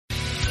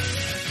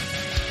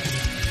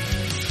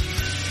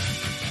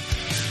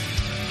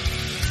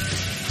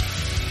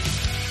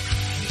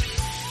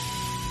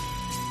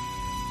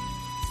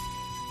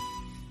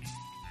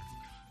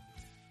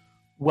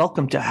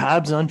Welcome to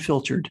Habs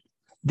Unfiltered.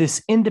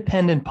 This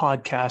independent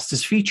podcast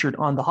is featured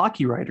on the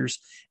Hockey Writers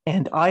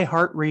and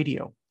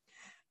iHeartRadio,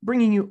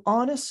 bringing you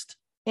honest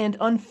and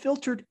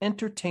unfiltered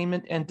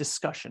entertainment and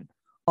discussion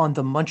on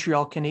the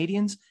Montreal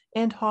Canadiens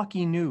and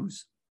hockey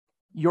news.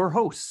 Your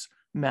hosts,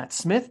 Matt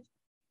Smith,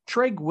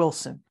 Treg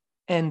Wilson,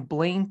 and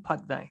Blaine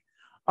Putvin,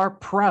 are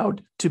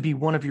proud to be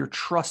one of your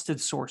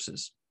trusted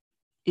sources.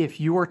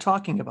 If you are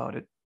talking about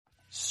it,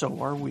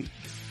 so are we.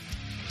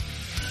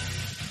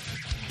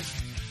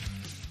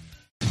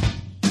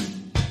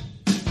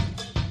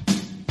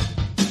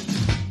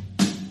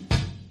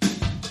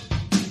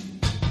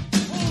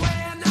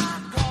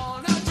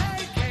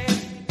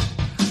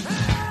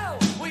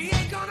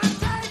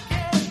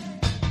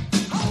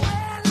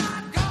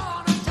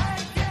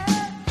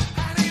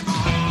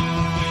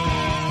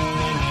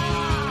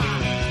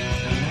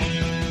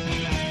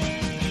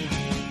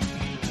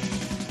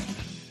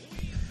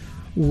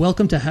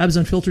 Welcome to Habs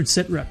Unfiltered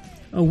Sit Rep,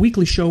 a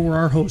weekly show where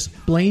our hosts,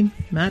 Blaine,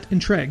 Matt,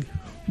 and Treg,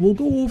 will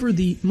go over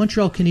the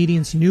Montreal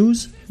Canadiens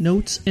news,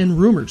 notes, and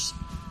rumors,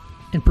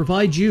 and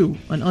provide you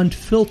an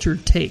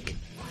unfiltered take.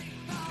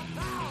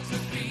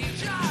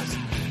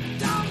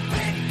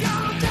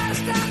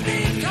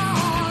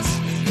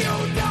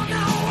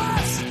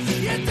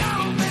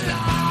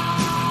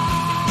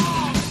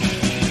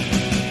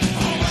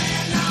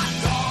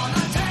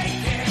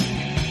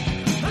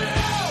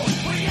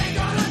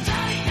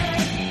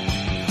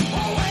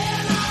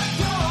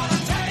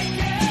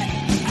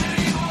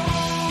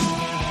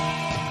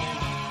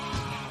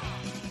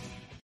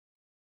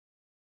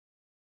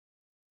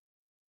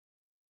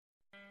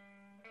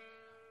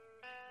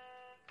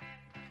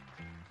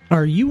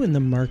 Are you in the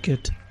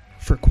market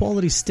for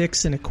quality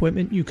sticks and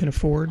equipment you can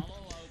afford?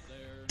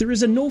 There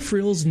is a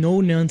no-frills,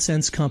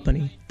 no-nonsense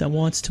company that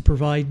wants to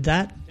provide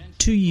that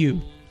to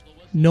you.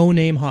 No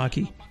Name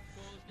Hockey.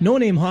 No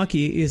Name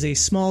Hockey is a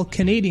small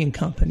Canadian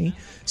company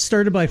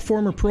started by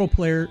former pro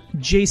player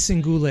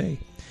Jason Goulet.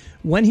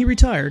 When he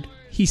retired,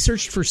 he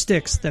searched for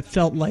sticks that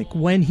felt like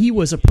when he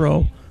was a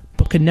pro,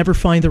 but could never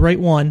find the right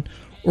one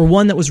or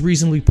one that was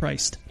reasonably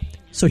priced.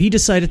 So he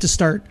decided to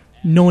start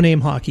No Name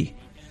Hockey.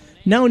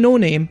 Now No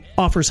Name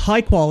offers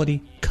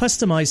high-quality,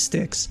 customized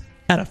sticks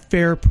at a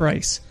fair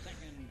price.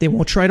 They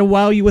won't try to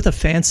wow you with a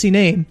fancy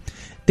name.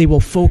 They will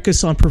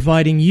focus on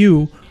providing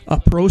you a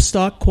pro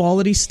stock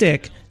quality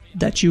stick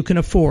that you can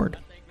afford.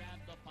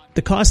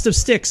 The cost of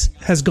sticks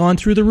has gone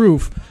through the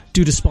roof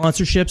due to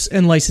sponsorships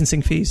and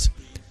licensing fees.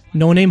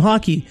 No Name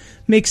Hockey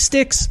makes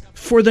sticks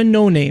for the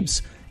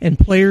no-names and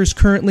players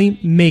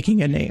currently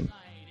making a name.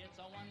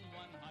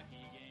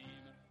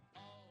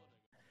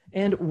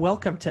 And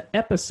welcome to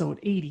episode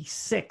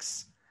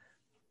 86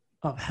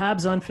 of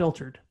Habs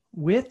Unfiltered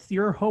with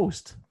your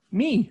host,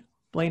 me,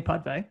 Blaine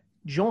Putvin,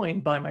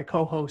 joined by my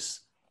co-hosts,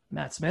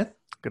 Matt Smith.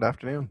 Good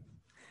afternoon.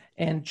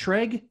 And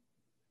Treg,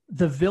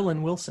 the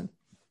villain Wilson.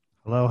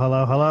 Hello,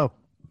 hello, hello.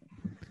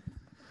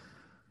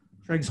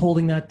 Treg's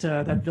holding that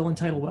villain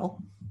title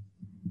well.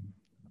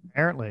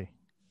 Apparently.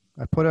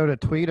 I put out a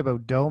tweet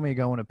about Domi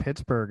going to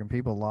Pittsburgh and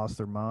people lost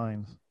their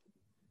minds.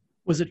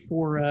 Was it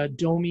for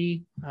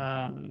Domi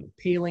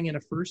Paling in a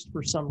first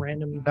for some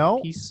random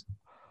piece?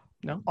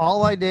 No?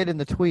 All I did in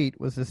the tweet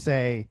was to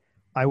say,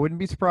 I wouldn't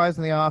be surprised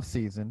in the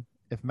offseason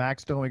if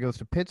Max Domi goes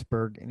to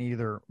Pittsburgh and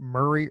either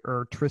Murray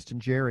or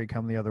Tristan Jarry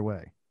come the other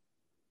way.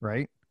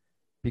 Right?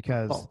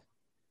 Because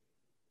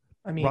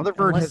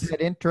Rutherford has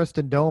had interest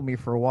in Domi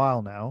for a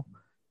while now,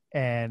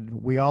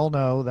 and we all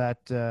know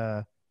that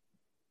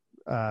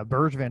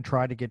Bergevin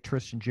tried to get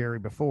Tristan Jarry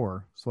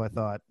before, so I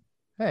thought,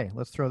 hey,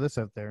 let's throw this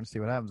out there and see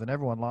what happens. And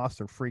everyone lost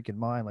their freaking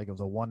mind like it was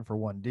a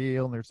one-for-one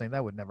deal, and they're saying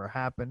that would never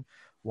happen.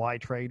 Why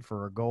trade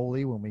for a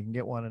goalie when we can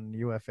get one in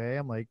UFA?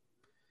 I'm like,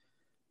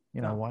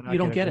 why not? You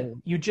don't get it.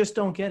 You just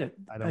don't get it.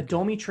 A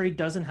Domi trade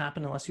doesn't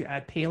happen unless you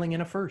add Paling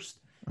in a first.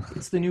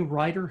 It's the new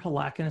Ryder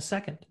Halak in a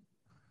second.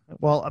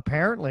 Well,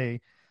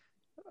 apparently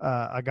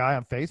a guy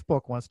on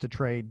Facebook wants to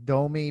trade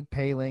Domi,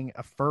 Paling,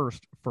 a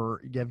first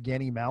for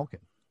Yevgeny Malkin.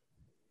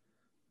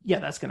 Yeah,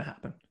 that's going to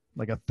happen.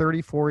 Like a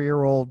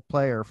 34-year-old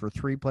player for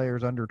three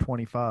players under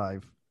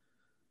 25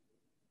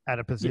 at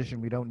a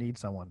position we don't need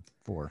someone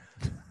for.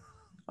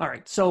 All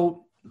right.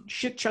 So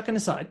shit chucking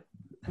aside,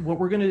 what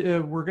we're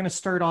gonna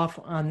start off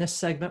on this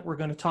segment. We're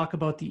going to talk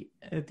about the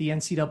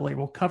NCAA.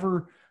 We'll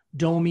cover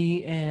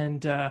Domi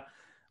and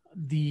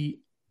the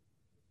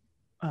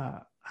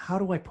how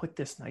do I put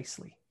this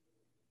nicely?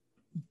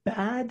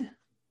 Bad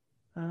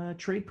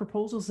trade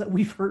proposals that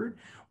we've heard.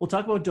 We'll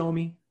talk about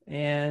Domi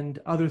and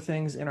other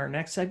things in our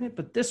next segment.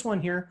 But this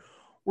one here,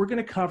 we're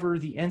going to cover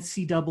the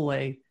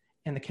NCAA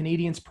and the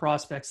Canadiens'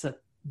 prospects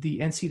that the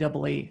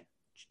NCAA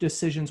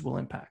decisions will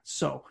impact.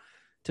 So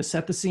to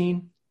set the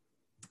scene,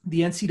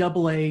 the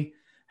NCAA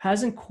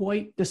hasn't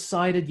quite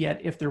decided yet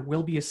if there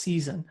will be a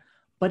season,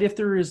 but if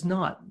there is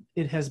not,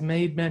 it has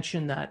made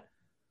mention that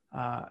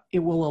it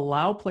will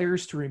allow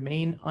players to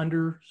remain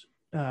under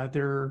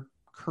their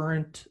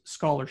current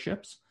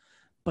scholarships,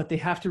 but they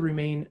have to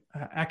remain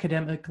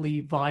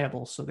academically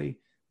viable. So they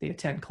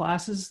attend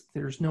classes.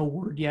 There's no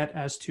word yet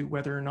as to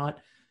whether or not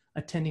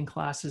attending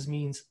classes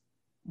means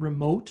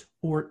remote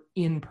or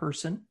in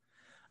person,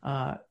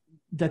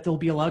 that they'll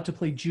be allowed to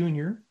play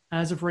junior.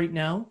 As of right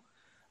now,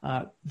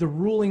 the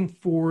ruling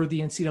for the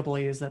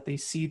NCAA is that they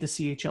see the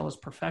CHL as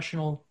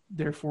professional,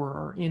 therefore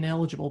are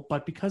ineligible.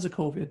 But because of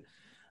COVID,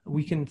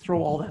 we can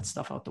throw all that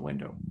stuff out the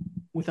window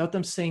without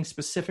them saying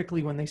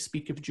specifically when they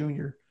speak of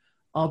junior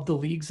of the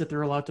leagues that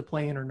they're allowed to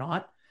play in or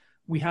not.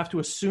 We have to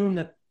assume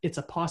that it's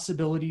a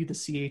possibility the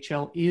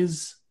CHL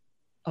is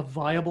a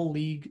viable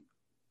league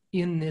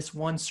in this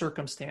one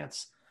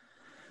circumstance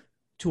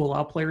to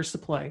allow players to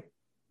play.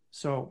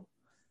 So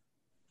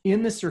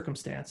in this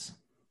circumstance,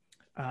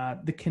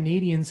 the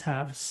Canadians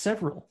have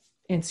several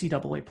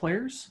NCAA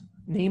players,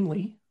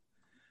 namely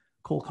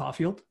Cole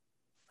Caulfield,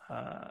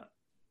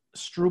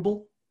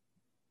 Struble,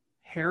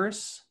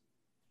 Harris,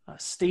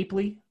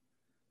 Stapley,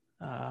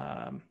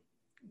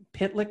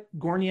 Pitlick,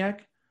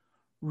 Gorniak,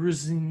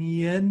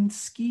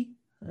 Ruznienski.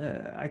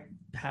 I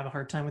have a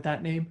hard time with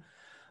that name.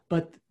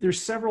 But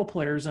there's several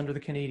players under the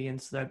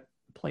Canadians that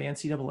play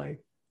NCAA,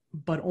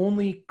 but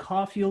only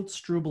Caulfield,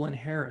 Struble, and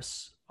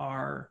Harris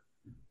are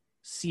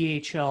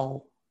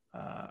CHL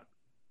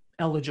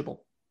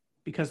eligible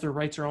because their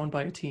rights are owned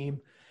by a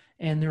team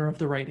and they're of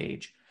the right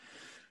age.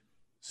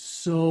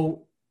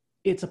 So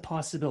it's a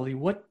possibility.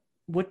 What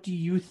do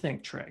you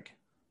think, Treg?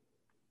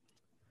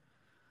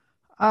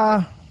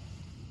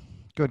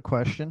 Good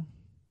question.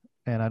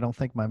 And I don't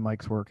think my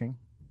mic's working.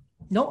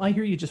 No, I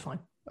hear you just fine.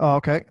 Oh,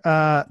 okay.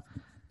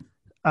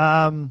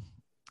 I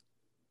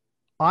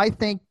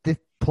think the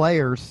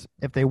players,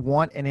 if they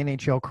want an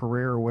NHL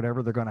career or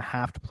whatever, they're going to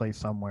have to play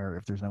somewhere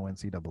if there's no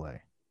NCAA.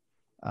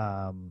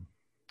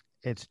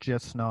 It's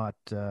just not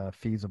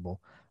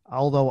feasible.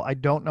 Although I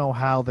don't know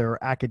how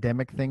their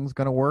academic thing's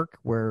going to work,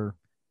 where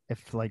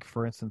if, like,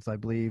 for instance, I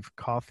believe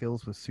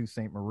Caulfield's with Sault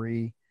Ste.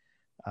 Marie,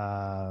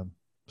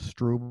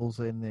 Strubel's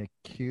in the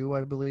Q,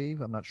 I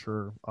believe. I'm not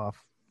sure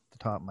off the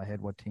top of my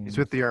head what team. He's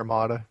with the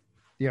Armada.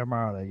 The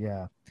Armada,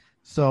 yeah.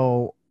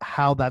 So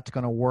how that's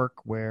going to work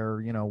where,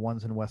 you know,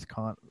 one's in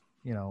Wisconsin,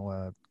 you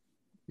know,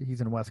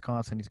 he's in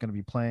Wisconsin, he's going to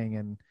be playing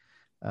in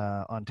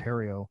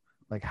Ontario.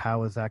 Like,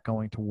 how is that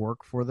going to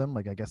work for them?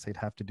 Like, I guess they'd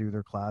have to do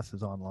their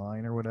classes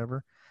online or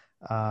whatever.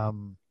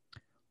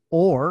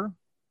 Or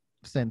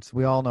since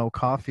we all know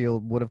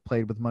Caulfield would have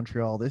played with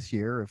Montreal this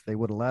year, if they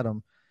would have let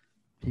him,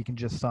 he can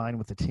just sign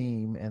with the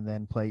team and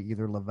then play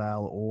either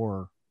Laval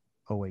or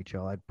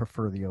OHL. I'd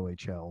prefer the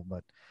OHL,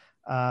 but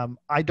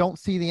I don't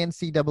see the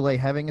NCAA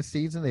having a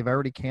season. They've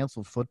already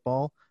canceled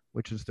football,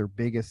 which is their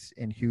biggest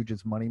and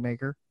hugest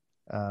moneymaker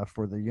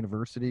for the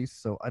universities.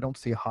 So I don't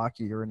see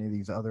hockey or any of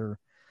these other,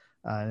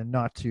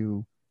 not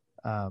to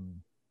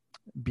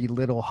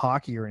belittle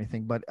hockey or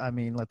anything, but I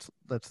mean, let's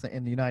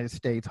in the United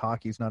States,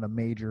 hockey is not a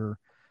major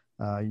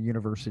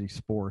university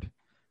sport.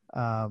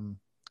 I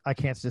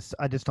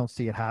just don't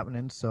see it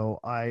happening. So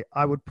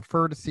I would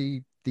prefer to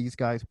see these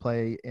guys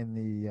play in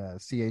the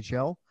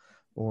CHL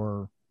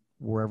or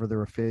wherever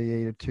they're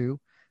affiliated to,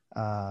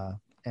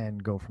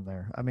 and go from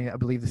there. I mean, I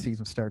believe the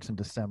season starts in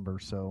December,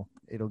 so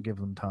it'll give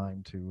them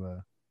time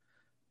to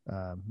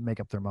make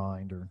up their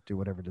mind or do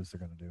whatever it is they're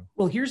going to do.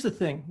 Well, here's the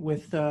thing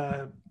with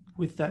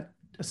that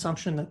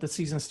assumption that the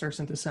season starts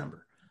in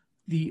December.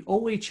 The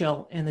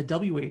OHL and the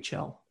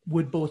WHL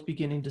would both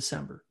begin in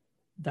December.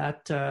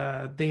 That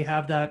they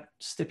have that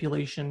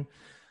stipulation.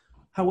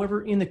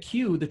 However, in the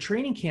Q, the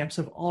training camps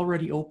have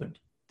already opened.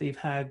 They've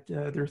had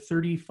their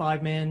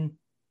 35-man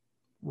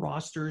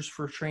rosters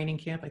for training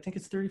camp. I think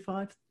it's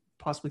 35,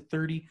 possibly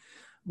 30,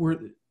 where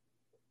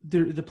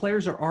the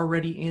players are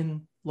already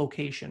in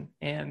location,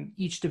 and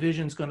each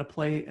division is going to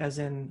play as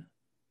in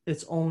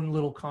its own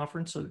little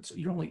conference. So it's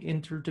your only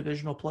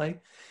interdivisional play,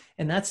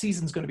 and that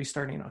season's going to be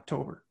starting in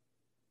October,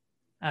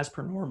 as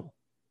per normal.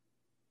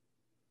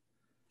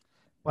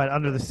 But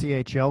under the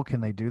CHL, can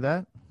they do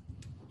that?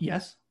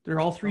 Yes, they're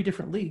all three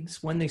different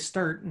leagues. When they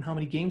start and how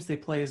many games they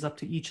play is up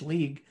to each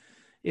league.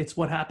 It's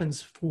what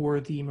happens for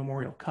the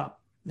Memorial Cup.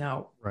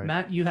 Now, right.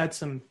 Matt, you had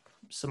some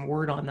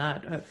word on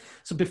that.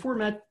 So before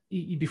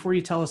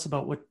you tell us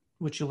about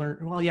what you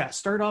learned, well, yeah,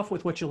 start off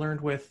with what you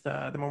learned with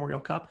the Memorial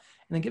Cup,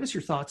 and then give us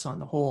your thoughts on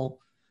the whole,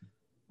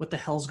 what the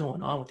hell's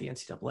going on with the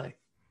NCAA.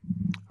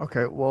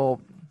 Okay,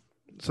 well,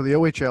 so the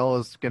OHL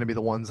is going to be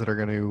the ones that are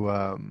going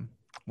to,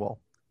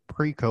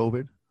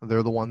 pre-COVID,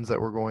 they're the ones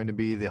that were going to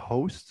be the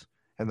hosts,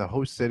 and the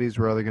host cities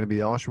were either going to be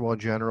the Oshawa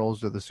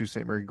Generals or the Sault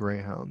Ste. Marie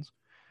Greyhounds.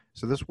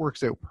 So this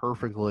works out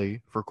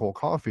perfectly for Cole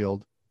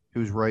Caulfield,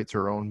 whose rights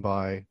are owned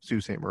by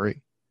Sault Ste.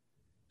 Marie.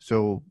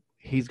 So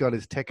he's got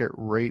his ticket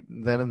right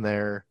then and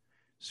there.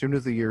 As soon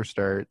as the year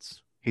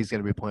starts, he's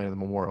going to be playing in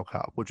the Memorial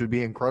Cup, which would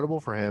be incredible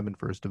for him and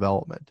for his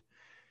development.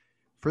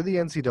 For the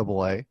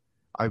NCAA,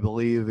 I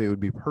believe it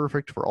would be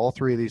perfect for all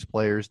three of these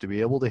players to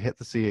be able to hit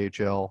the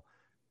CHL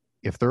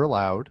if they're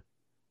allowed,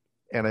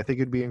 and I think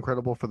it'd be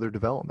incredible for their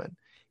development.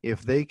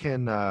 If they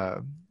can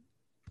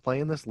play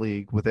in this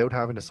league without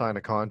having to sign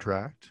a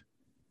contract,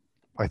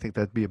 I think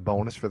that'd be a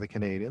bonus for the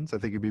Canadians. I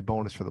think it'd be a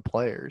bonus for the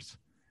players.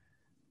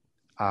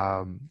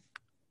 As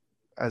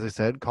I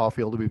said,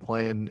 Caulfield will be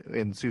playing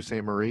in Sault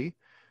Ste. Marie.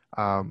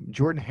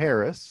 Jordan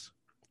Harris,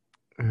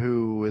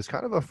 who is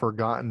kind of a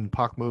forgotten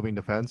puck-moving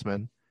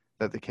defenseman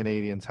that the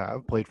Canadians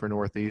have, played for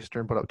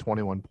Northeastern, put up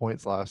 21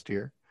 points last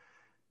year.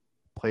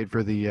 Played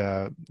for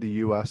the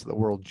U.S. at the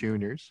World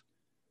Juniors.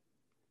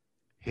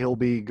 He'll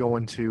be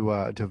going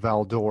to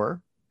Val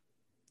d'Or,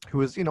 who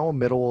was, a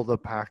middle of the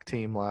pack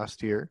team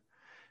last year.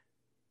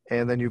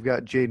 And then you've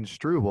got Jaden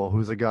Struble,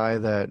 who's a guy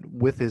that,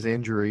 with his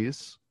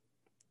injuries,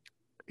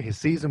 his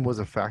season was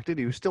affected.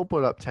 He still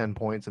put up 10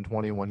 points in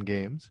 21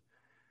 games.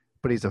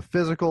 But he's a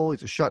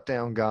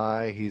shutdown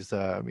guy. He's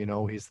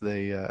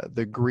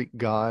the Greek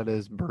god,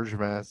 as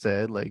Bergevin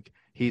said. Like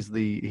he was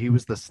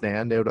the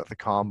standout at the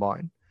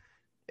combine.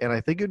 And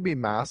I think it'd be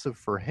massive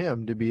for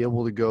him to be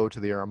able to go to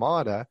the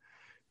Armada,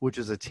 which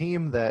is a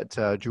team that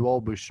Joel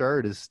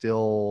Bouchard is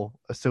still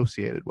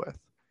associated with.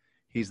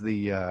 He's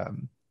the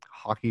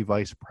hockey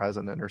vice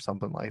president or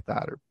something like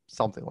that.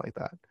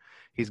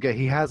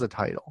 He has a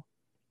title.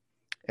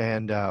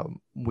 And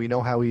we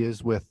know how he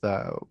is with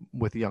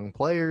young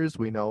players.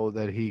 We know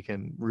that he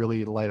can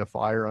really light a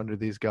fire under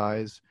these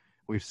guys.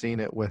 We've seen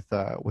it with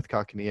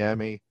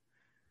Kotkaniemi.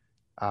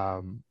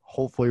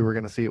 Hopefully we're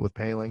going to see it with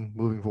Poehling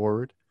moving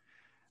forward.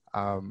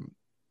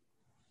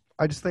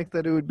 I just think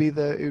that it would be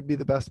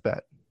the best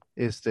bet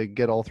is to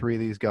get all three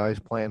of these guys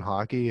playing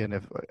hockey. And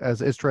if,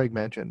 as Treg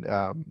mentioned,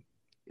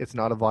 it's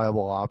not a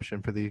viable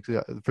option for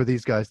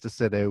these guys to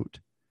sit out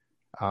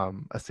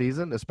a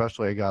season,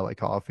 especially a guy like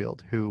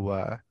Caulfield, who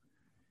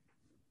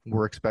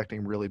we're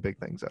expecting really big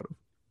things out of.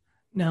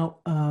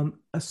 Now,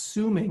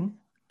 assuming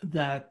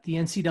that the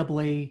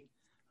NCAA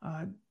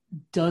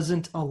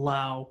doesn't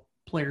allow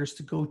players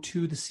to go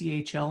to the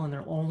CHL and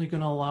they're only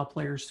going to allow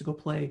players to go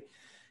play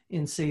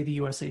in, say, the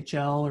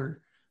USHL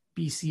or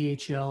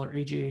BCHL or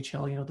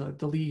AJHL,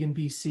 the league in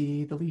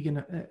BC, the league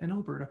in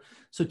Alberta.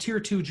 So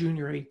Tier 2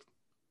 Junior A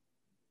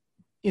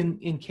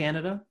in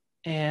Canada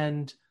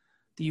and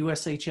the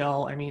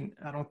USHL, I mean,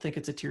 I don't think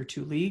it's a Tier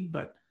 2 league,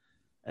 but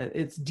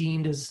it's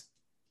deemed as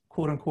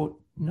quote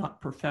unquote not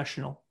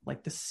professional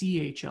like the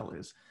CHL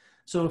is.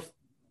 So if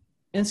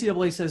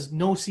NCAA says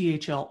no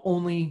CHL,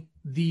 only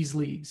these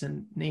leagues,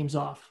 and names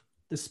off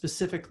the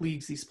specific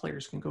leagues these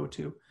players can go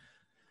to,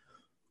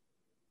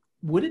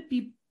 would it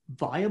be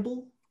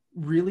viable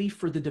really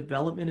for the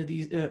development of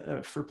these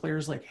for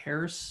players like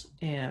Harris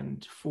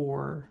and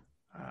for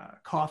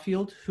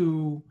Caulfield,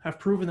 who have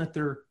proven that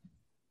they're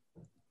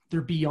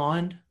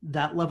beyond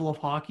that level of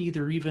hockey?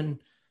 They're even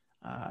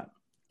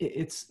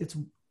it's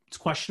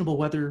questionable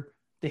whether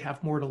they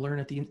have more to learn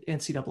at the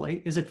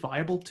NCAA. Is it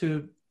viable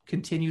to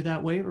continue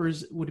that way, or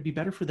would it be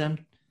better for them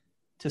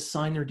to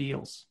sign their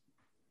deals?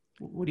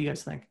 What do you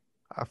guys think?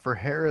 For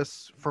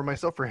Harris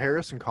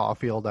and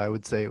Caulfield, I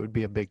would say it would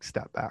be a big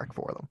step back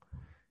for them.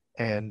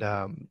 And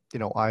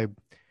I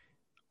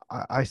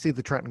see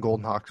the Trenton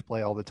Golden Hawks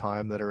play all the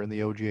time that are in the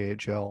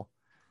OJHL.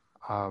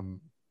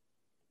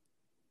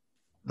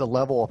 The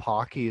level of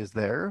hockey is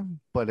there,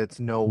 but it's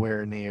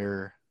nowhere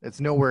near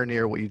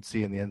what you'd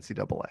see in the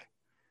NCAA.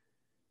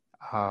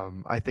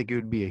 I think it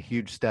would be a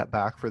huge step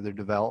back for their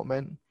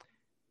development.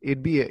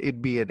 It'd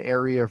be an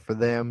area for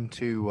them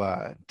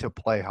to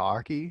play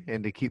hockey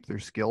and to keep their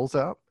skills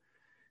up.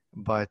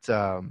 But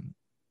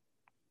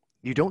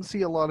you don't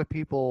see a lot of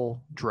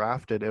people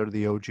drafted out of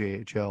the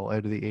OJHL,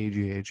 out of the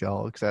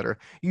AJHL, et cetera.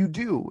 You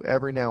do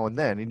every now and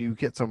then, and you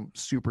get some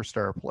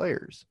superstar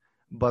players,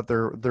 but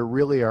there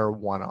really are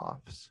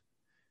one-offs.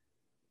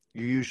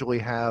 You usually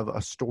have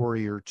a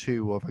story or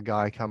two of a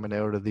guy coming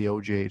out of the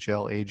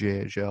OJHL,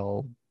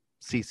 AJHL,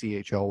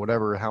 CCHL,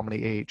 whatever, how many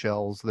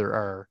AHLs there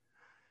are.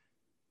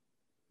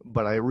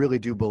 But I really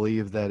do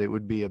believe that it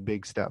would be a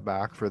big step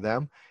back for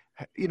them.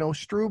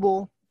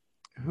 Struble,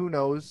 who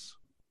knows?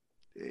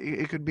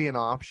 It could be an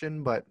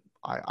option, but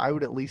I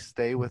would at least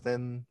stay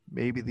within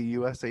maybe the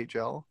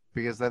USHL,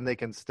 because then they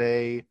can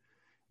stay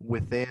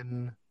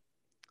within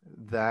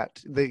that.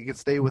 They can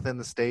stay within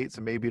the states,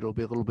 and maybe it'll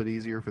be a little bit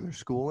easier for their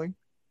schooling.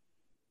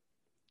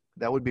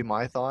 That would be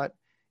my thought.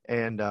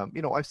 And,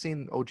 I've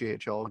seen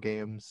OJHL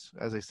games,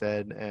 as I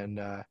said, and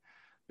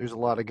there's a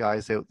lot of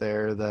guys out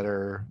there that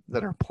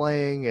are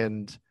playing,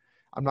 and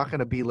I'm not going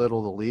to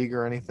belittle the league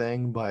or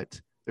anything,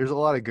 but there's a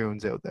lot of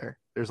goons out there.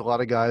 There's a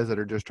lot of guys that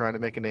are just trying to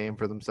make a name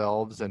for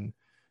themselves, and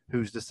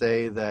who's to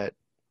say that,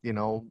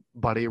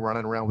 Buddy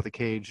running around with a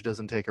cage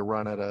doesn't take a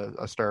run at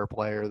a star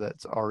player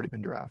that's already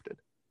been drafted.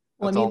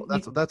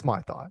 That's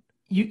my thought.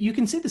 You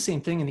can say the same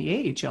thing in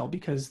the AHL,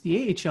 because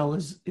the AHL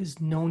is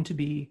known to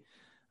be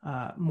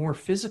more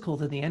physical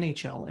than the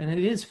NHL, and it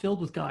is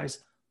filled with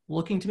guys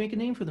looking to make a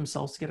name for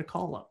themselves to get a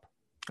call up.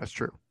 That's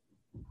true.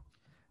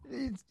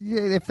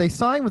 If they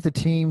sign with the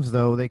teams,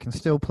 though, they can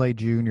still play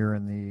junior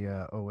in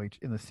the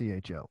in the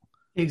CHL.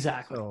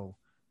 Exactly. So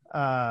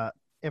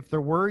if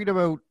they're worried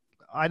about,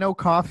 I know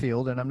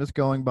Caulfield, and I'm just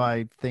going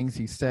by things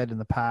he said in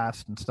the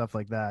past and stuff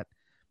like that,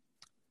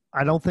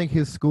 I don't think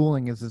his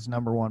schooling is his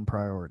number one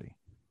priority.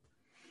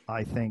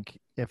 I think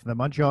if the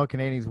Montreal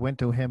Canadiens went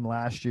to him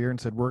last year and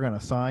said, we're going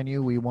to sign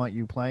you, we want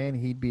you playing,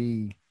 he'd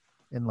be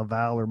in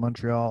Laval or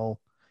Montreal.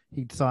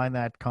 He'd sign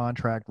that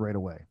contract right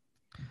away.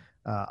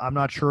 I'm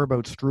not sure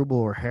about Struble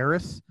or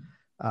Harris.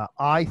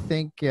 I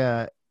think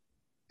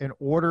in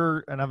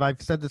order, and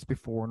I've said this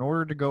before, in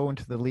order to go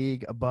into the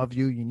league above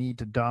you, you need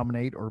to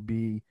dominate or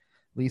be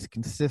at least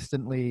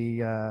consistently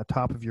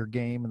top of your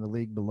game in the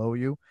league below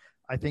you.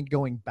 I think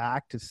going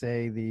back to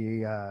say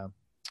the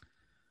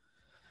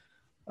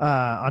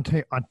on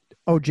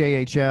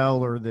OJHL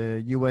or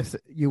the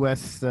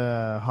US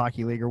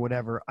Hockey League or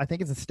whatever, I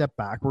think it's a step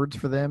backwards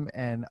for them,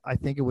 and I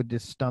think it would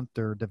just stunt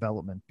their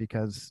development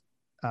because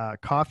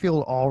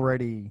Caulfield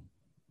already,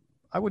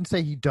 I wouldn't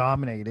say he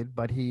dominated,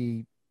 but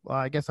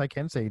I guess I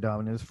can say he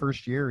dominated. His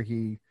first year,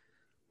 he,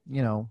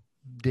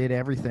 did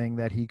everything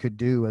that he could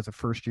do as a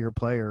first-year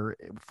player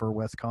for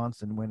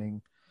Wisconsin,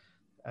 winning.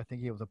 I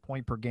think he was a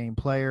point per game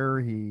player.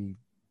 And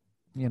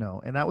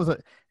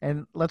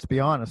and let's be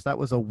honest, that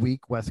was a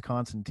weak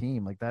Wisconsin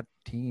team. Like that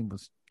team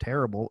was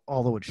terrible,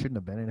 although it shouldn't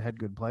have been. It had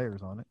good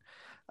players on it.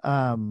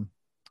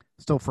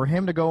 So for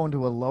him to go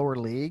into a lower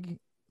league,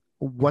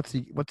 what's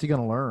he going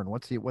to learn?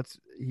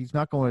 He's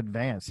not going to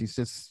advance. He's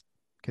just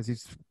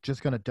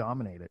going to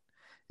dominate it.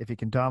 If he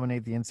can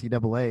dominate the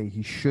NCAA,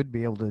 he should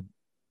be able to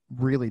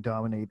really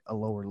dominate a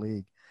lower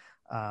league.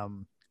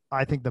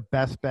 I think the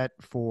best bet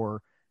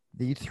for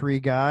these three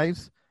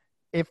guys,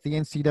 if the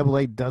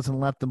NCAA doesn't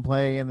let them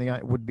play,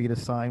 would be to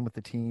sign with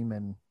the team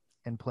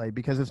and play,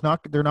 because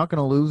they're not going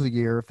to lose a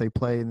year if they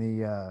play in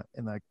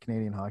the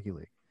Canadian Hockey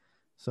League.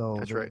 So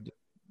that's right.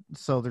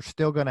 So they're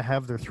still going to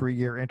have their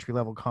 3-year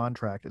entry-level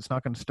contract. It's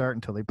not going to start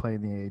until they play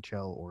in the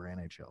AHL or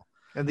NHL.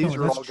 And these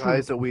are all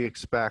guys that we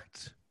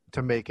expect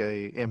to make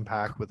a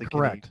impact with the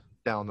Canadians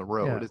down the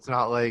road. Yeah. It's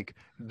not like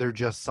they're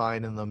just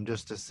signing them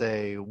just to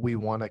say we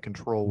want to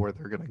control where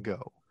they're going to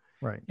go.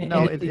 Right. And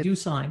if they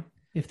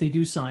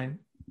do sign,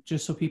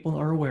 just so people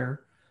are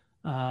aware,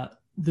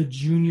 the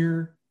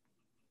junior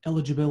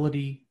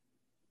eligibility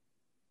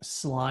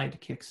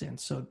slide kicks in.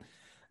 So,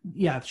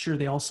 yeah, sure,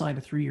 they all signed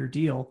a 3-year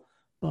deal,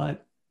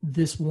 but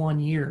this 1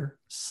 year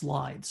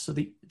slides. So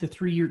the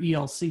 3-year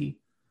ELC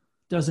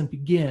doesn't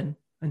begin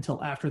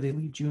until after they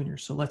leave junior.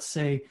 So let's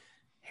say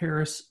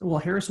Harris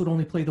would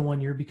only play the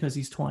 1 year because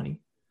he's 20.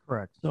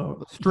 Correct.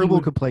 So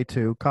Struble could play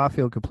 2.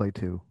 Caulfield could play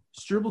 2.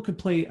 Struble could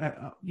play,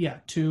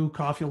 2.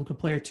 Caulfield could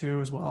play a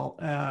 2 as well.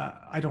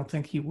 I don't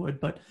think he would,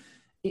 but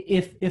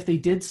if they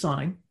did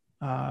sign,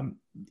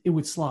 it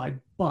would slide.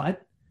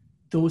 But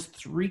those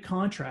 3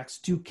 contracts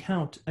do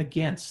count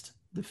against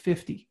the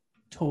 50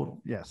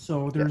 total. Yes.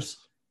 So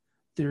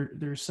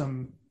there's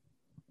some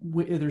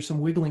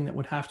wiggling that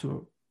would have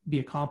to be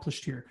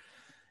accomplished here.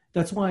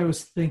 That's why I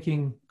was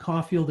thinking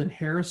Caulfield and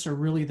Harris are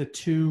really the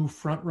 2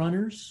 front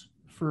runners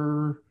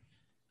for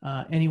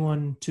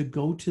anyone to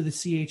go to the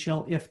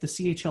CHL if the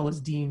CHL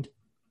is deemed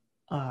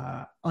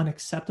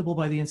unacceptable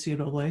by the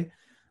NCAA.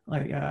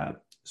 Like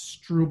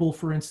Struble,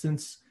 for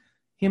instance,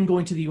 him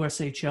going to the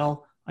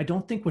USHL, I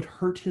don't think would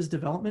hurt his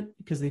development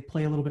because they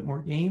play a little bit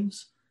more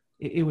games.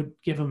 It would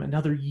give him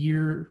another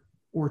year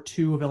or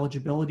 2 of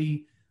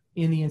eligibility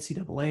in the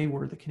NCAA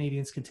where the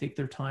Canadians can take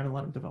their time and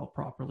let him develop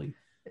properly.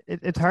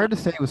 It's hard to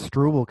say with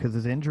Struble because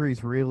his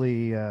injuries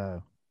really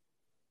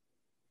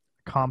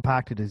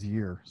compacted his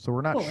year, so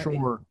we're not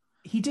sure.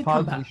 He did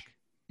come back.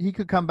 He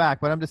could come back,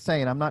 but I'm just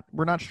saying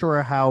we're not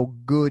sure how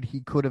good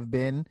he could have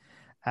been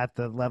at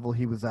the level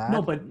he was at.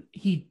 No, but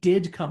he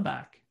did come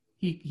back.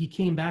 He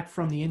came back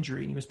from the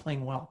injury and he was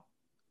playing well.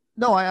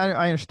 No,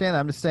 I understand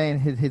that. I'm just saying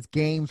his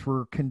games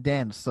were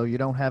condensed, so you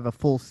don't have a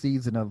full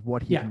season of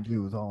what he can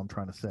do is all I'm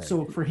trying to say.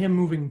 So for him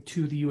moving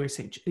to the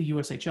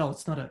USHL,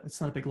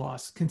 it's not a big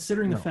loss,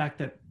 considering the fact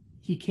that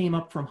he came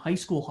up from high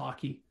school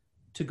hockey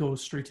to go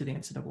straight to the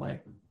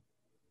NCAA.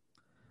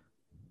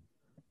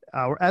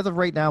 As of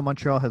right now,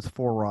 Montreal has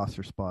 4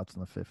 roster spots in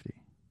the 50,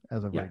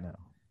 as of right now.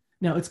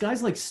 Now, it's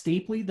guys like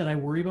Stapley that I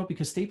worry about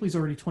because Stapley's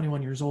already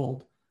 21 years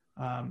old.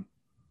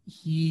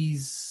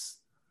 He's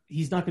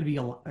not going to be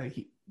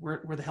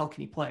where the hell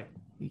can he play?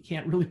 He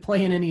can't really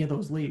play in any of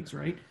those leagues,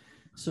 right?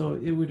 So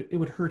it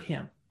would hurt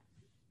him,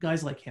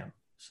 guys like him.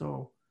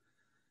 So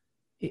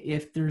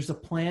if there's a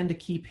plan to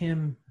keep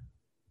him,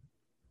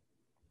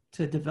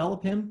 to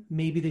develop him,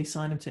 maybe they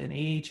sign him to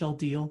an AHL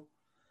deal.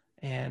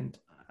 And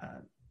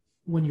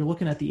when you're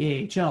looking at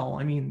the AHL,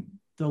 I mean,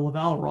 the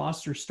Laval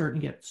roster is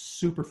starting to get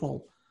super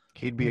full.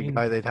 He'd be a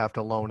guy they'd have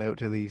to loan out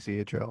to the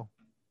ECHL.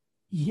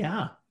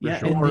 Yeah, sure.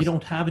 And they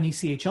don't have an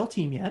ECHL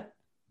team yet.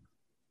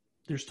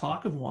 There's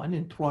talk of one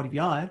in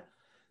Trois-Rivières,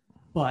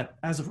 but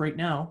as of right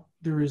now,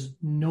 there is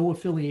no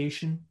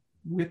affiliation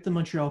with the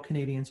Montreal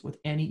Canadiens with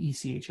any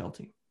ECHL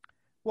team.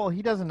 Well,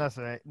 he doesn't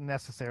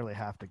necessarily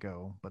have to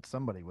go, but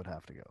somebody would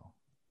have to go.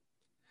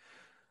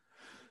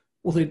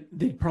 Well,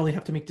 they'd probably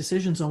have to make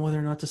decisions on whether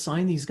or not to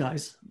sign these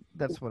guys.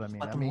 That's what I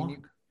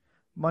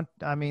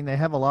mean. They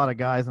have a lot of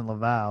guys in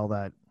Laval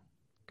that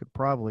could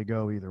probably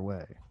go either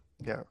way.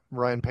 Yeah,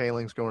 Ryan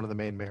Paling's going to the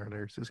Maine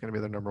Mariners. He's going to be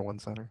their number 1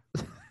 center.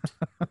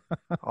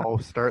 Oh,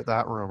 start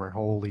that rumor.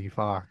 Holy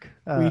fuck.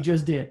 We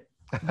just did.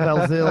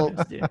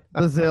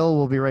 Bazil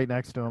will be right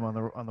next to him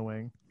on the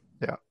wing.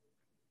 Yeah.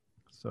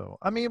 So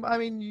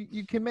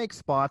you can make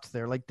spots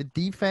there. Like the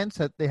defense,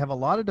 that they have a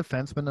lot of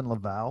defensemen in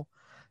Laval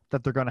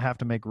that they're going to have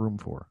to make room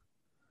for.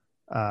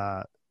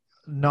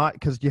 Not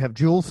because you have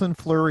Juleson,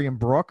 Fleury, and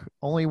Brook.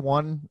 Only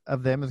one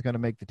of them is going to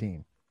make the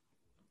team,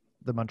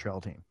 the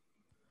Montreal team.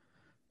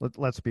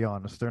 Let's be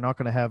honest. They're not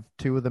going to have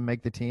two of them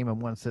make the team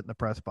and one sit in the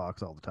press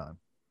box all the time.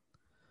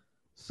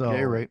 So yeah,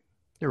 you're right.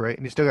 You're right.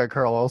 And you still got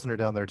Carl Elsner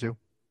down there too.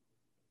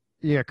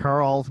 Yeah,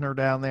 Carl Elsner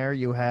down there.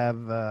 You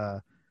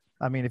have,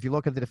 if you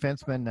look at the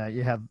defensemen,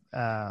 you have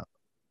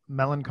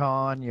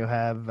Melancon, you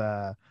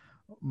have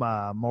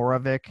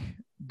Moravik,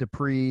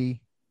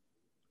 Dupree,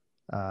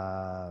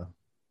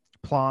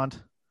 Plant.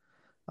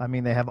 I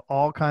mean, they have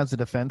all kinds of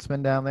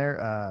defensemen down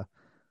there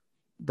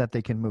that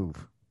they can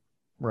move,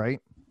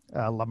 right?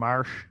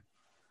 Lamarche.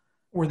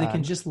 Or they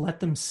can just let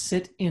them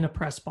sit in a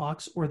press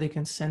box, or they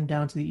can send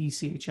down to the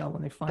ECHL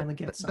when they finally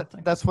get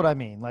something. That's what I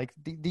mean. Like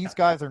these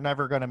guys are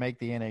never going to make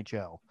the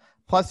NHL.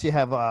 Plus, you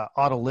have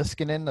Otto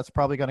Liskinen that's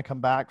probably going to come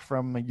back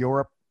from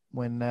Europe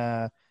when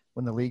the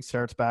league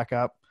starts back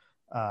up.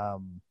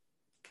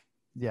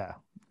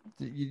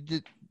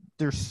 There's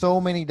so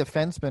many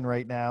defensemen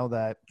right now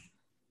that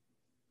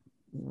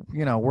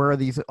where are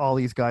all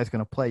these guys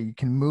going to play? You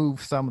can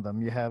move some of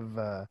them. You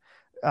have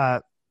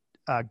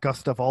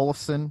Gustav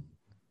Olofsson.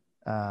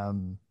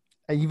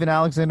 Even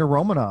Alexander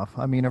Romanov.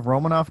 I mean, if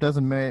Romanov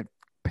doesn't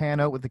pan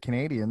out with the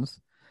Canadians,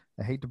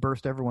 I hate to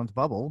burst everyone's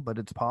bubble, but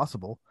it's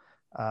possible.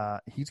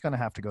 He's going to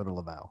have to go to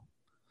Laval.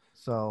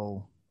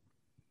 So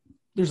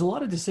there's a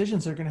lot of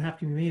decisions that are going to have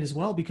to be made as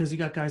well, because you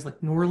got guys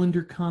like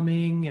Norlinder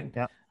coming, and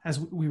as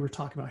we were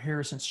talking about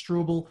Harrison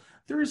Strobel,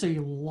 there is a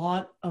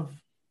lot of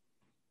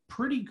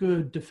pretty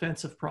good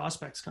defensive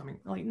prospects coming.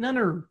 Like none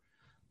are.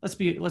 Let's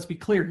be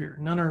clear here.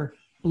 None are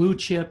blue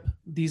chip.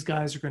 These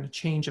guys are going to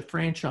change a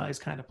franchise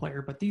kind of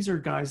player, but these are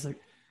guys that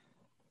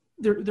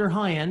they're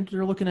high end.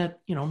 They're looking at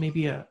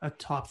maybe a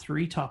top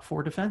 3, top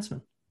 4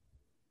 defenseman,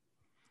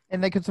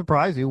 and they could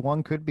surprise you.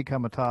 One could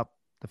become a top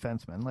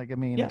defenseman.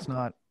 It's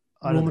not.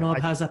 Romanov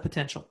has that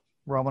potential.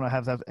 Romanov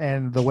has that,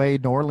 and the way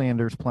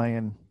Norlinder's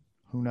playing,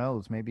 who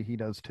knows? Maybe he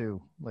does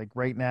too. Like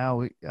right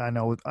now, I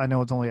know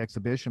it's only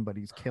exhibition, but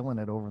he's killing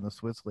it over in the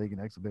Swiss League in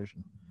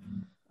exhibition.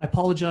 I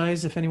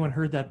apologize if anyone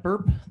heard that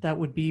burp. That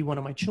would be one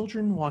of my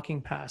children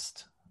walking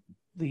past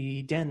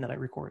the den that I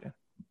record in.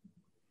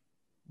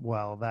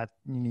 Well, that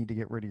you need to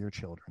get rid of your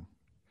children.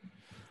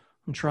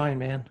 I'm trying,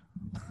 man.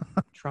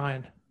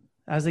 Trying.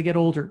 As they get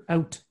older,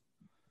 out.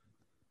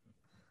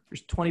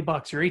 Here's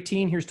 $20. You're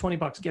 18. Here's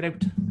 $20. Get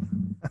out.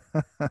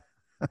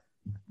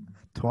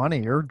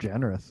 20. You're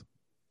generous.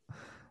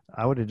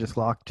 I would have just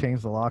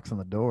changed the locks on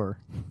the door.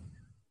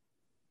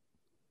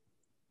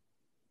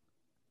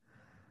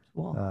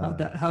 Well,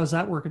 how's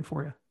that working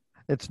for you?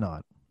 It's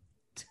not.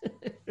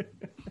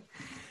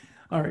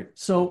 All right.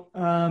 So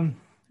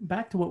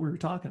back to what we were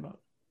talking about.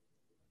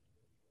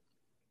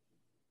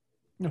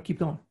 No, keep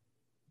going.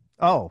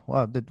 Oh,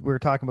 well, we were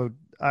talking about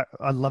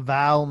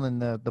Laval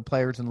and the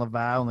players in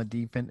Laval and the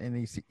defense in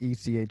the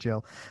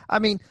ECHL. I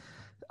mean,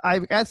 I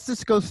guess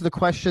this goes to the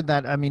question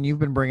that, you've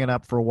been bringing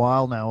up for a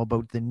while now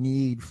about the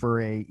need for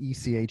a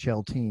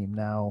ECHL team.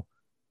 Now,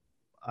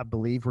 I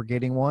believe we're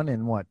getting one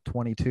in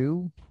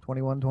 21,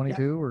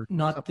 22 or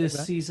not this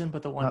like season,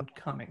 but the one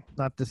coming.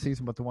 Not this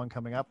season, but the one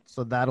coming up.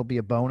 So that'll be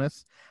a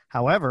bonus.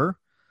 However,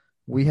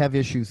 we have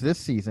issues this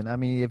season.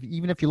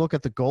 Even if you look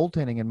at the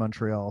goaltending in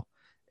Montreal,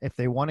 if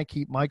they want to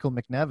keep Michael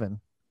McNevin,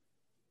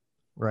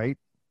 right,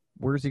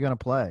 where's he going to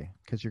play?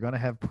 Because you're going to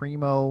have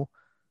Primo,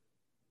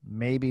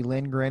 maybe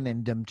Lindgren,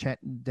 and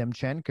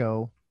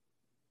Demchenko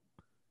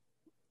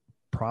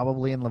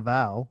probably in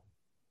Laval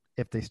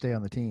if they stay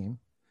on the team.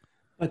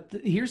 But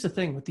here's the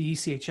thing with the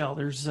ECHL.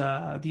 There's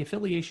the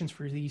affiliations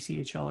for the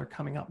ECHL are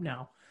coming up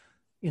now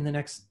in the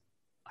next,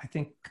 I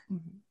think,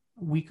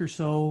 week or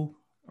so,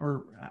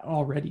 or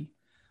already.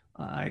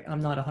 I'm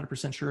not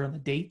 100% sure on the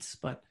dates,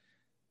 but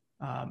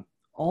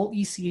all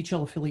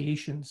ECHL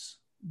affiliations,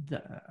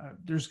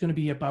 there's going to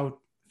be about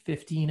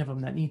 15 of them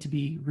that need to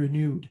be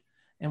renewed.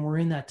 And we're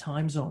in that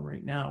time zone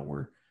right now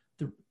where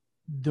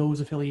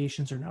those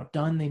affiliations are now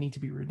done. They need to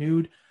be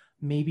renewed.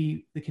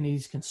 Maybe the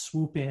Canadians can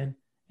swoop in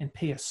and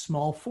pay a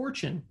small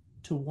fortune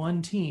to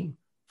one team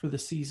for the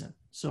season.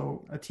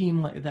 So a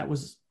team that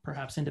was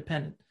perhaps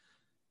independent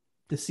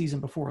the season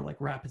before, like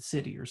Rapid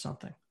City or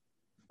something.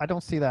 I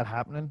don't see that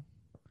happening,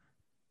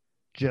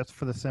 just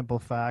for the simple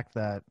fact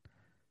that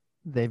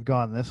they've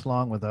gone this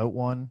long without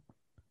one,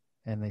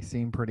 and they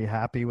seem pretty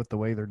happy with the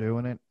way they're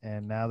doing it.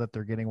 And now that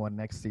they're getting one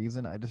next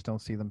season, I just don't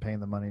see them paying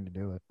the money to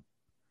do it.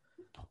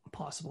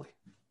 Possibly.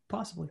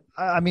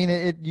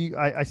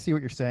 I see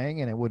what you're saying,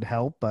 and it would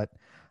help, but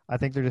I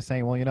think they're just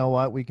saying, well, you know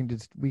what? We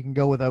can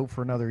go without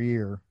for another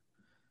year.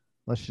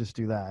 Let's just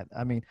do that.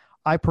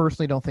 I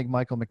personally don't think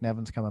Michael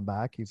McNevin's coming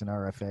back. He's an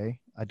RFA.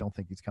 I don't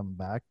think he's coming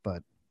back,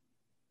 but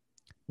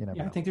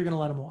I think they're going to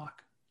let him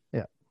walk.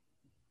 Yeah.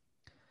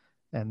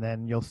 And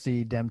then you'll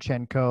see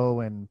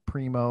Demchenko and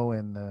Primo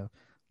and the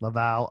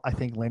Laval. I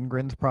think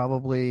Lindgren's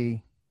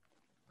probably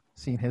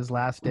seen his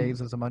last days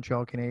as a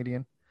Montreal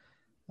Canadian.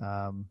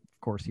 Of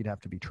course, he'd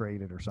have to be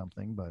traded or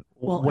something. But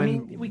Well, when I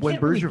mean, we when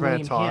can't really Bergevin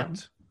blame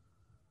talked,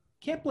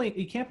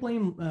 You can't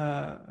blame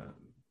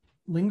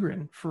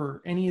Lindgren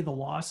for any of the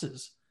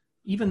losses,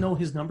 even though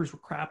his numbers were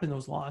crap in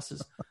those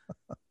losses.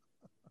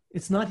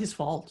 It's not his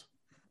fault.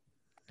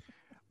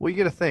 well, you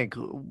got to think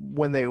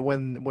when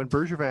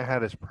Bergevin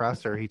had his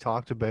presser, he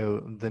talked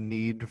about the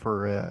need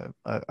for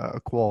a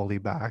quality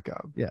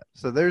backup. Yeah.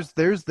 So there's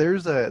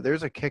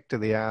a kick to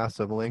the ass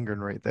of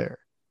Lindgren right there.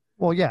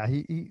 well, yeah,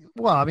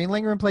 I mean,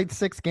 Lindgren played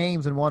 6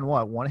 games and won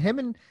what? One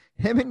him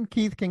and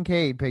Keith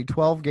Kincaid played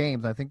 12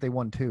 games. I think they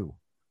won 2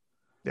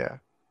 Yeah.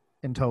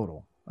 in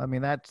total. I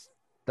mean, that's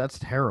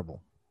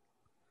terrible.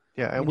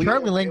 Yeah, I mean,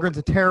 Charlie Lindgren's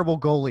a terrible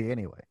goalie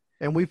anyway.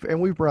 And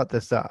we've brought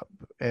this up,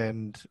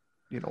 and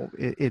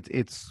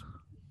it's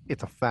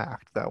a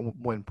fact that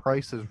when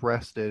Price is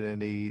rested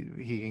and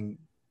he can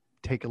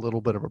take a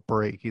little bit of a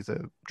break, he's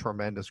a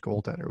tremendous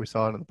goaltender. We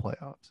saw it in the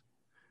playoffs.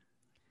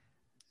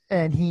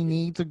 And he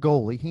needs a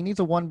goalie. He needs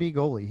a 1B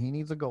goalie. He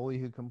needs a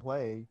goalie who can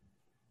play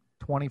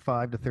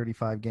 25 to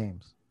 35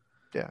 games.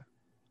 Yeah.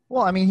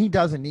 Well, I mean, he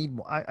doesn't need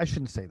one. I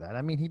shouldn't say that.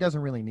 I mean, he doesn't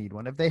really need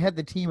one. If they had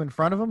the team in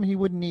front of him, he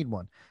wouldn't need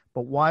one.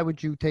 But why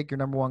would you take your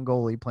number one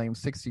goalie playing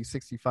 60,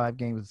 65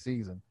 games a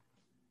season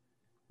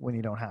when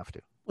you don't have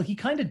to? Well, he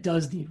kind of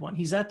does need one.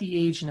 He's at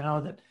the age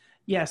now that,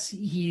 yes,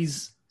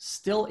 he's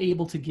still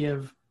able to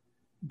give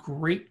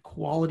great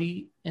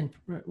quality and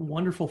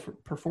wonderful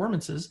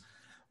performances,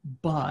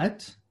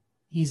 but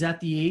he's at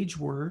the age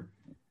where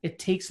it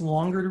takes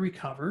longer to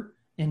recover,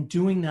 and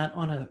doing that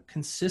on a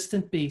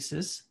consistent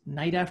basis,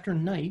 night after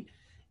night,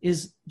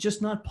 is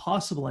just not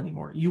possible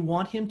anymore. You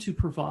want him to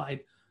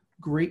provide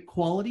great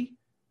quality.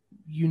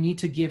 You need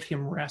to give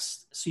him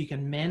rest so you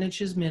can manage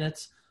his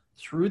minutes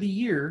through the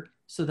year,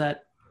 so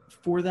that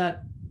for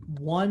that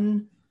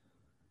one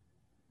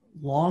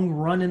long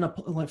run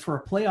for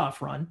a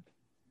playoff run,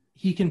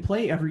 he can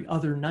play every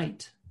other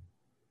night.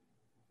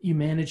 You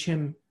manage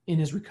him in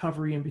his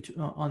recovery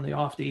on the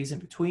off days in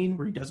between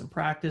where he doesn't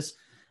practice,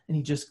 and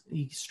he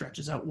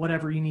stretches out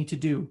whatever you need to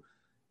do.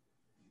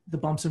 The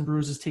bumps and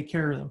bruises, take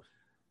care of them.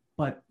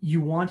 But you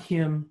want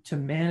him to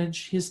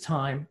manage his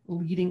time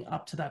leading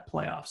up to that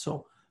playoff.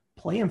 So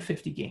play him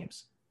 50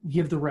 games.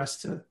 Give the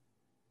rest to,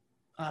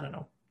 I don't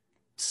know,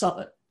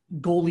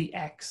 goalie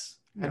X.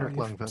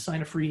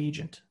 Sign a free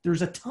agent.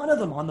 There's a ton of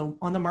them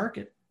on the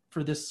market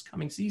for this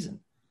coming season.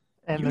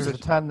 And there's a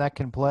ton that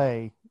can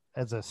play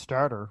as a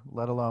starter,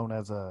 let alone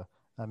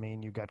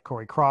you got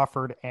Corey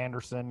Crawford,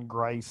 Anderson,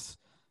 Grice,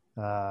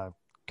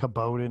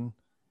 Kaboden.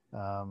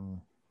 The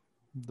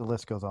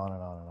list goes on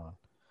and on and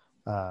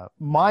on.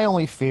 My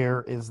only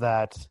fear is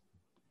that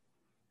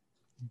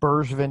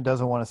Bergevin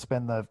doesn't want to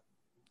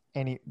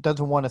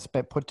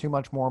put too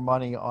much more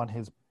money on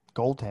his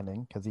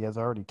goaltending, because he has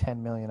already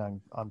 $10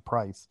 million on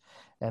Price,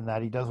 and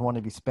that he doesn't want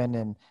to be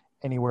spending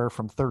anywhere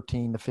from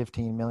 $13 to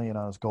 $15 million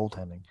on his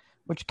goaltending,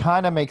 which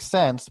kind of makes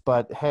sense.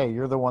 But hey,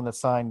 you're the one that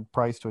signed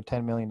Price to a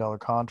 $10 million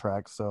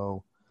contract,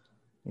 so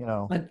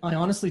I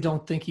honestly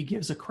don't think he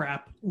gives a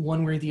crap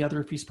one way or the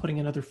other if he's putting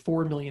another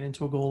 $4 million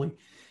into a goalie.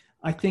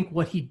 I think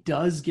what he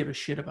does give a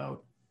shit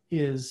about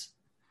is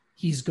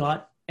he's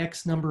got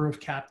X number of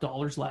cap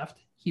dollars left.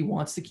 He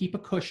wants to keep a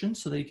cushion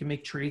so that he can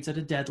make trades at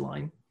a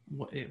deadline,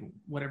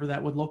 whatever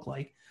that would look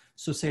like.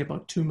 So say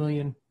about $2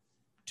 million,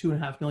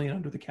 $2.5 million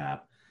under the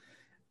cap.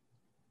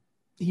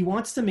 He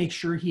wants to make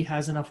sure he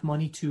has enough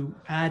money to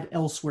add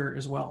elsewhere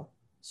as well.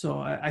 So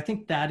I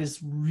think that is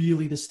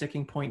really the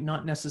sticking point,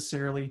 not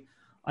necessarily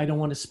I don't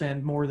want to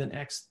spend more than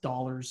X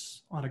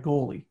dollars on a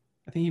goalie.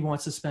 I think he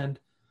wants to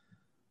spend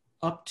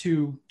up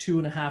to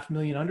 $2.5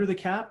 million under the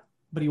cap,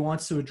 but he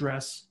wants to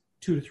address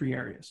 2 to 3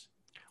 areas.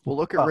 Well,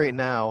 look at right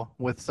now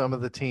with some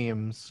of the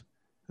teams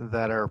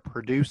that are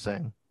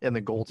producing and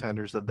the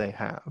goaltenders that they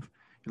have.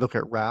 You look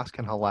at Rask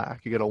and Halak,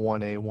 you get a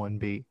 1A,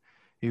 1B.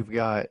 You've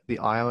got the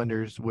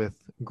Islanders with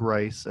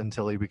Grice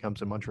until he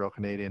becomes a Montreal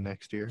Canadian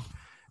next year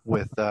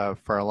with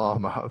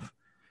Varlamov.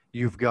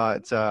 You've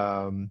got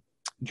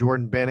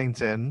Jordan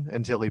Bennington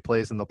until he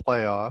plays in the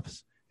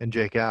playoffs, and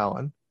Jake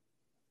Allen.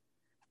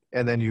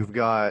 And then you've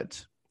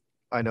got,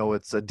 I know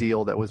it's a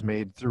deal that was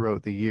made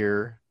throughout the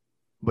year,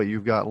 but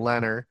you've got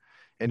Leonard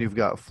and you've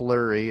got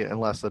Fleury,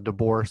 unless a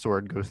DeBoer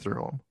sword goes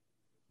through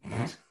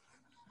him.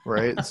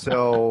 Right?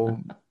 So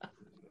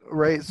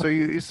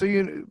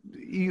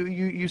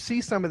you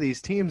see some of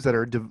these teams that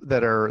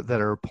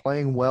are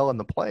playing well in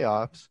the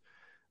playoffs.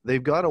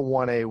 They've got a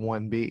 1A,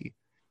 1B.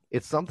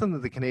 It's something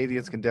that the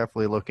Canadians can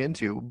definitely look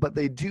into, but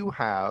they do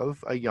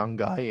have a young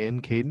guy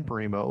in Caden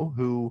Primo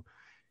who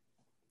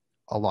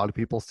a lot of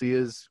people see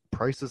as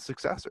Price's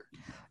successor.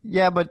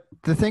 Yeah, but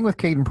the thing with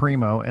Caden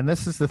Primo, and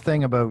this is the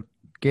thing about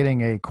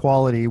getting a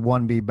quality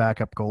 1B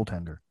backup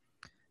goaltender,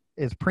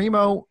 is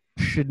Primo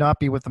should not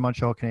be with the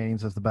Montreal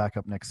Canadiens as the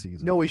backup next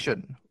season. No, he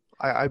shouldn't.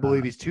 I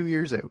believe he's 2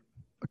 years out.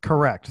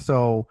 Correct.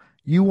 So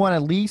you want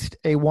at least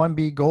a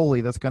 1B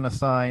goalie that's going to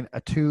sign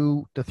a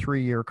 2 to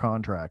 3 year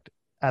contract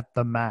at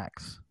the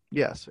max.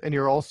 Yes, and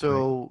you've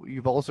also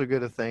got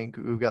to think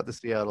we've got the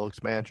Seattle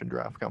expansion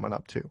draft coming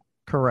up too.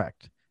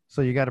 Correct.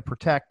 So you got to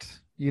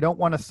protect. You don't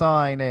want to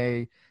sign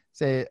an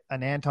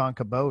Anton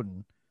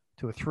Khudobin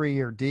to a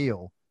 3-year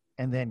deal,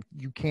 and then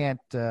you can't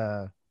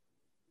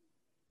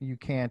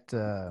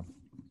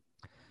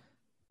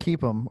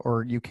keep him,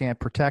 or you can't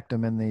protect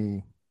him in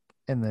the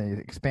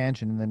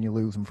expansion, and then you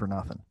lose him for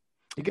nothing.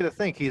 You got to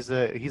think he's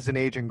an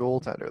aging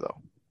goaltender,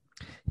 though.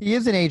 He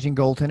is an aging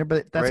goaltender,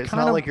 but that's right? It's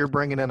not like you're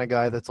bringing in a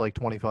guy that's like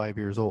 25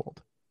 years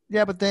old.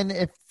 Yeah, but then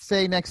if,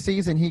 say, next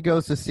season he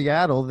goes to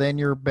Seattle, then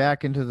you're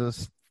back into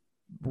this,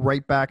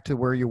 right back to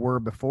where you were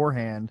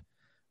beforehand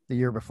the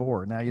year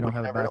before. Now you don't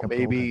have a backup.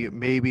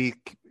 Maybe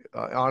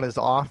on his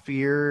off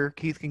year,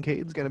 Keith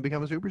Kincaid's going to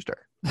become a superstar.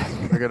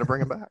 They're going to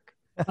bring him back.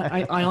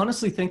 I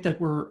honestly think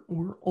that we're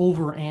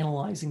over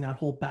analyzing that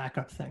whole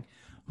backup thing.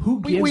 Who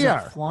gives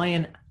a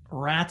flying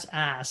rat's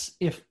ass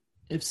if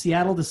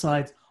Seattle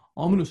decides,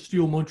 I'm going to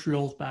steal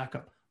Montreal's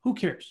backup? Who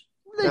cares?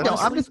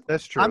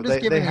 That's true.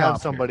 They have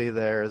somebody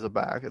there as a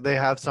back. They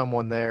have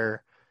someone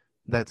there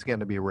that's going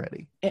to be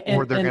ready,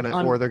 or they're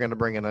going to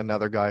bring in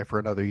another guy for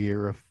another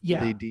year if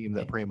they deem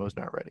that Primo's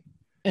not ready.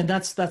 And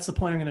that's the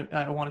point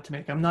I wanted to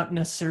make. I'm not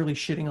necessarily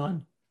shitting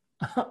on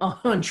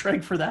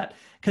Treg for that,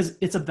 because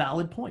it's a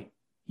valid point.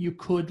 You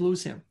could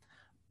lose him,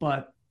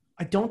 but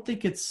I don't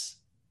think it's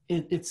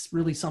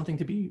really something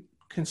to be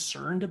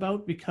concerned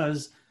about,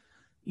 because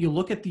you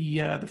look at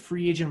the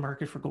free agent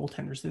market for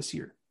goaltenders this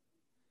year.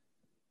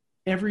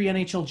 Every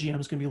NHL GM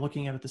is going to be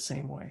looking at it the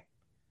same way,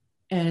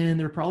 and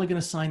they're probably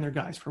going to sign their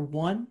guys for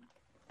 1,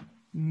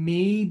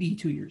 maybe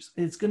 2 years.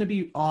 It's going to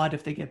be odd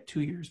if they get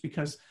 2 years,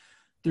 because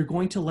they're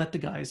going to let the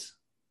guys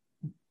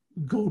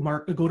go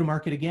to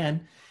market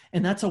again,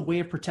 and that's a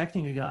way of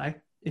protecting a guy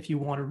if you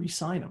want to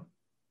re-sign him.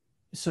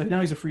 So now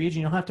he's a free agent.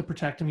 You don't have to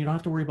protect him. You don't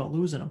have to worry about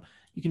losing him.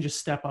 You can just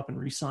step up and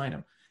re-sign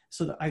him.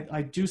 So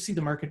I do see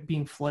the market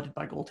being flooded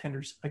by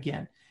goaltenders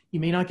again. You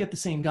may not get the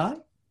same guy,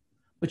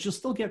 but you'll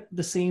still get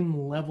the same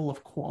level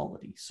of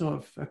quality. So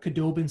if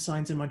Khudobin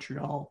signs in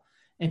Montreal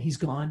and he's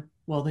gone,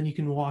 well, then you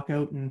can walk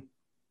out and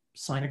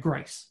sign a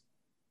Greiss.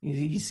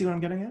 You see what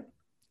I'm getting at?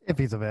 If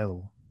he's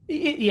available.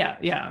 Yeah.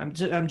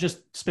 I'm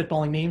just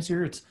spitballing names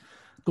here. It's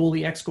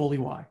goalie X, goalie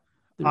Y.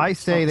 I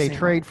say they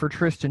trade for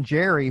Tristan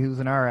Jarry, who's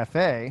an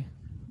RFA.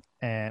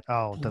 And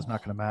that's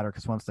not going to matter,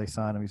 because once they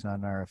sign him, he's not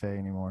an RFA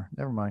anymore.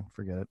 Never mind.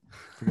 Forget it.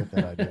 Forget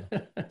that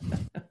idea.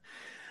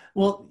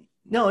 Well,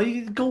 no,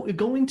 you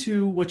go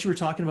into what you were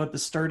talking about at the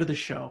start of the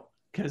show,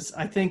 because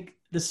I think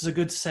this is a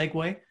good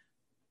segue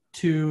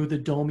to the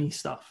Domi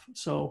stuff.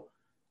 So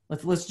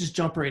let's just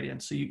jump right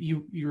in. So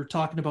you were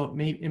talking about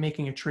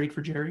making a trade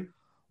for Jarry.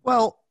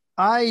 Well,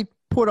 I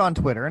put on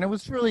Twitter, and it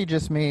was really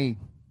just me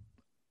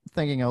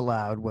thinking out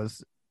loud,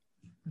 was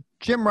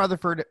Jim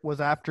Rutherford was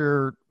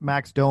after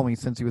Max Domi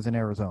since he was in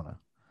Arizona.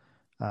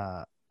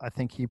 I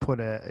think he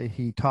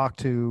talked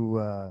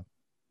to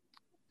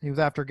he was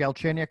after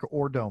Galchenyuk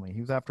or Domi. He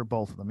was after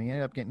both of them. He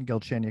ended up getting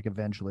Galchenyuk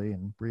eventually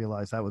and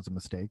realized that was a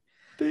mistake.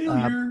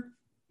 Failure.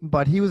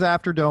 But he was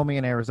after Domi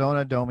in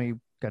Arizona. Domi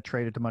got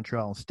traded to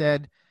Montreal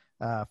instead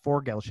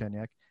for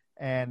Galchenyuk.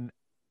 And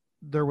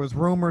there was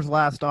rumors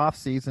last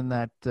offseason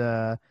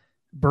that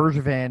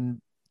Bergevin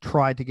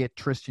tried to get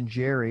Tristan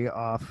Jarry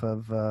off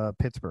of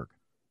Pittsburgh.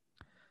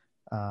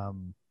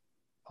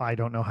 I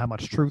don't know how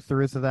much truth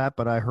there is to that,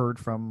 but I heard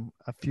from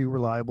a few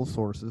reliable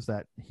sources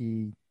that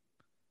he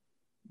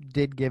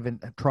did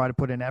try to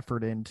put an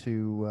effort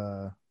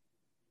into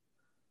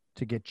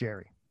to get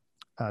Jarry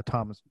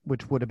Thomas,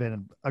 which would have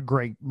been a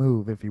great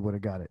move if he would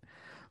have got it.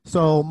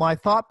 So my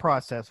thought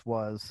process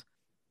was,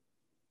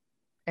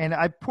 and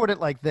I put it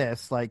like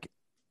this, like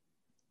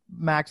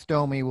Max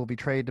Domi will be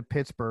traded to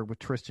Pittsburgh with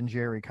Tristan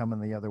Jarry coming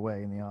the other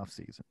way in the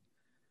offseason.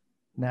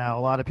 Now,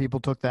 a lot of people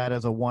took that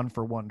as a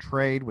 1-for-1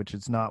 trade, which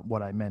is not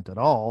what I meant at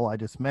all. I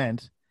just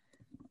meant,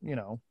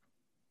 and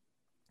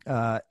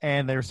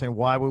they're saying,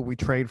 why would we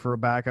trade for a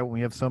backup when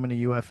we have so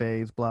many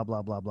UFAs, blah,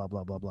 blah, blah, blah,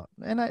 blah, blah, blah.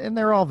 And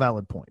they're all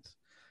valid points.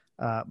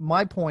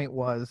 My point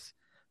was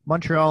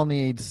Montreal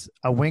needs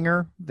a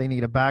winger. They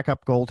need a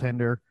backup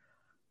goaltender.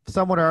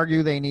 Some would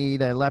argue they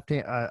need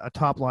a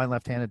top-line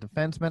left-handed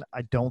defenseman.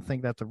 I don't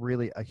think that's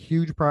a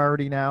huge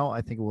priority now.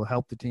 I think it will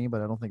help the team,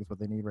 but I don't think it's what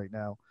they need right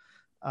now.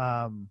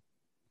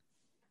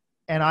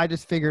 And I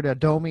just figured a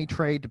Domi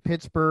trade to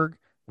Pittsburgh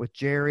with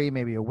Jarry,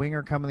 maybe a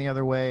winger coming the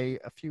other way,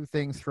 a few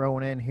things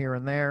thrown in here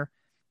and there.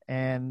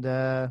 And,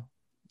 I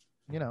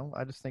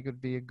just think it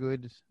would be a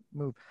good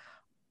move.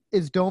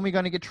 Is Domi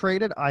going to get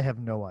traded? I have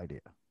no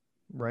idea,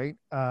 right?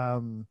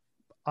 I'm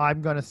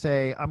going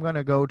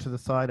to go to the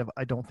side of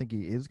I don't think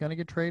he is going to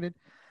get traded.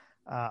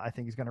 I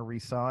think he's going to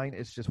re-sign.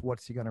 It's just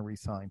what's he going to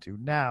re-sign to?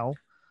 Now,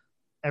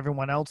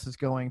 everyone else is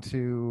going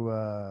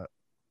to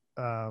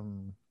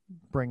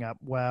bring up,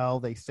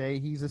 well, they say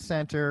he's a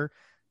center.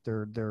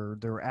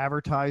 They're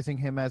advertising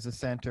him as a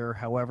center.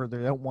 However,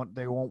 they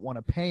won't want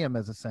to pay him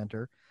as a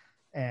center,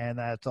 and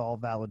that's all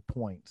valid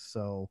points.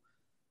 So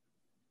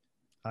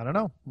I don't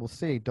know. We'll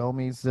see.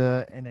 Domi's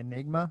an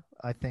enigma.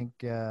 I think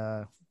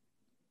if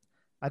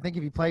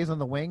he plays on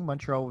the wing,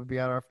 Montreal would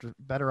be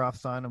better off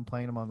signing him,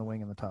 playing him on the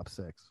wing in the top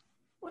 6.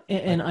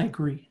 And I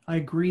agree. I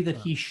agree that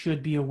he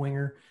should be a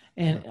winger.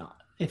 And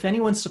if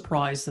anyone's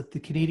surprised that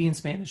the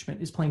Canadiens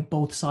management is playing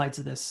both sides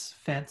of this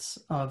fence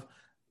of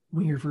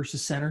winger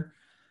versus center,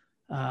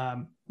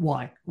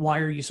 why? Why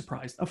are you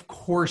surprised? Of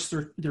course,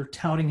 they're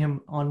touting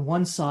him on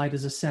one side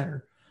as a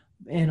center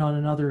and on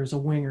another as a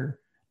winger.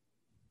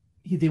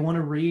 They want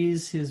to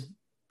raise his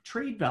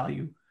trade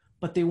value,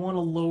 but they want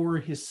to lower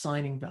his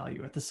signing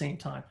value at the same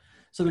time.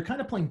 So they're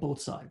kind of playing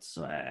both sides.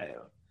 So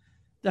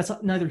that's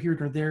neither here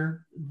nor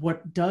there.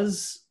 What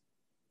does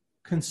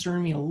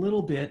concern me a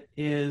little bit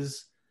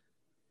is,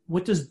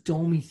 what does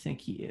Domi think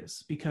he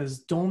is? Because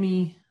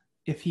Domi,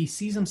 if he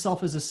sees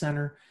himself as a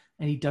center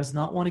and he does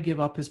not want to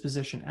give up his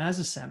position as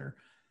a center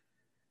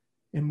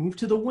and move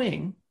to the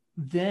wing,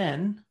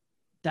 then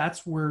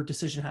that's where a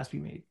decision has to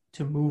be made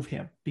to move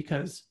him,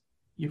 because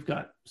you've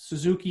got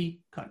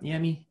Suzuki,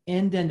 Kotkaniemi,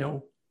 and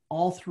Danault.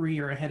 All three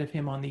are ahead of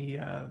him on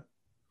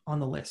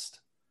the list.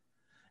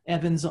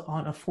 Evans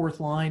on a fourth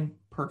line,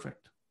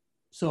 perfect.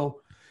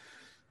 So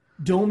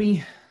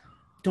Domi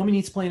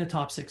needs to play in a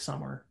top 6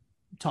 somewhere,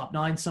 top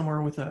 9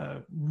 somewhere with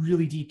a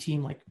really deep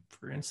team, like,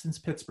 for instance,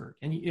 Pittsburgh.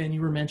 And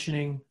you were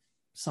mentioning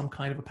some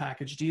kind of a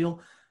package deal.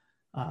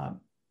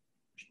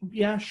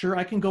 Yeah, sure,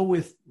 I can go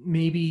with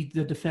maybe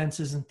the defense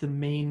isn't the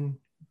main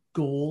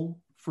goal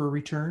for a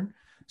return.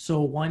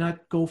 So why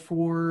not go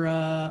for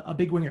a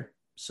big winger?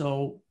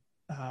 So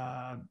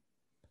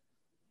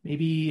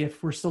maybe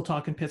if we're still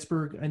talking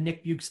Pittsburgh, a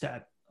Nick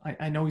Bjugstad.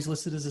 I know he's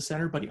listed as a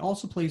center, but he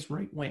also plays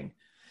right wing.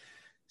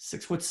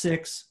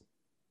 6'6",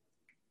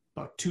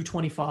 about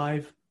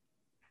 225.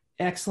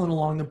 Excellent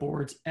along the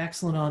boards,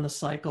 excellent on the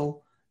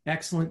cycle,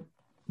 excellent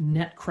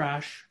net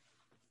crash,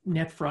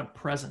 net front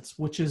presence,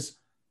 which is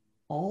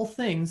all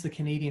things the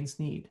Canadiens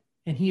need.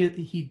 And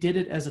he did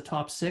it as a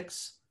top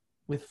 6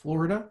 with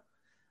Florida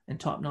and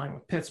top 9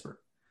 with Pittsburgh.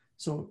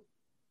 So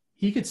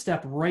he could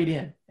step right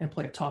in and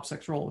play a top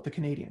 6 role with the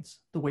Canadiens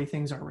the way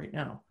things are right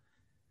now.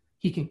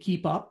 He can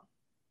keep up,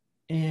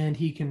 and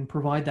he can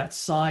provide that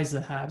size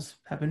that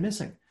have been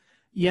missing.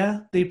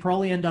 Yeah, they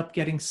probably end up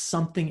getting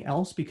something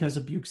else because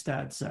of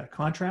Bjugstad's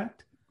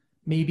contract.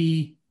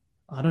 Maybe,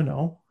 I don't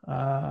know,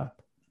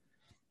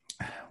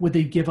 would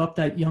they give up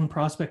that young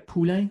prospect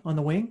Poulin on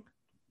the wing?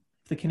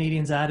 If the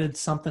Canadiens added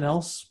something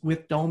else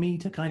with Domi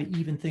to kind of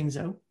even things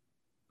out.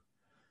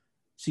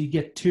 So you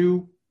get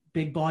 2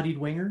 big-bodied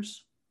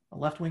wingers, a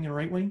left wing and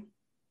right wing,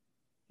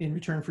 in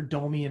return for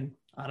Domi and,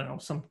 I don't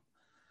know,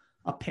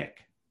 a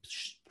pick.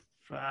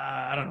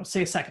 I don't know,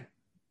 say a second,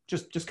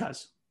 just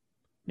cause.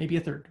 Maybe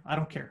a third, I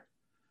don't care.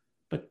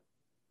 But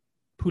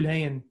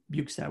Poulin and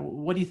Bjugstad,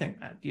 what do you think,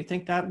 Matt? Do you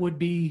think that would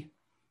be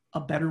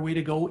a better way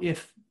to go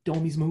if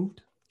Domi's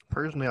moved?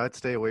 Personally, I'd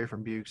stay away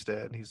from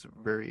Bjugstad. He's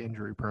very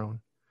injury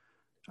prone.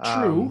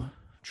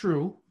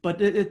 True.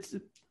 But it's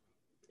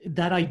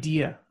that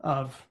idea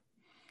of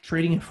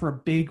trading it for a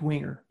big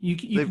winger.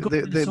 They've got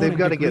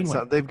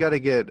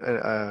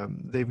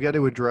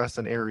to address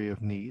an area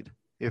of need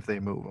if they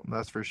move him.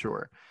 That's for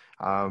sure.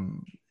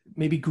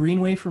 Maybe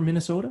Greenway from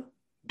Minnesota.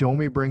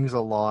 Domi brings a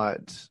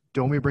lot to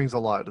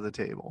the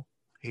table.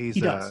 He's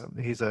He does.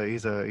 He's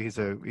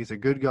a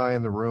good guy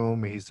in the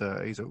room. He's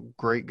a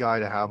great guy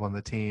to have on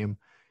the team.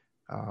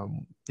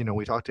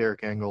 We talked to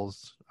Eric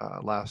Engels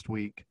last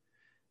week,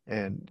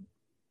 and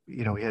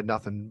he had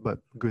nothing but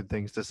good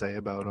things to say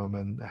about him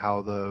and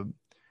how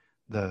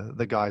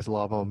the guys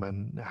love him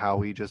and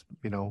how he just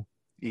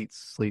eats,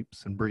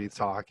 sleeps, and breathes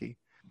hockey.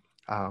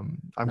 Not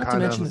to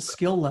mention the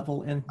skill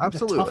level and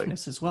absolutely. The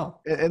toughness as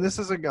well. And this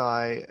is a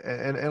guy,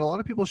 and a lot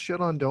of people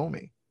shit on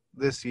Domi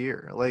this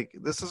year. Like,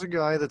 this is a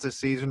guy that's a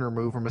season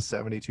removed from a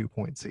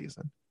 72-point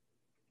season.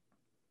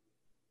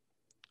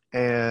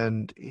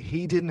 And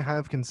he didn't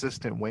have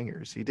consistent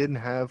wingers. He didn't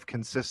have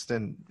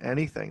consistent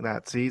anything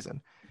that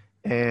season.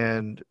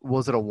 And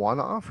was it a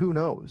one-off? Who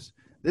knows?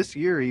 This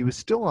year, he was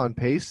still on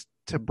pace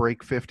to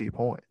break 50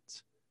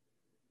 points,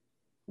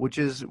 which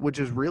is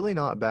really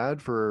not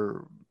bad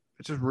for –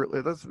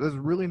 that's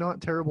really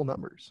not terrible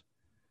numbers.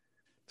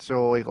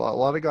 So, like, a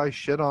lot of guys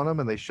shit on him,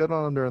 and they shit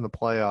on him during the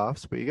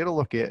playoffs. But you got to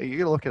look at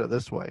it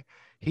this way: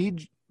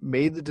 he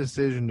made the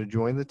decision to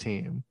join the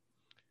team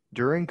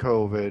during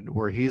COVID,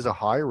 where he's a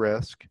high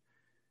risk.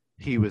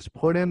 He was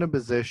put in a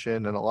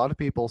position, and a lot of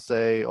people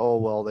say, "Oh,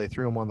 well, they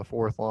threw him on the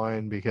 4th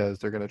line because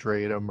they're going to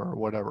trade him or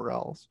whatever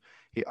else."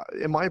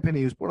 In my opinion,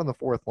 he was put on the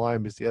 4th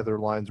line because the other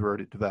lines were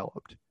already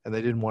developed, and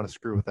they didn't want to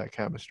screw with that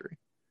chemistry.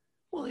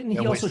 Well, and he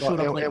also showed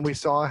up late. And we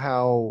saw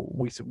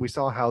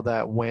how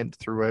that went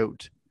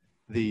throughout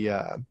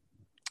the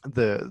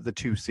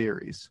 2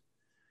 series.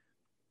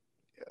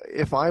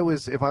 If I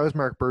was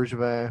Marc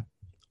Bergevin,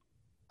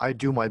 I'd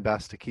do my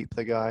best to keep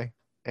the guy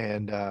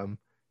and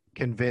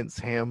convince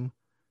him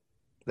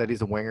that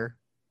he's a winger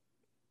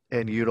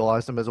and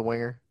utilize him as a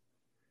winger.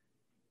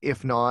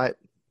 If not,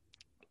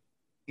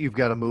 you've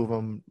got to move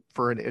him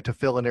to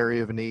fill an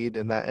area of need,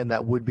 and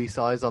that would be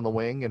size on the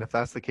wing. And if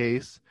that's the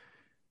case,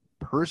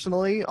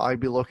 personally, I'd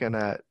be looking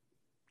at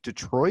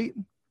Detroit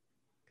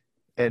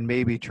and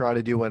maybe try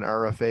to do an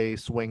RFA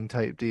swing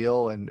type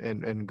deal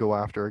and go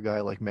after a guy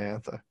like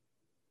Mantha.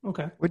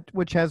 Okay.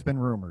 which has been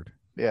rumored.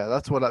 Yeah,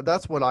 that's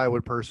what I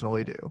would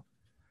personally do,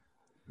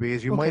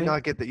 because you might Okay.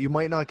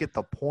 not get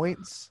the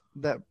points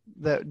that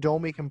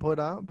Domi can put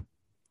up,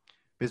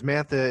 because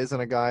Mantha isn't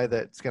a guy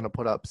that's going to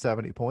put up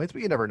 70 points,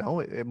 but you never know.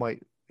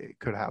 It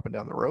could happen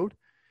down the road.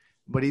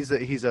 But he's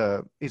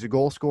a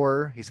goal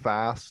scorer. He's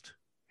fast.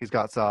 He's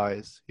got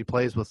size. He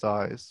plays with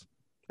size,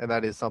 and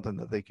that is something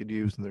that they could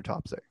use in their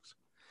top six.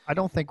 I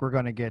don't think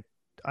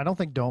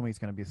Domi's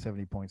going to be a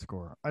 70-point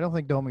scorer. I don't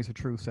think Domi's a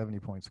true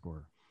 70-point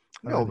scorer.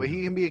 No, but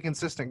he can be a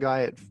consistent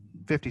guy at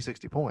 50,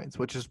 60 points,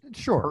 which is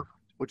sure,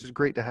 which is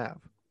great to have.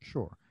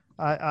 Sure.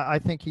 I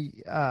think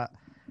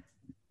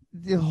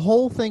the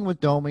whole thing with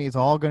Domi is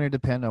all going to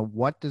depend on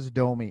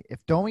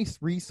if Domi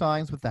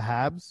re-signs with the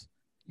Habs,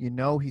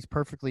 he's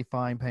perfectly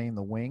fine paying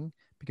the wing,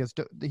 because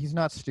he's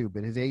not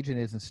stupid. His agent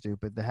isn't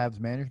stupid. The Habs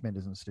management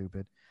isn't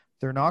stupid.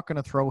 They're not going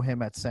to throw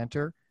him at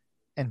center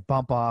and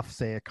bump off,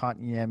 say, a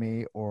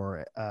Kotkaniemi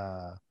or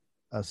a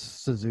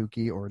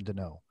Suzuki or a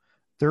Danault.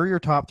 They're your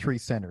top three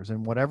centers,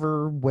 and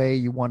whatever way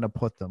you want to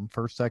put them,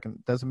 first,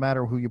 second, doesn't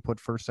matter who you put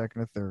first,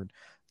 second, or third.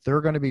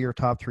 They're going to be your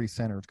top three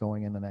centers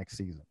going in the next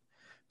season.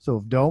 So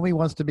if Domi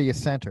wants to be a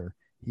center,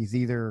 he's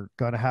either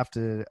going to have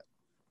to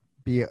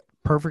be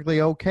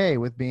perfectly okay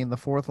with being the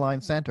fourth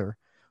line center,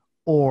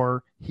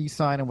 or he's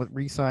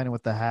re-signing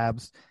with the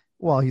Habs.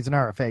 Well, he's an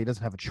RFA. He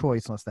doesn't have a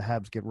choice unless the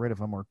Habs get rid of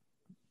him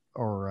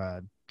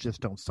or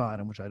just don't sign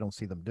him, which I don't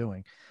see them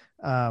doing.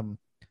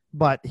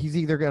 But he's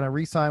either going to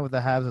re-sign with the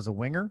Habs as a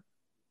winger,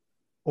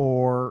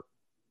 or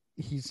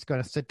he's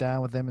going to sit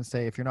down with them and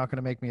say, if you're not going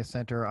to make me a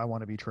center, I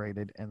want to be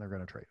traded, and they're going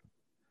to trade him.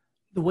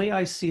 The way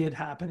I see it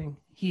happening,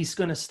 he's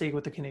going to stay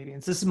with the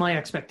Canadiens. This is my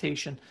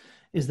expectation,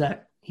 is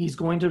that he's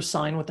going to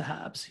sign with the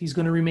Habs. He's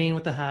going to remain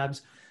with the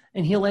Habs,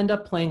 and he'll end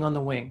up playing on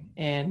the wing,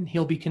 and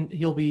he'll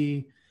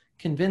be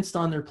convinced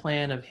on their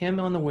plan of him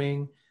on the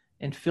wing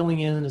and filling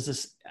in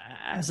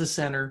as a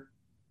center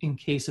in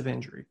case of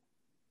injury.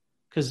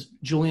 Because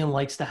Julian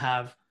likes to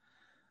have,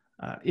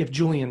 if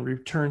Julian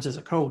returns as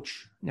a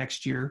coach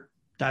next year,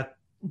 that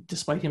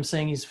despite him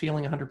saying he's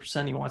feeling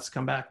 100%, he wants to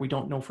come back. We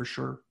don't know for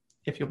sure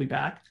if he'll be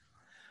back.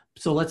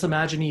 So let's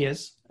imagine he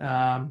is.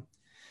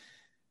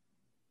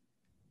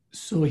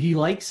 So he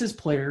likes his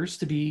players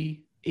to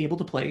be able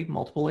to play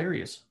multiple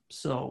areas.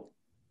 So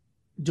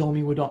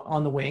Domi would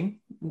on the wing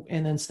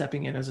and then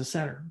stepping in as a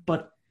center.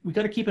 But we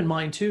got to keep in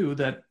mind too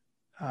that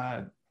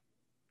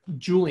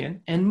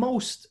Julian and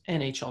most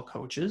NHL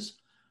coaches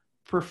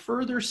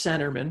prefer their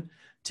centermen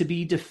to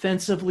be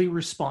defensively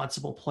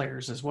responsible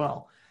players as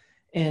well.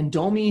 And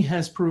Domi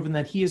has proven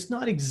that he is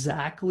not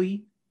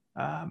exactly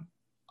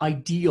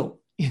ideal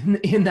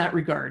in that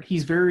regard. He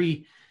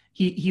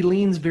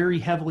leans very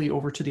heavily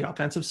over to the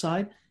offensive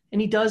side, and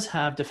he does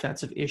have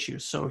defensive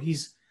issues. So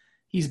he's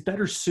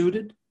better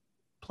suited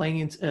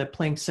playing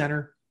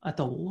center at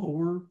the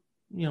lower,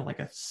 like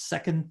a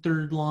second,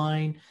 third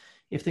line.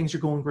 If things are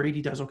going great,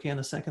 he does okay on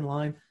the second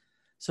line.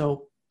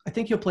 So I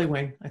think he'll play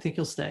wing. I think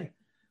he'll stay.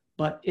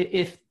 But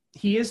if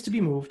he is to be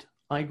moved,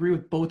 I agree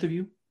with both of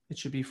you. It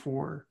should be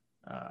for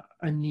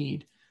a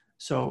need.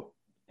 So,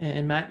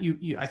 and Matt,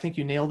 I think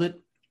you nailed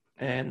it.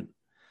 And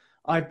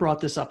I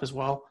brought this up as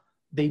well.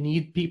 They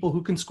need people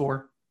who can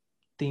score.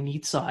 They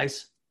need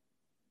size.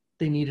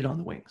 They need it on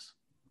the wings.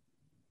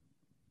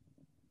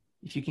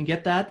 If you can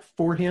get that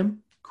for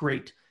him,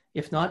 great.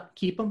 If not,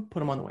 keep him,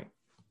 put him on the wing.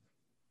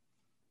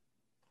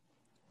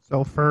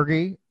 So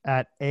Fergie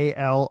at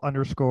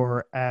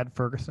AL_ad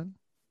Ferguson.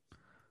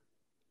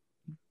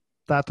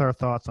 That's our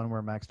thoughts on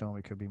where Max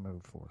Domi could be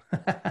moved for.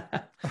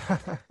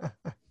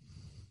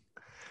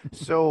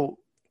 So,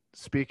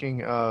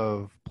 speaking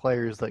of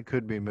players that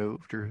could be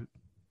moved, or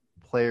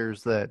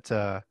players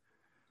that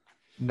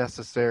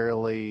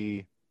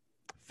necessarily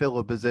fill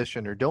a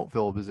position or don't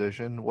fill a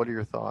position, what are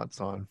your thoughts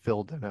on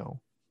Phil Danault?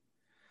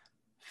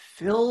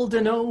 Phil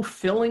Danault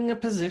filling a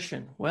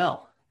position.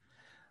 Well,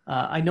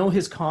 I know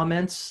his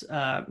comments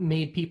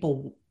made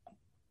people,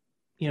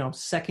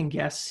 second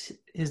guess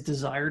his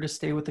desire to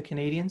stay with the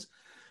Canadiens,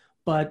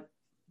 but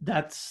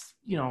that's,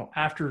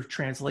 after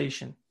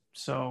translation.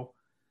 So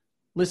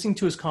listening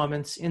to his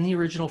comments in the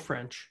original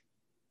French,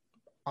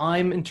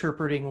 I'm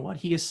interpreting what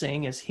he is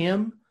saying as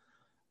him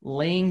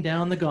laying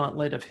down the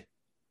gauntlet of,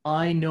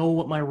 I know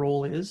what my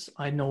role is.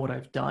 I know what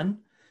I've done,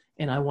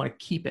 and I want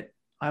to keep it.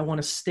 I want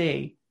to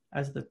stay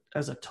as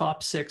a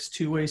top six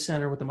two-way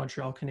center with the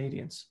Montreal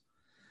Canadiens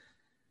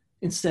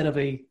instead of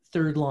a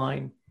third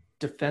line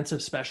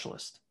defensive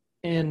specialist.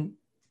 And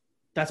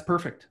that's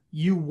perfect.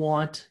 You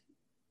want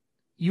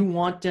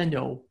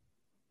Danault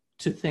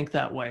to think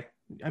that way.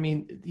 I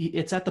mean,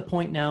 it's at the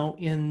point now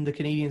in the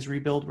Canadiens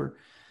rebuild where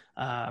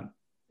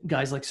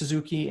guys like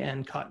Suzuki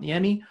and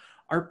Kotkaniemi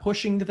are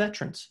pushing the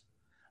veterans.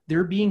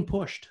 They're being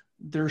pushed.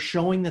 They're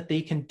showing that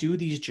they can do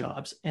these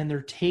jobs, and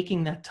they're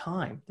taking that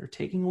time. They're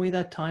taking away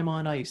that time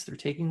on ice. They're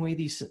taking away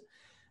these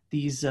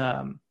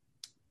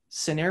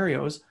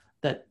scenarios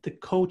that the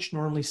coach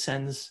normally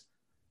sends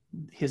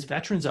his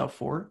veterans out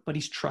for, but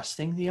he's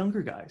trusting the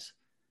younger guys.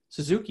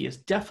 Suzuki is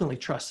definitely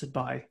trusted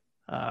by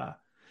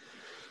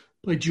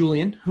by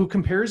Julian, who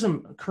compares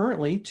him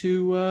currently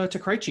to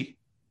Krejci,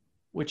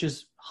 which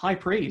is high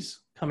praise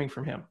coming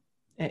from him.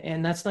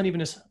 And that's not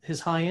even his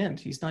high end.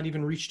 He's not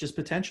even reached his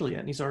potential yet,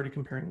 and he's already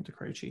comparing him to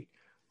Krejci.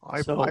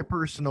 I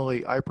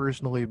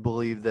personally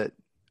believe that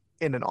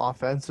in an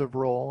offensive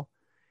role,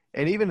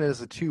 and even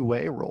as a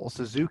two-way role,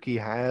 Suzuki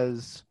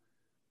has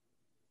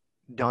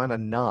done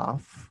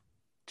enough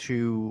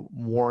to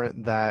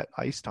warrant that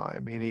ice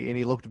time. And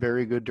he looked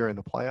very good during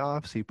the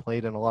playoffs. He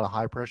played in a lot of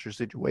high-pressure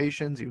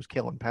situations. He was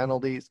killing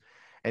penalties.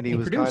 And he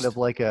was produced. Kind of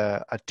like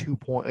a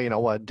 2.0,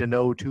 a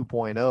Danault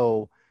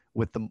 2.0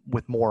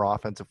 with more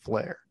offensive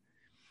flair.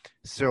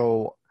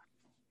 So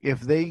if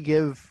they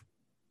give,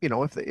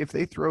 if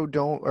they throw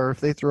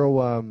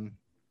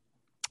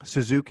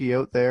Suzuki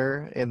out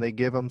there and they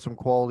give him some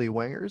quality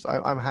wingers,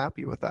 I'm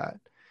happy with that.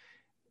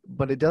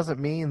 But it doesn't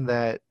mean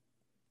that,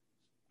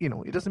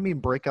 it doesn't mean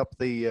break up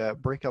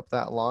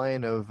that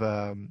line of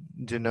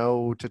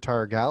Danault,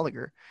 Tatar,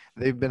 Gallagher.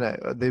 They've been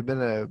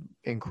a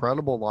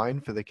incredible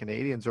line for the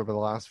Canadians over the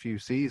last few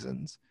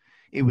seasons.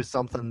 It was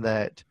something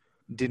that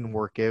didn't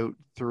work out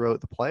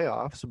throughout the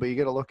playoffs, but you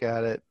got to look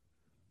at it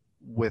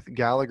with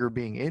Gallagher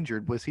being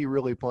injured. Was he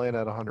really playing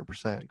at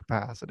 100%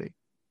 capacity?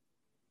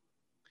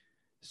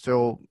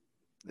 So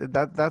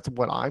that's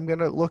what I'm going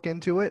to look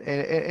into it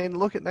and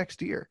look at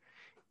next year.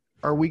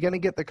 Are we going to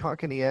get the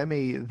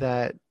Kotkaniemi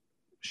that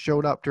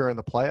showed up during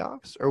the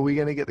playoffs? Or are we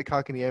going to get the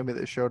Kotkaniemi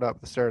that showed up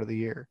at the start of the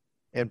year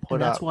and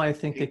that's why I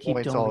think they keep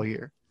points all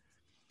year?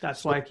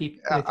 That's why I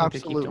think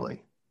absolutely. They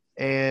keep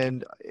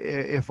and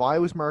if I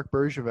was Marc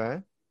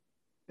Bergevin,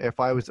 if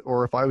I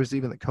was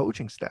even the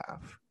coaching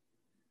staff,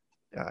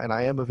 and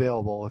I am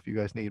available if you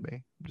guys need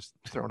me, I'm just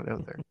throwing it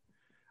out there.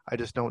 I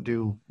just don't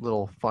do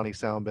little funny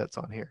sound bits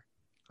on here.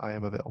 I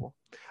am available.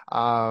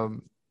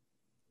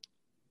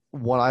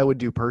 What I would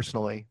do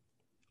personally,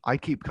 I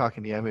keep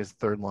Kotkaniemi as the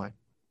third line.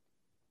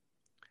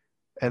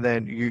 And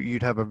then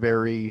you'd have a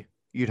 1A,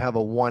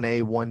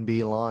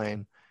 1B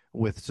line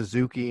with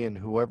Suzuki and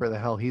whoever the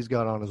hell he's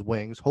got on his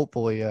wings.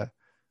 Hopefully a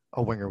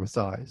winger with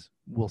size.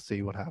 We'll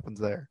see what happens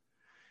there.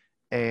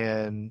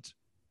 And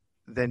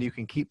then you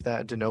can keep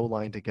that Danault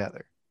line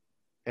together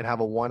and have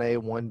a 1A,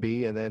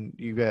 1B, and then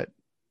you get,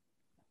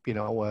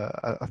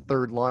 a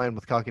third line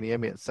with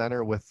Kotkaniemi at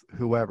center with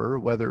whoever,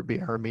 whether it be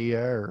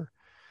Armia or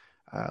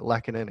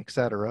Lehkonen, et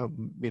cetera,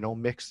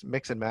 mix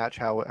and match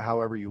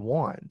however you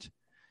want.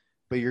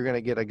 But you're going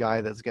to get a guy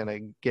that's going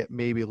to get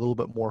maybe a little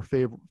bit more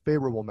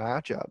favorable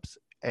matchups,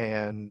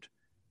 and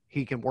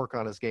he can work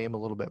on his game a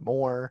little bit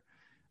more,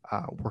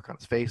 work on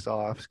his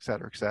face-offs, et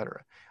cetera, et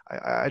cetera.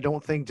 I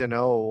don't think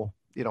Danault,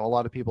 a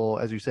lot of people,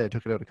 as you said,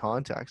 took it out of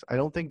context. I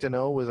don't think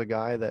Danault was a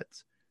guy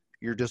that's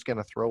you're just going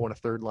to throw in a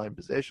third-line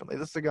position. Like,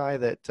 this is a guy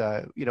that,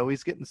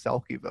 he's getting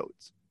Selke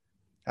votes.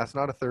 That's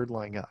not a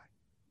third-line guy.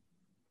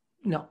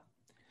 No.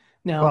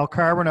 Well,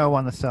 Carbono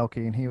won the Selke,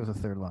 and he was a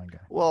third-line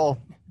guy. Well,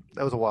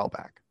 that was a while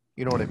back.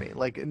 You know what I mean?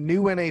 Like,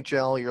 new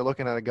NHL, you're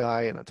looking at a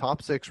guy in a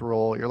top six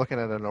role. You're looking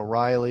at an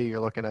O'Reilly.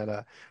 You're looking at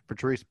a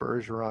Patrice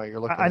Bergeron. You're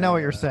looking. I know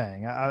what you're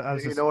saying.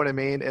 You know what I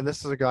mean? And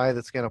this is a guy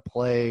that's going to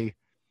play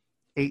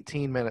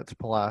 18 minutes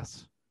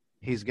plus.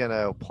 He's going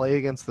to play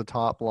against the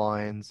top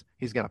lines.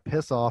 He's going to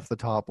piss off the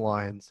top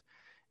lines.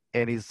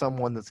 And he's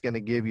someone that's going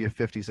to give you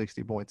 50,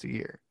 60 points a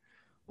year.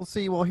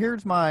 Well,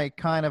 here's my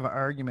kind of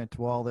argument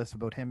to all this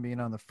about him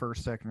being on the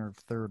first, second, or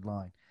third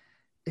line.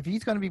 If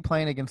he's going to be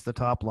playing against the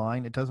top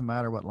line, it doesn't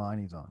matter what line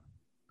he's on,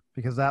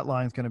 because that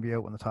line's going to be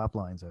out when the top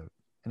line's out.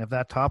 And if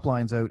that top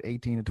line's out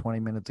 18 to 20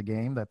 minutes a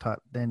game,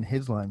 then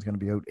his line's going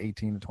to be out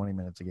 18 to 20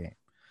 minutes a game.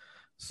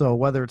 So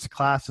whether it's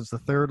classed as the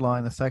third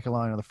line, the second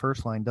line, or the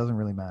first line doesn't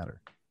really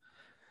matter.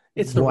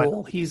 It's the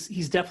role. He's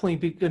definitely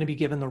going to be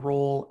given the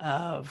role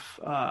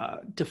of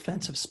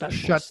defensive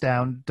specialist. Shut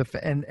down.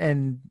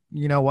 And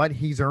you know what?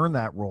 He's earned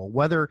that role.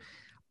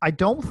 I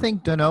don't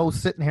think Danault's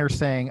sitting here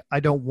saying, I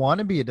don't want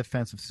to be a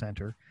defensive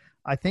center.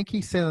 I think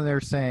he's sitting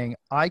there saying,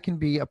 I can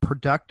be a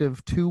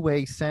productive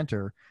two-way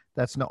center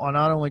that's not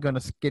only going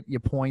to get you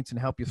points and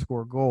help you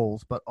score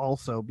goals, but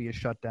also be a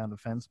shutdown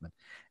defenseman.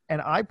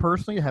 And I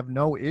personally have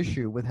no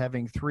issue with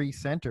having three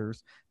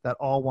centers that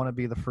all want to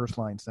be the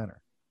first-line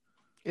center.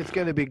 It's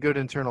going to be good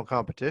internal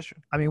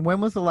competition. I mean,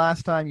 when was the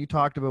last time you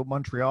talked about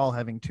Montreal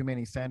having too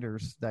many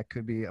centers that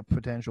could be a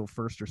potential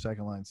first or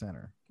second line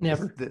center?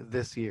 Never.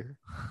 This year.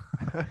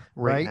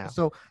 right? Now.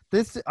 So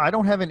I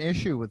don't have an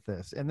issue with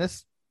this. And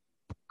this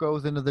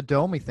goes into the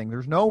Domi thing.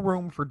 There's no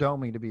room for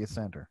Domi to be a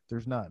center.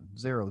 There's none.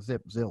 Zero,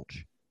 zip,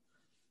 zilch.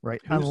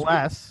 Right? Who's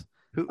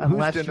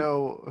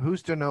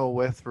to know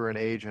with for an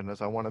agent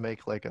as I want to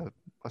make like a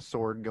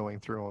sword going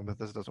through him if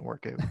this doesn't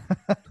work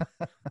out.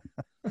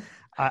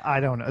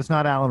 I don't know. It's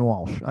not Alan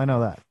Walsh. I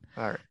know that.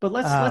 All right. But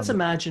let's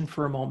imagine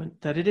for a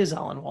moment that it is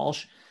Alan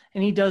Walsh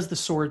and he does the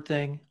sword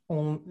thing.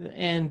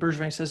 And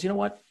Bergevin says, you know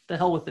what? The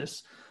hell with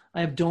this.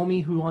 I have Domi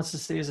who wants to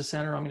stay as a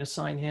center. I'm going to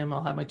sign him.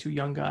 I'll have my two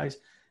young guys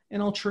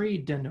and I'll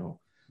trade Danault.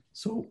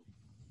 So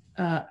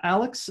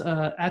Alex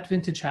at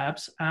Vintage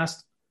Habs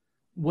asked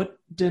what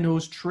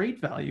Danault's trade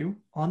value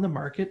on the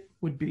market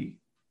would be.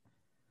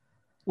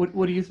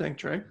 What do you think,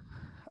 Trey?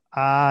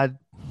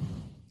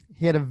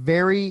 He had a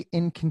very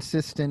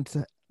inconsistent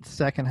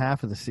second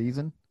half of the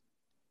season.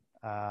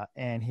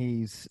 And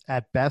he's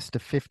at best a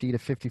 50 to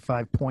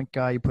 55 point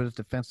guy. You put his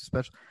defensive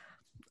special.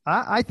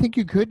 I think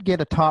you could get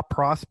a top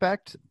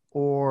prospect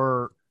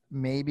or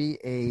maybe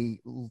a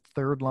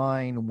third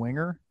line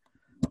winger.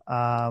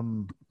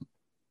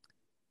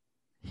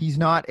 He's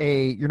not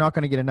you're not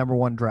going to get a number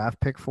one draft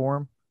pick for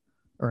him,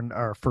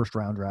 or first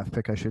round draft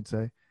pick, I should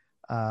say.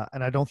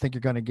 And I don't think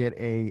you're going to get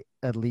a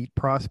elite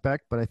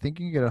prospect, but I think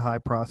you can get a high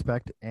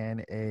prospect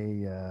and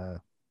a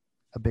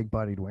big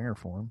bodied winger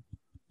for him.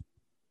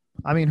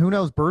 I mean, who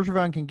knows?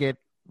 Bergevin can get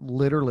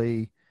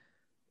literally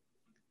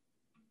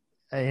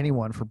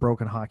anyone for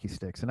broken hockey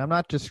sticks. And I'm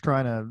not just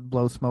trying to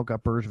blow smoke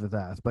up Bergevin's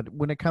ass, but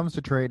when it comes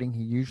to trading,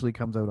 he usually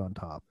comes out on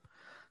top.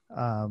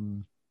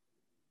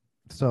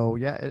 So,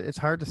 yeah, it's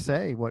hard to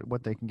say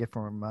what they can get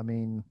from him. I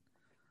mean,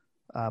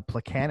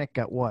 Plekanec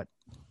got what?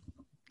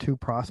 2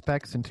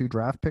 prospects and 2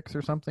 draft picks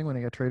or something when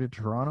he got traded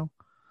to Toronto.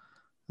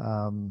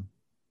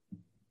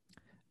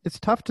 It's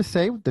tough to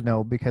say with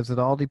Danault because it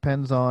all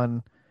depends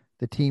on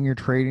the team you're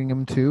trading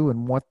him to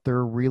and what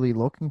they're really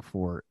looking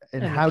for,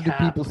 and how do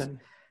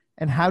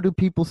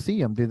people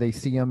see him? Do they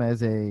see him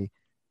as a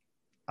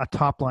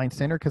top line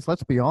center? Because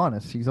let's be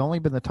honest, he's only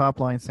been the top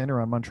line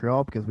center on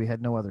Montreal because we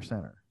had no other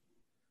center.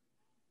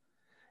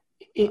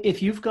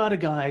 If you've got a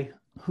guy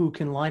who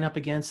can line up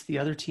against the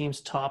other team's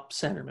top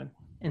centerman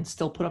and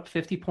still put up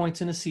 50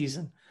 points in a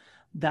season,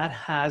 that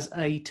has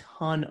a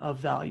ton of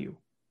value.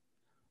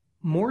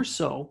 More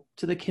so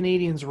to the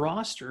Canadiens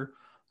roster,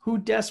 who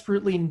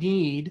desperately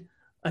need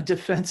a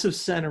defensive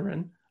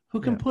centerman who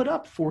can put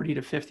up 40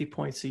 to 50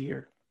 points a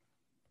year.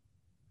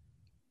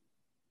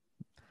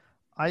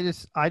 I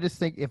just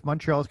think if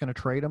Montreal is going to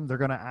trade him, they're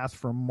going to ask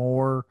for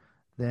more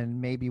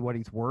than maybe what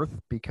he's worth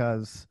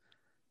because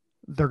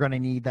they're going to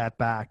need that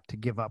back to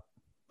give up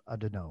a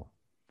Danault.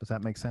 Does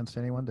that make sense to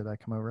anyone? Did that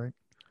come out right?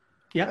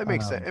 Yeah, it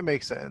makes sense. It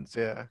makes sense.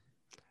 Yeah.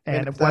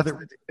 And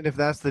if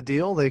that's the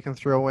deal, they can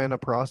throw in a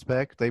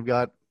prospect. They've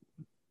got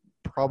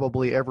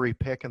probably every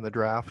pick in the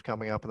draft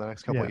coming up in the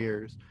next couple of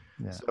years.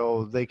 Yeah.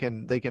 So they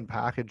can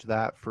package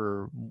that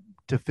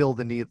to fill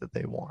the need that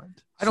they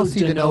want. I don't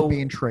see Danault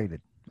being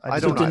traded. I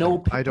don't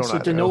know.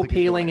 Danault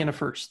Paling in a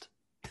first.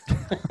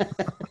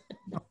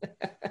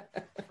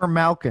 For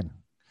Malkin.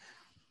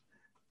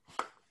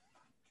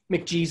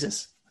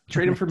 McJesus.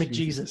 Trade him for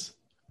McJesus.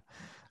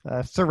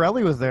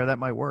 Cirelli was there. That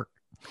might work.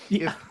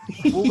 Yeah.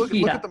 Look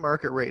at the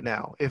market right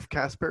now. If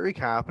Kasperi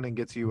Kapanen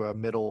gets you a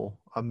middle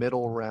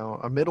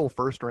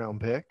first round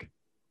pick,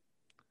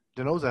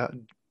 Danault's out.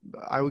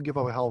 I would give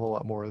up a hell of a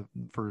lot more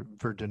for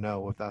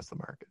Danault if that's the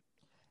market.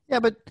 Yeah,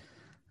 but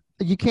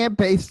you can't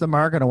base the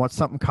market on what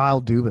something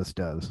Kyle Dubas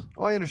does.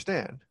 Oh, I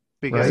understand.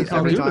 Because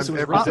every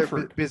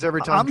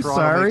time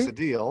Toronto makes a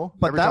deal,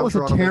 but that was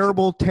a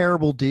terrible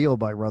deal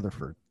by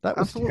Rutherford. That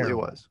was absolutely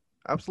terrible. Was.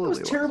 Absolutely, it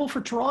was terrible for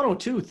Toronto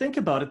too. Think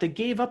about it; they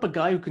gave up a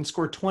guy who can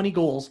score 20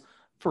 goals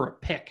for a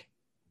pick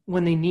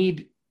when they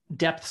need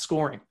depth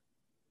scoring.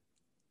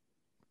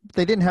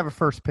 They didn't have a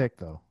first pick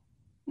though.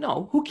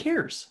 No, who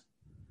cares?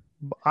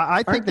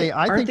 I think they a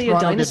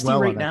dynasty well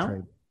right now?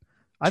 Trade.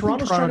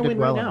 Toronto's trying to win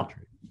right now.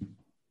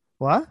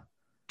 What?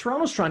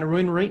 Toronto's trying to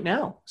win right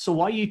now. So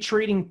why are you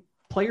trading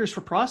players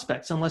for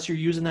prospects unless you're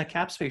using that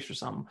cap space for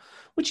something,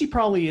 which he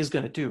probably is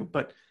going to do.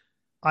 But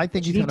I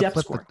think he's going to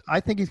flip. I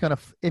think he's going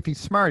to, if he's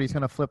smart, he's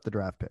going to flip the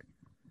draft pick.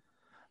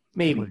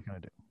 Maybe. That's what he's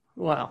going to do.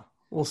 Well,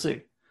 we'll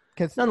see.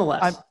 Because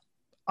nonetheless,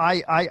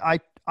 I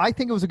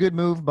think it was a good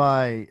move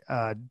by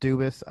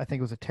Dubas. I think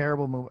it was a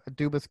terrible move.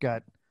 Dubas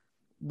got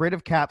rid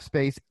of cap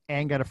space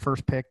and got a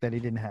first pick that he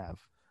didn't have.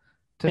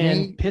 To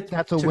me,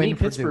 that's a win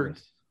for Pittsburgh.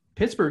 Dubas.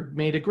 Pittsburgh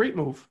made a great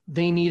move.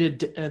 They needed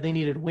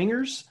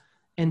wingers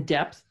and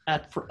depth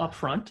up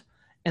front,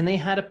 and they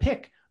had a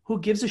pick. Who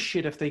gives a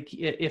shit if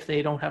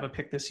they don't have a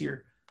pick this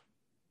year?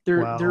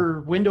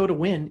 Their window to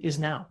win is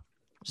now.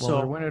 Well,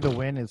 their window to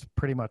win is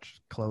pretty much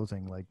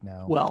closing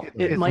now. Well,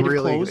 it might have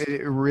closed.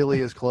 It really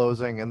is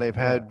closing, and they've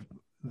had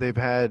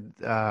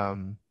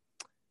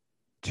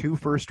 2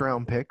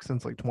 first-round picks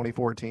since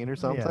 2014 or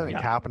something, and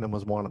Kapanen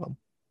was one of them.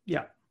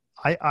 Yeah.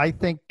 I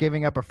think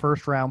giving up a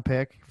first-round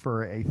pick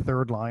for a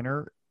third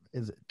liner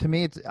is, to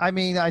me,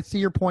 I see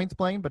your points,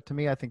 Blaine, but to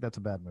me, I think that's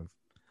a bad move.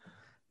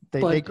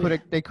 They could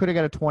have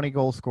got a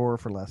 20-goal scorer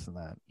for less than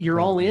that. You're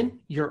all in.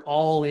 You're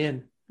all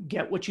in.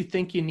 Get what you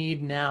think you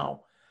need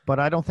now. But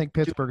I don't think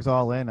Pittsburgh's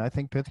all in. I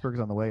think Pittsburgh's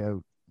on the way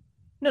out.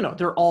 No,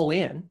 they're all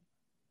in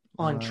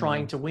on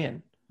trying to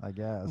win. I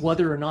guess.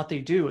 Whether or not they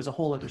do is a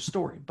whole other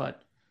story.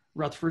 But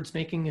Rutherford's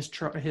making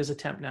his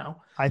attempt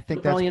now. I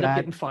think they'll that's probably end bad. up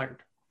getting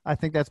fired. I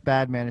think that's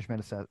bad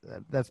management.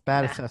 That's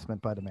bad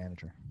assessment by the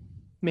manager.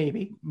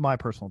 Maybe. My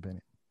personal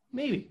opinion.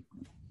 Maybe.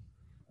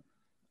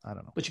 I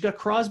don't know. But you got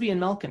Crosby and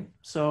Malkin,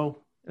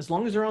 so as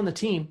long as they're on the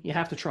team, you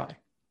have to try.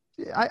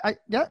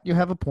 Yeah, you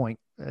have a point.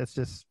 It's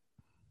just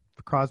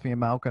Crosby and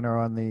Malkin are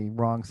on the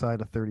wrong side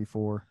of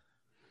 34.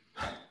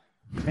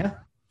 Yeah.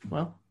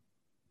 Well,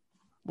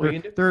 what are you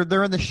gonna do?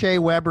 They're in the Shea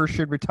Weber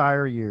should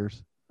retire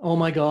years. Oh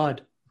my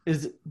God.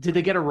 Did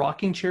they get a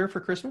rocking chair for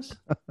Christmas?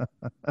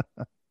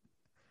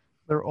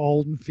 They're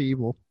old and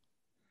feeble.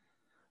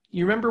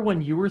 You remember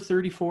when you were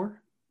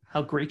 34?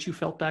 How great you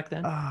felt back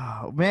then?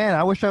 Oh man,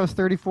 I wish I was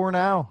 34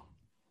 now.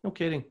 No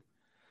kidding.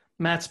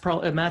 Matt's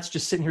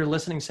just sitting here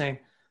listening, saying,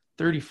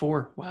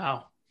 34.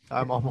 Wow.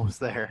 I'm almost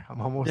there.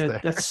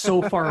 There. That's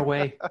so far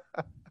away.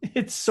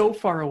 It's so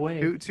far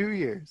away. 2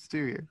 years. 2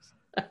 years.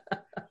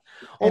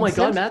 Oh my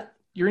God, Matt,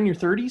 you're in your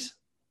 30s?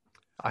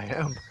 I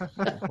am.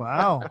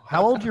 Wow.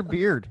 How old's your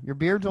beard? Your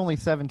beard's only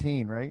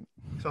 17, right?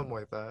 Something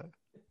like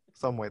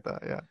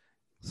that, yeah.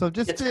 So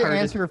just to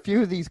answer a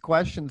few of these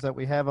questions that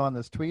we have on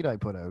this tweet I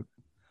put out.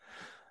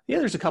 Yeah,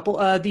 there's a couple.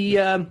 I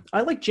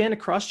like Janet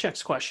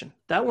Crosscheck's question.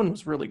 That one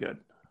was really good.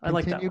 I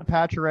like that one.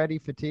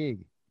 Pacioretty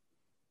fatigue.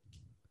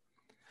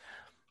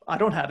 I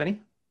don't have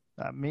any.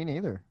 Me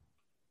neither.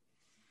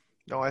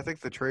 No, I think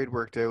the trade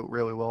worked out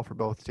really well for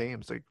both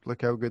teams. Like,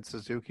 look how good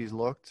Suzuki's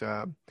looked.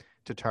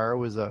 Tatar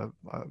was a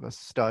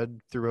stud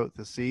throughout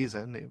the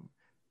season.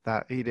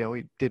 He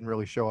didn't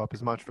really show up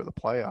as much for the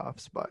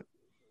playoffs, but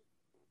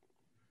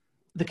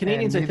the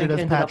Canadians, I think,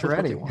 ended up with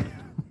what they wanted.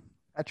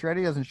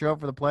 Pacioretty doesn't show up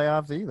for the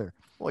playoffs either.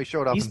 Well, he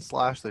showed up and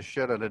slashed the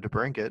shit out of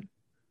DeBrincat.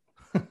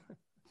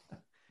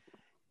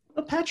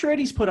 Well,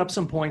 Pacioretty's put up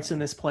some points in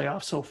this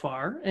playoff so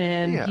far,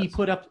 and he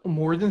put up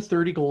more than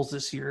 30 goals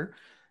this year.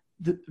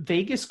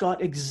 Vegas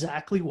got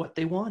exactly what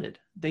they wanted.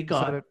 They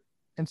got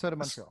and so did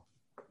Montreal.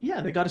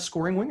 Yeah, they got a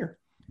scoring winger.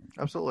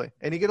 Absolutely,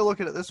 and you got to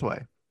look at it this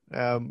way.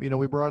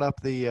 We brought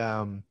up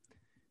the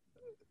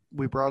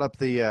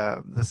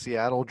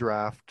Seattle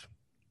draft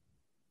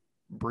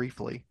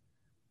briefly.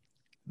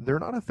 They're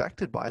not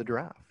affected by the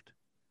draft.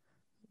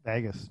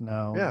 Vegas,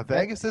 no. Yeah,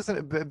 Vegas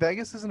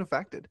isn't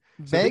affected.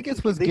 So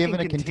Vegas was given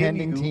a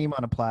contending team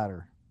on a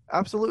platter.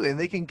 Absolutely, and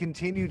they can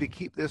continue to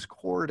keep this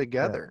core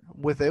together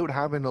without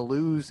having to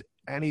lose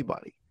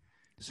anybody.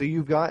 So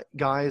you've got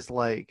guys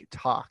like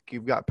Tuch,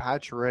 you've got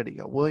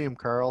Pacioretty, William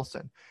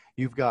Karlsson,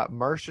 you've got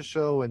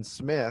Marchessault and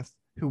Smith,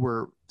 who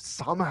were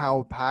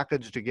somehow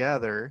packaged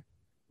together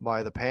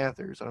by the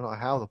Panthers. I don't know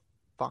how the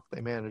fuck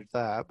they managed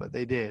that, but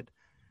they did.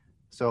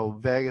 So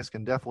Vegas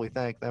can definitely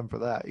thank them for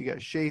that. You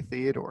got Shea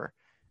Theodore,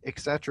 et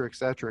cetera, et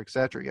cetera, et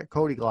cetera. You got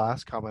Cody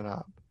Glass coming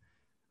up.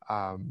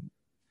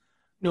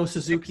 No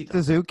Suzuki.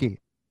 Suzuki.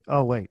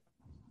 Oh wait,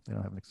 they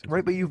don't have an excuse.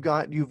 Right, but you've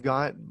got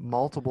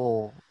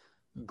multiple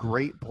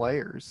great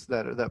players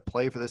that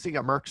play for this. You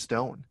got Mark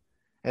Stone,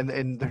 and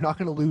they're not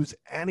going to lose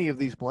any of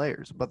these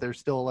players, but they're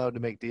still allowed to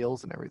make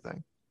deals and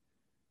everything.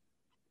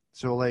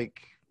 So,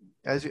 like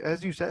as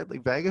you said,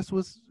 like Vegas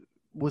was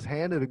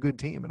handed a good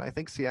team, and I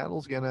think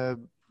Seattle's going to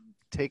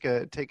take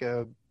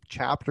a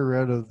chapter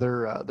out of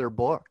their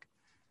book,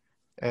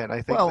 and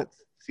I think that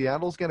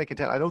Seattle's going to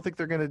contend. I don't think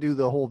they're going to do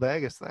the whole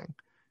Vegas thing.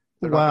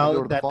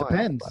 That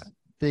depends.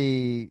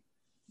 The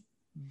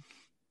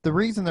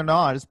reason they're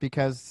not is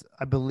because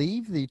I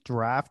believe the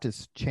draft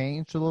has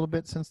changed a little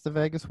bit since the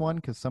Vegas one,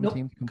 because some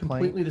teams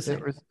complain. Completely the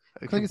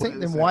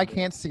same. Then why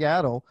can't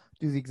Seattle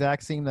do the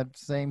exact same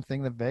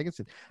thing that Vegas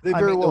did? They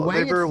very well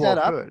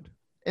could.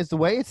 Is the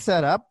way it's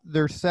set up,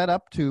 they're set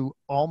up to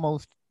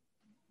almost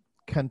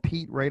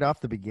compete right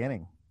off the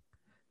beginning,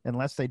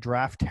 unless they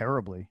draft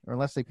terribly or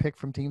unless they pick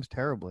from teams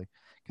terribly,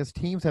 because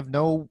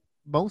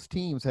most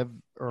teams have,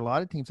 or a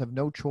lot of teams have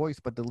no choice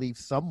but to leave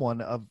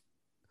someone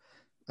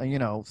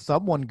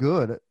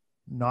good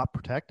not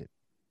protected.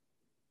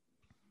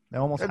 They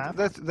almost have.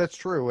 That's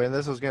true, and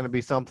this is going to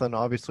be something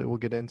obviously we'll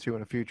get into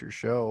in a future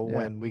show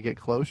when we get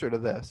closer to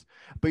this.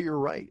 But you're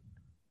right.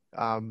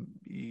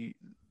 They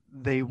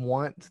don't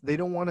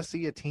want to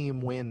see a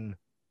team win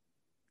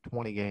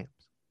 20 games.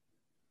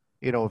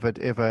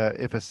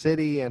 If a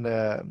city and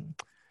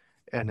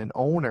an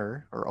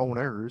owner or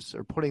owners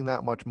are putting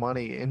that much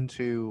money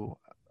into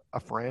a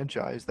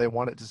franchise, they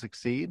want it to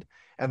succeed,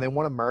 and they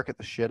want to market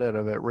the shit out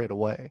of it right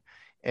away.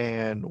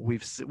 And we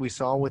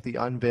saw with the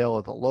unveil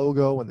of the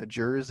logo and the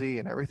jersey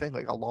and everything,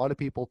 like a lot of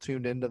people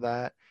tuned into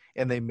that,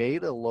 and they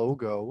made a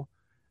logo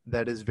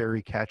that is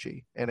very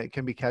catchy, and it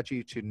can be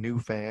catchy to new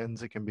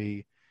fans. It can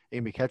be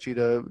catchy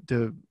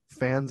to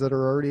fans that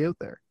are already out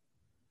there.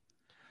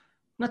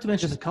 Not to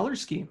mention the color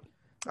scheme.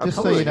 Just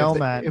so you know,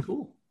 Matt,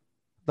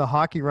 the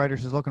Hockey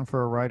Writers is looking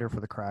for a writer for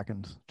the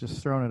Krakens.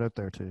 Just throwing it out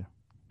there too.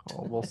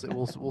 Oh, we'll see.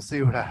 We'll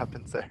see what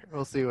happens there.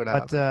 We'll see what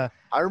happens.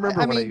 I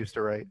remember when I used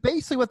to write.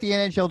 Basically, what the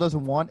NHL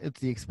doesn't want is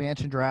the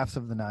expansion drafts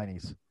of the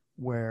 '90s,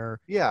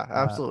 where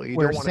absolutely,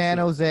 where San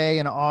Jose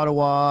and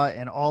Ottawa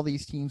and all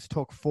these teams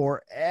took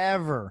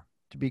forever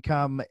to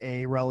become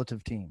a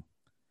relative team.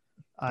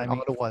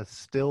 Ottawa's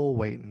still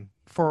waiting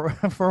for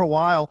a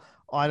while.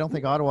 I don't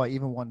think Ottawa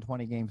even won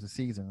 20 games a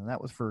season, and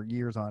that was for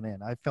years on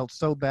end. I felt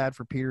so bad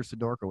for Peter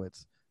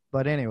Sidorkiewicz.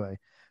 But anyway,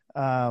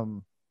 they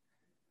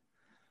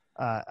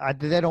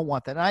don't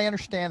want that. And I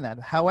understand that.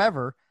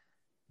 However,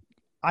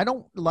 I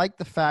don't like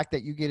the fact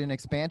that you get an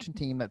expansion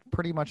team that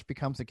pretty much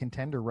becomes a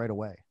contender right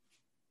away.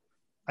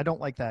 I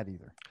don't like that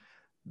either.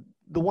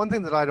 The one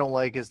thing that I don't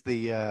like is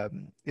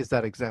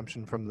that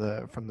exemption from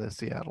the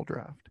Seattle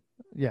draft.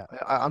 Yeah.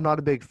 I'm not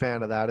a big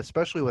fan of that,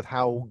 especially with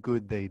how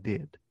good they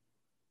did,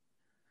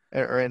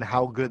 and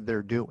how good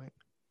they're doing.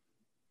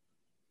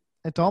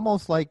 It's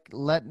almost like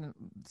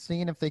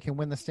seeing if they can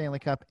win the Stanley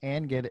Cup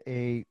and get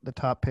the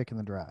top pick in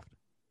the draft.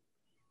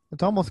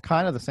 It's almost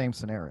kind of the same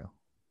scenario.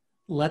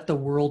 Let the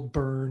world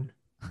burn.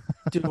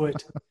 Do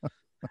it.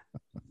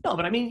 No,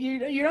 but I mean,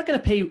 you're not going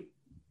to pay.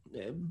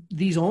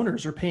 These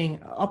owners are paying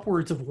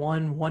upwards of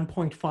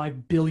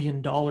 $1.5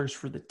 billion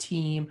for the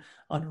team,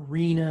 an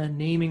arena,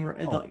 naming,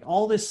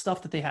 all this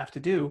stuff that they have to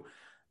do.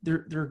 They're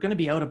going to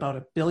be out about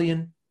 $1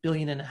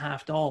 billion and a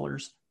half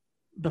dollars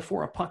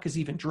before a puck is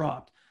even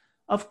dropped.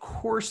 Of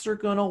course, they're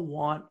going to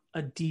want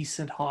a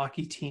decent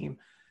hockey team.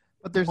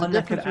 But there's a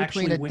difference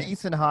between a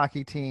decent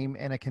hockey team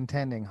and a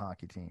contending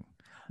hockey team.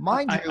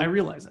 Mind you, I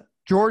realize that.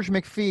 George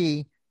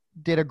McPhee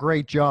did a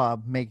great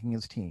job making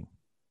his team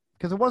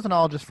because it wasn't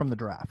all just from the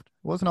draft.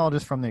 It wasn't all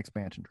just from the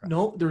expansion draft.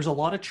 No, there was a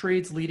lot of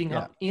trades leading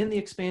up in the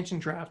expansion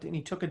draft, and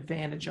he took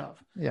advantage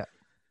of. Yeah.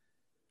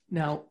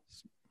 Now,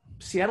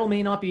 Seattle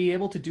may not be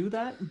able to do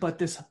that, but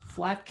this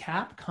flat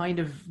cap kind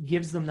of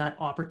gives them that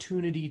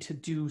opportunity to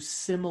do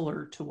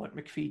similar to what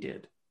McPhee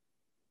did.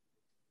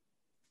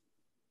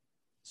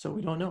 So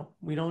we don't know.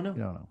 We don't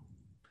know.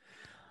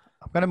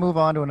 I'm going to move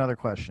on to another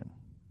question.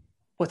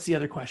 What's the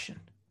other question?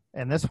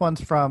 And this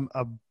one's from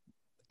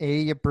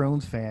a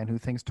Bruins fan who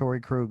thinks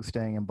Torrey Krug's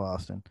staying in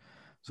Boston.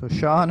 So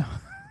Sean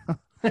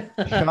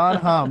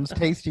Hums,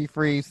 Tasty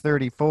Freeze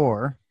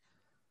 34,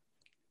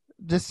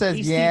 just says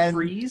Tasty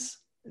Freeze?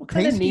 What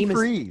kind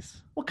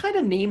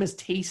of name is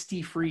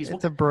Tasty Freeze?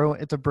 It's a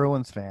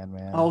Bruins fan,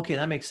 man. Oh, okay,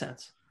 that makes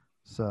sense.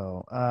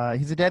 So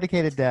he's a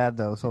dedicated dad,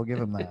 though, so I'll give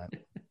him that.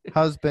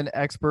 Husband,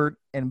 expert,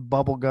 and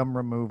bubblegum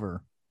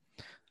remover.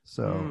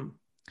 So,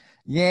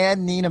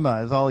 Jan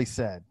Nienema is all he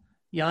said.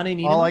 Yanni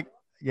Nienema?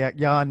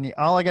 Jan.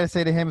 All I got to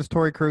say to him is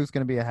Torrey Krug's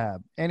going to be a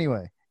Hab.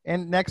 Anyway,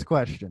 and next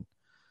question.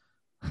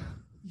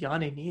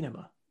 Yanni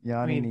Nienema.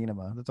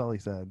 Nienema. That's all he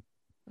said.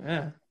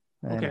 Yeah.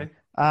 Okay.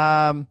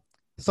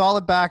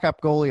 Solid backup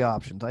goalie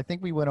options. I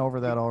think we went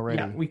over that already.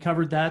 Yeah, we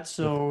covered that.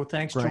 So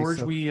thanks, George.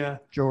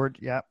 George,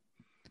 yeah.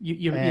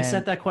 You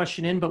sent that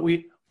question in, but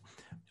we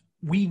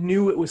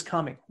knew it was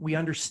coming. We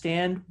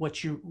understand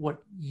what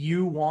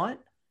you want,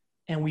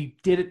 and we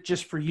did it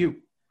just for you.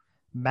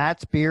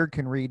 Matt's beard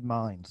can read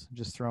minds.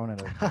 Just throwing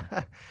it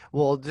out.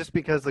 Well, just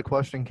because the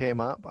question came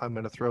up, I'm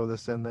going to throw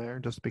this in there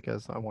just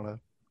because I want to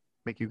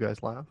make you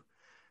guys laugh.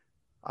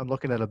 I'm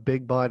looking at a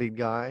big-bodied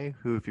guy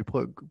who, if you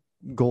put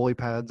goalie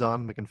pads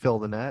on him, he can fill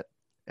the net,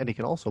 and he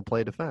can also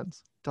play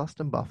defense.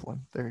 Dustin Byfuglien.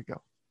 There you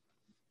go.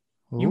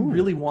 You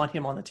really want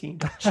him on the team.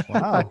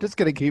 Wow. I'm just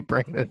going to keep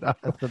bringing it up.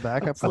 That's the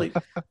backup. Like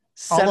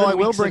although I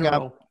will bring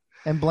up,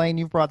 and Blaine,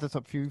 you've brought this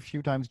up a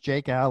few times,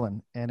 Jake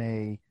Allen and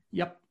a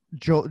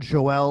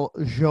Joel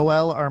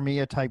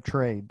Armia type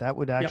trade. That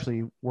would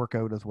actually work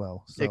out as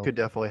well. So it could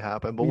definitely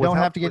happen. But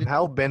with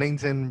how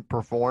Bennington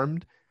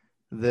performed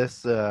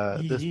this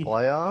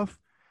playoff,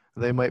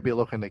 they might be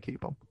looking to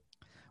keep him.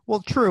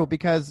 Well, true,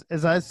 because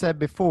as I said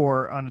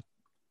before,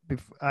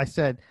 I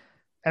said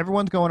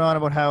everyone's going on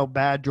about how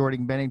bad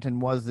Jordan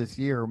Bennington was this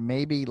year.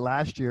 Maybe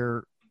last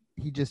year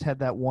he just had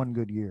that one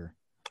good year.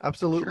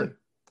 Absolutely. Sure.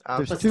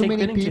 There's too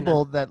many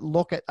people that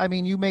look at. I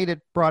mean, you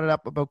brought it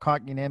up about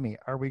Kotkaniemi.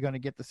 Are we going to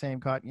get the same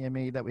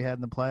Kotkaniemi that we had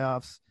in the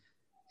playoffs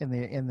in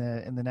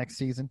the next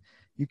season?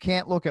 You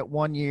can't look at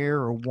 1 year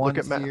or one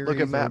series. Look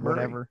at Matt Murray.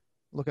 Whatever.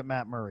 Look at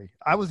Matt Murray.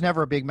 I was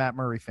never a big Matt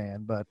Murray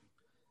fan, but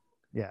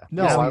yeah.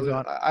 No,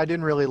 I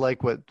didn't really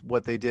like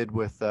what they did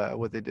with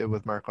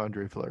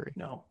Marc-Andre Fleury.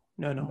 No.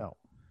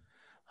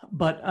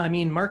 But I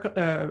mean,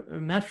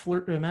 Matt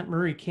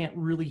Murray can't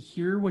really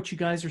hear what you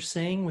guys are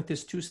saying with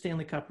his 2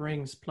 Stanley Cup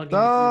rings plugging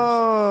his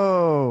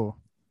ears.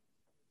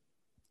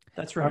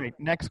 That's right. All right.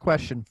 Next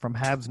question from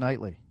Habs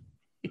Nightly.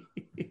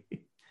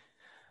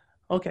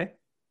 Okay.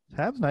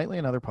 Habs Nightly,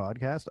 another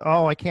podcast.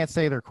 Oh, I can't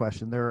say their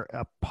question. They're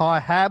a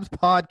Habs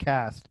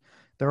podcast.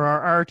 They're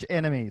our arch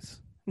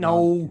enemies.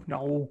 No.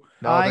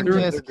 I'm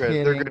just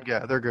kidding.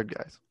 They're good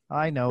guys.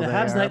 I know the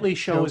Habs Nightly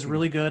show is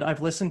really good.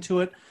 I've listened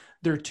to it.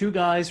 They're 2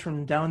 guys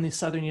from down the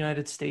southern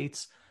United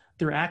States.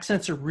 Their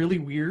accents are really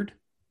weird,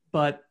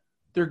 but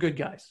they're good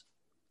guys.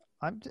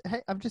 I'm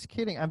just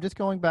kidding. I'm just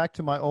going back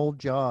to my old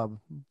job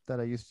that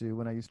I used to do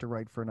when I used to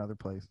write for another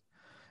place.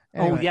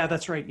 Anyway, oh, yeah,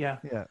 that's right. Yeah.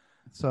 Yeah.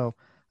 So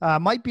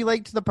might be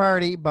late to the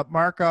party, but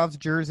Markov's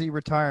jersey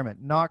retirement,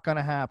 not going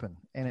to happen,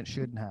 and it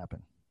shouldn't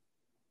happen.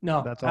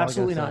 No, that's all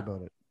absolutely I not.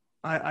 About it.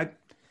 I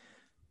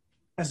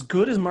as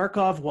good as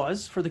Markov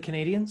was for the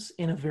Canadians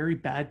in a very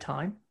bad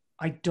time,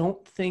 I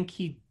don't think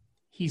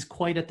he's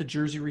quite at the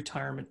jersey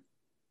retirement.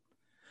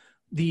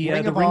 The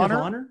Ring of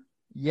Honor?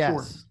 Yes.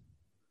 Sure.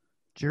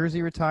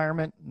 Jersey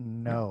retirement?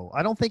 No.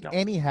 I don't think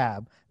any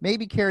Hab.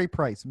 Maybe Carey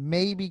Price.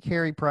 Maybe.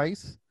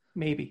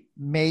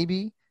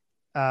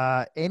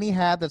 Any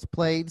Hab that's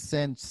played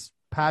since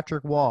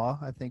Patrick Waugh,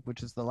 I think,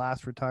 which is the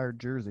last retired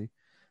jersey.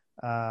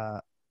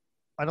 I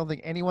don't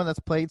think anyone that's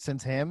played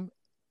since him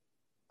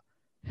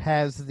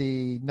has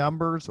the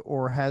numbers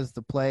or has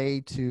the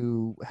play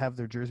to have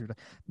their jersey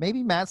retired.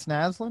 Maybe Matt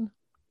Naslund?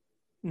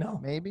 No,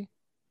 maybe.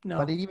 no.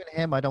 But even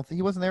him, I don't think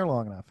he wasn't there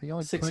long enough. He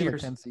only 6 played like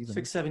years, 10 seasons.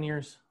 6-7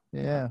 years.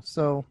 Yeah.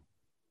 So,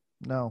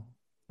 no.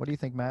 What do you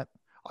think, Matt?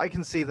 I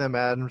can see them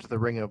adding to the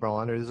Ring of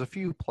Honor. There's a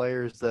few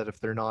players that if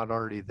they're not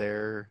already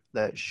there,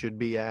 that should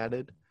be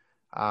added.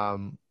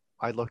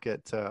 I look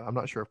at. I'm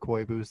not sure if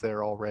Koivu's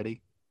there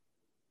already,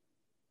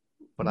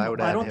 but I No,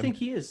 would I add don't him. think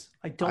he is.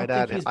 I don't I'd think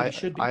add. he is, but he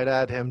should be. I'd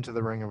add him to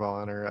the Ring of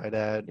Honor. I'd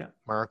add Yeah.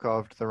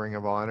 Markov to the Ring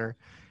of Honor,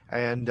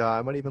 and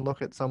I might even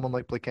look at someone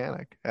like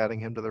Plekanec, adding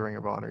him to the Ring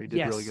of Honor. He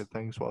did really Yes. good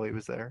things while he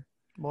was there.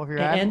 Well, if you're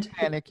adding And-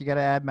 Panic, you got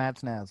to add Matt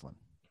Naslin.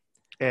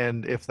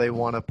 And if they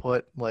want to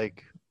put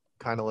like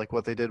kind of like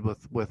what they did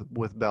with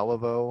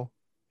Beliveau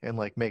and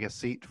like make a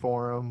seat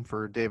for him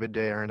for David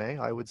Desharnais,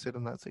 I would sit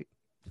in that seat.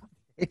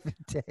 David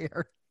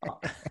Dayer.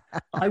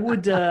 I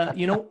would,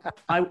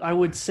 I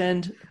would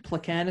send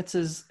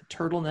Plekanec's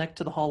turtleneck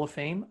to the Hall of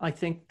Fame. I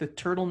think the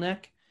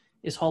turtleneck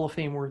is Hall of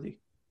Fame worthy.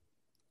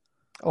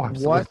 Oh,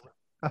 absolutely.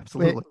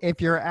 Absolutely.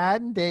 If you're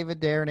adding David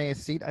Desharnais a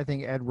seat, I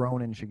think Ed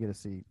Ronan should get a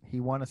seat. He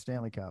won a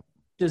Stanley Cup.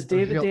 Does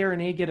David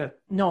Desharnais get a?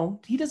 No,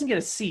 he doesn't get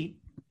a seat.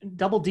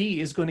 Double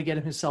D is going to get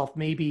himself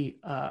maybe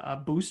a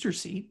booster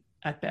seat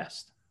at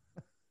best.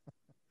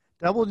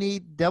 Double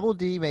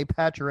D made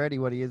Pacioretty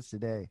what he is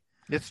today.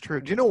 It's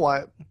true. Do you know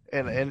what?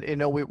 And you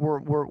know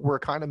we're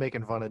kind of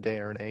making fun of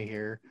Desharnais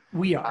here.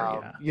 We are.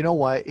 Yeah. You know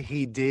what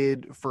he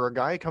did for a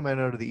guy coming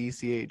out of the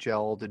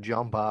ECHL to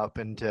jump up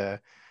and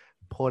to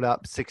put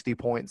up 60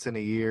 points in a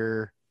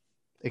year,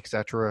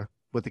 etc.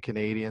 with the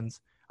Canadians.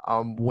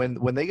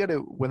 When they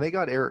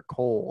got Eric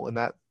Cole and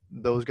that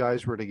those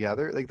guys were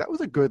together, like that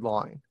was a good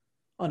line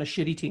On a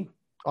shitty team.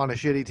 on a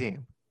shitty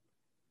team.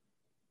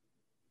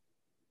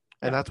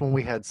 And that's when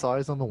we had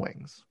size on the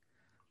wings.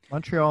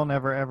 Montreal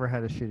never ever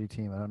had a shitty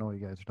team. I don't know what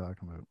you guys are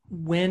talking about.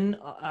 When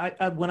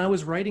I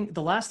was writing,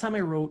 the last time I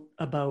wrote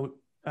about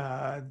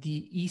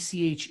the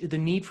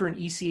need for an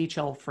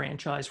ECHL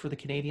franchise for the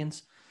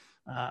Canadians,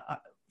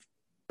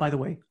 by the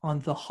way, on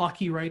the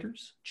Hockey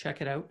Writers,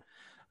 check it out.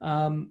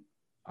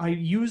 I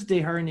used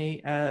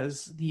Desharnais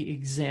as the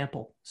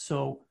example.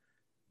 So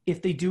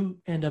if they do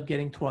end up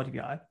getting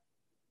Trois-Rivières,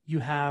 you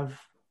have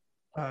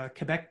a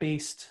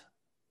Quebec-based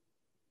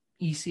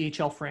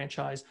ECHL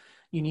franchise.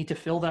 You need to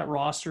fill the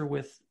roster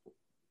with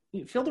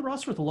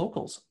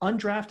locals,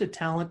 undrafted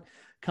talent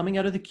coming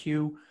out of the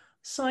queue,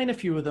 sign a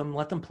few of them,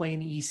 let them play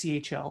in the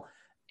ECHL.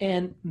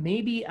 And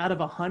maybe out of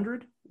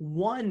 100,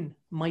 one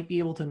might be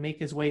able to make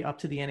his way up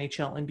to the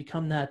NHL and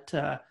become that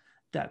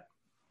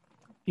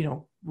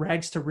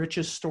rags to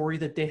riches story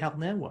that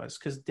Desharnais was,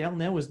 because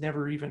Desharnais was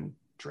never even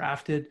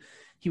drafted.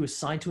 He was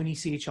signed to an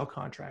ECHL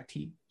contract.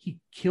 He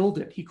killed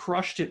it. He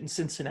crushed it in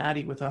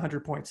Cincinnati with a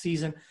 100-point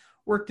season,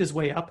 worked his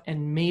way up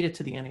and made it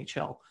to the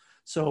NHL.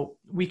 So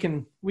we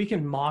can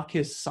mock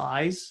his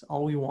size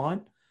all we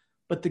want,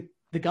 but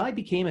the guy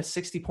became a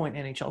 60-point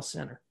NHL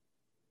center.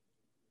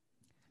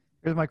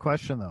 Here's my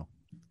question though.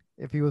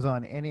 If he was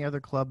on any other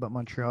club but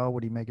Montreal,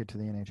 would he make it to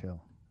the NHL?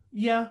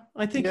 Yeah,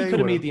 I think Yeah, he he could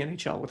have would've. made the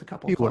NHL with a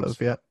couple He of would clubs.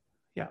 have, yeah.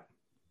 Yeah.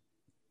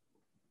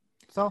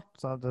 So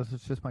this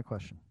is just my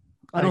question.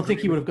 I don't think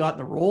he would have gotten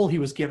the role he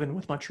was given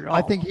with Montreal.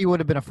 I think he would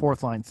have been a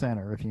fourth line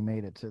center if he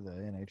made it to the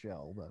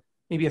NHL, but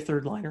maybe a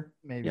third liner.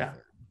 maybe Yeah.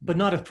 third. But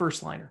not a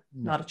first liner.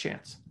 No. Not a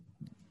chance.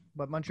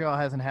 But Montreal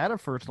hasn't had a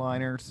first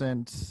liner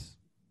since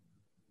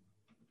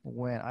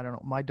when? I don't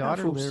know. My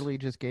daughter Fools. literally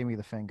just gave me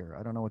the finger.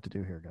 I don't know what to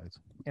do here, guys.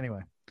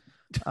 Anyway,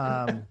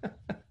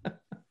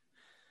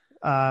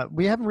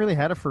 we haven't really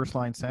had a first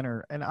line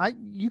center, and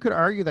you could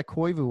argue that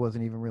Koivu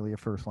wasn't even really a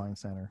first line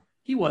center.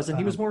 He wasn't.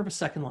 He was more of a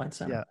second line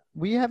center. Yeah,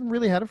 we haven't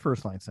really had a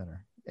first line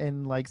center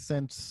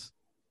since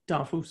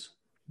Danfus.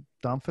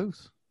 Dom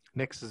Foose.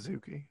 Nick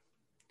Suzuki.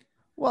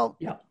 Well,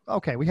 Yeah.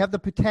 okay, we have the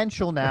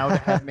potential now to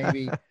have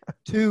maybe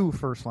two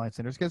first line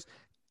centers because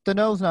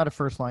Danault's not a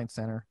first line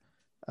center.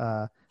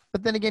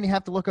 But then again, you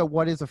have to look at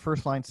what is a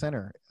first line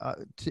center.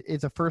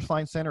 Is a first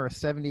line center a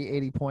 70,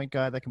 80 point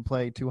guy that can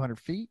play 200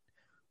 feet?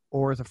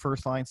 Or is a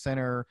first line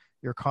center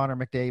your Connor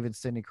McDavid,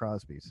 Sidney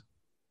Crosby's?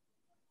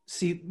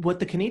 See, what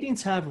the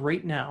Canadians have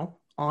right now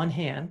on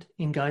hand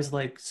in guys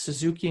like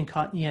Suzuki and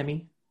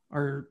Kotkaniemi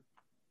are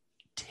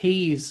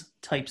Taze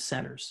type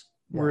centers,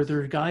 where Yes.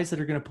 they're guys that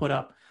are going to put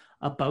up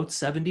about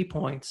 70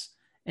 points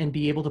and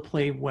be able to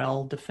play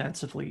well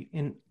defensively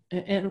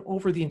and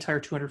over the entire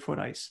 200-foot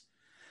ice.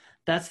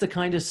 That's the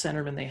kind of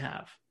centerman they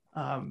have.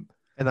 And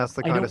that's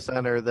the I kind don't- of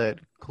center that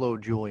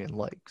Claude Julien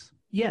likes.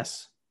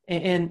 Yes.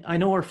 And I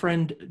know our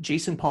friend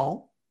Jason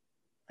Paul.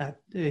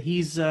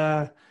 He's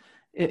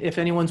if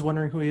anyone's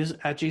wondering who he is,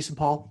 at Jason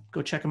Paul,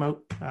 go check him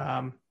out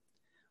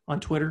on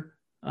Twitter.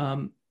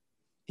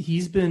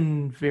 He's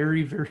been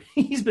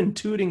he's been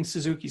tooting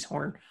Suzuki's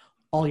horn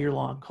all year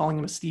long, calling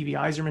him a Stevie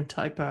Yzerman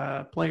type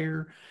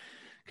player,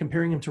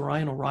 comparing him to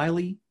Ryan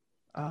O'Reilly.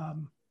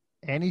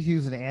 And he's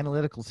using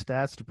analytical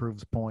stats to prove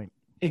his point.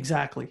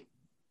 Exactly.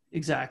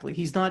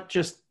 He's not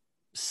just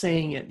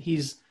saying it.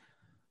 He's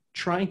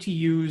trying to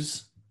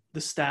use the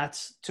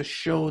stats to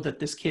show that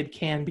this kid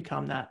can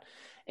become that.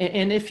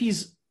 And if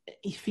he's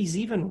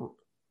even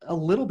a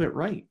little bit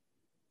right,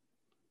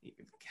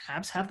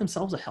 Habs have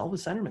themselves a hell of a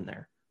centerman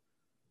there.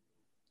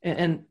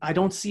 And I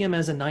don't see him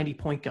as a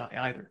 90-point guy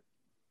either.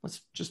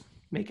 Let's just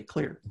make it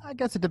clear. I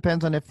guess it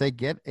depends on if they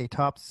get a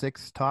top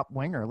 6 top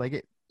winger. Like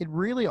it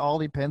really all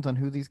depends on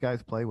who these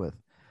guys play with.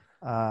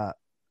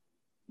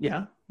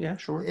 Yeah,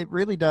 sure. It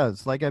really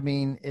does. Like, I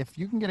mean, if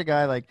you can get a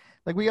guy like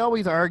we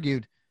always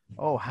argued,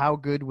 oh, how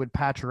good would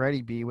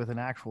Pacioretty be with an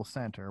actual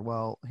center?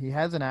 Well, he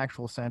has an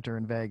actual center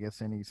in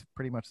Vegas, and he's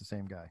pretty much the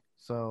same guy.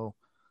 So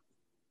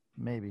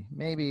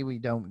maybe we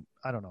don't.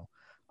 I don't know.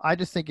 I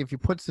just think if you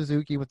put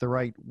Suzuki with the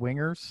right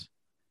wingers,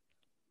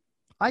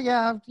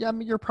 I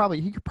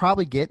mean, he could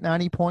probably get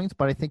 90 points,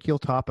 but I think he'll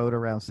top out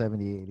around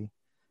 70, 80.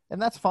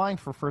 And that's fine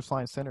for first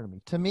line center to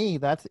me. To me,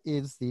 that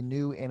is the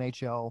new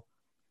NHL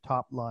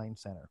top line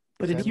center.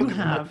 But if you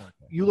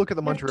look at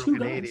the Montreal two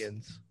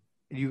Canadiens,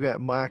 you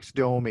got Max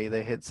Domi,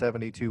 they hit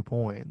 72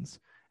 points,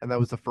 and that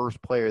was the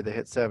first player that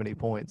hit 70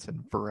 points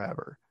in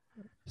forever.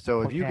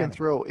 So if you can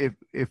throw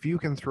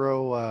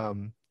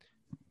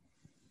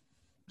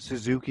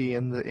Suzuki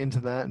into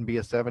that and be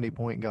a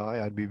 70-point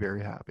guy, I'd be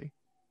very happy.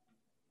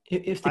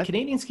 If the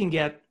Canadiens can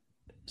get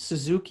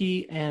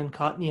Suzuki and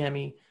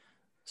Kotkaniemi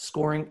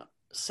scoring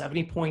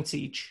 70 points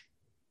each,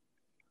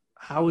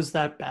 how is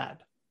that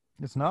bad?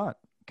 It's not,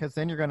 because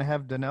then you're going to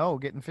have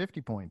Danault getting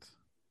 50 points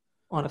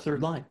on a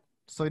third line.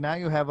 So now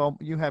you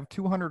have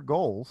 200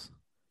 goals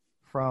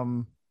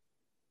from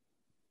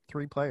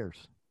 3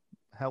 players.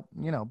 Help,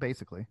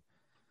 basically,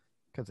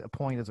 because a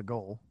point is a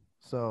goal.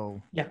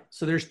 So yeah,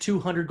 so there's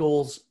 200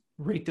 goals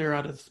right there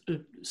out of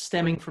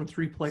stemming from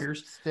 3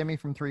 players.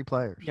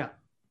 Yeah.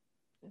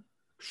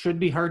 Should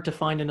be hard to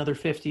find another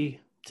 50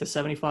 to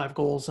 75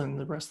 goals in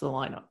the rest of the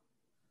lineup.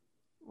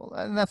 Well,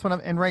 and that's what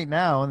and right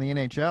now in the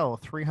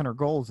NHL, 300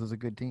 goals is a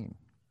good team.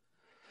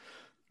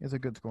 Is a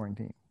good scoring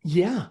team.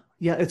 Yeah,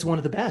 it's one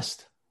of the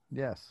best.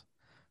 Yes.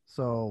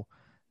 So,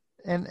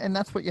 and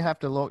that's what you have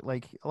to look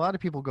like. A lot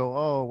of people go,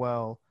 oh,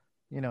 well,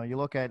 you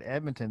look at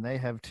Edmonton, they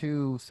have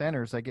 2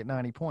 centers that get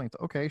 90 points.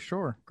 Okay,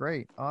 sure.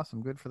 Great.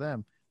 Awesome. Good for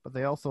them. But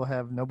they also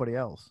have nobody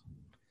else.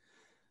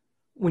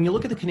 When you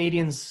look at the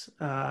Canadiens'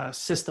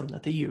 system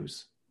that they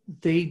use,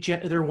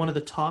 they're one of the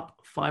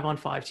top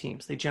 5-on-5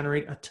 teams. They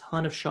generate a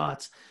ton of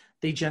shots.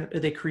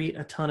 They create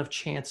a ton of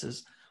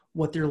chances.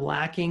 What they're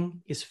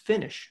lacking is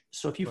finish.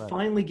 So if you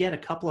finally get a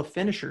couple of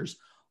finishers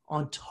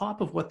on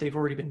top of what they've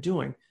already been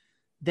doing,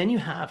 then you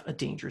have a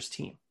dangerous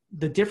team.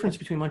 The difference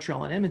between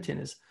Montreal and Edmonton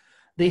is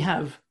they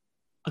have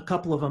a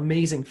couple of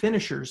amazing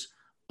finishers,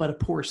 but a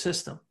poor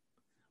system.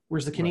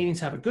 Whereas the Canadiens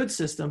have a good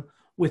system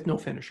with no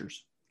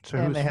finishers. So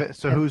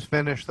who's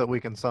finished that we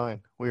can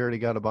sign? We already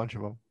got a bunch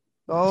of them.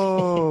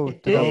 Oh,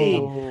 hey.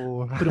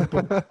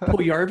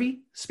 Puljujarvi,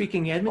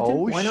 speaking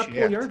Edmonton, why not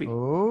Puljujarvi?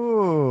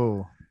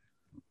 Oh.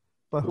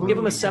 We'll give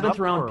him a 7th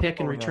round pick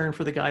in return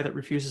for the guy that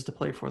refuses to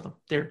play for them.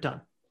 They're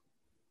done.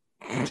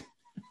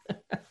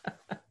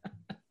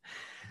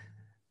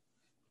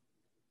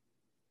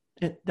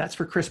 That's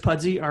for Chris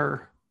Pudsey,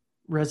 our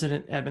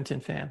resident Edmonton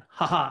fan.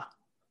 Ha.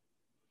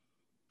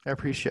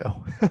 Every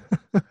show.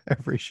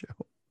 Every show.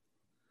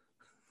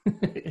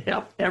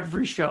 Yep,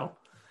 every show.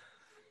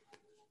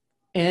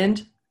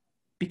 And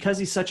because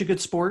he's such a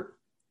good sport,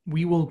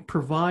 we will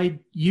provide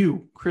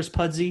you, Chris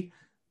Pudsey,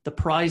 the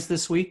prize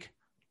this week,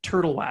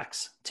 turtle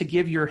wax, to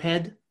give your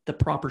head the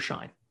proper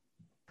shine.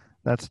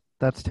 That's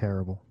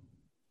terrible.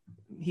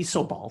 He's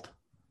so bald.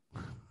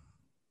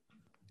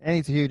 And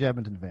he's a huge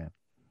Edmonton fan.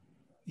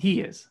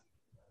 He is.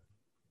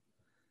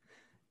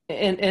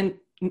 And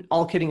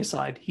all kidding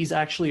aside, he's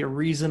actually a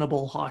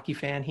reasonable hockey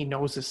fan. He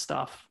knows his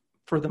stuff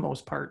for the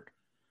most part.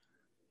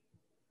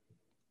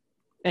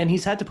 And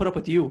he's had to put up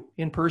with you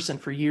in person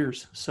for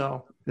years.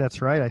 So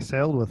that's right. I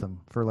sailed with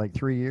him for like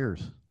 3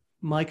 years.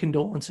 My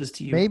condolences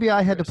to you. Maybe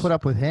I had to put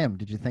up with him.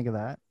 Did you think of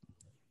that?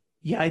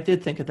 Yeah, I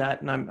did think of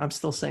that, and I'm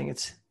still saying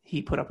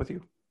he put up with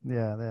you.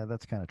 Yeah,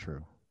 that's kind of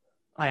true.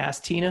 I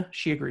asked Tina.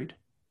 She agreed.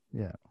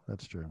 Yeah,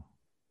 that's true.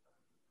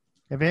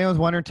 If anyone's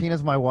wondering,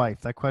 Tina's my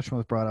wife. That question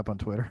was brought up on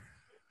Twitter.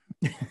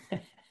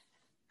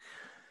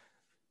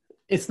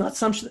 It's not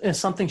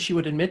something she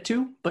would admit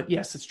to, but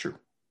yes, it's true.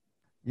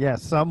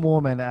 Yes, some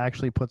woman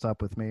actually puts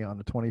up with me on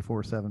a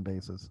 24/7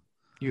 basis.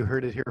 You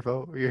heard it here,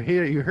 folks.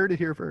 You heard it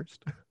here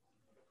first.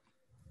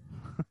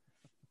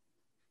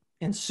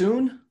 And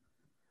soon,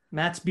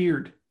 Matt's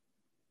beard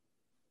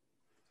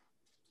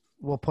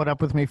will put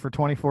up with me for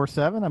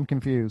 24/7. I'm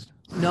confused.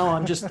 No,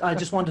 I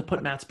just wanted to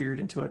put Matt's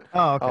beard into it.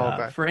 Oh,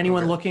 okay. For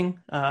anyone looking,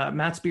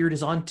 Matt's beard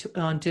is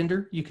on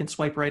Tinder. You can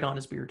swipe right on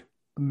his beard.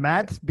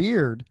 Matt's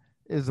beard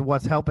is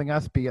what's helping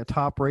us be a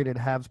top-rated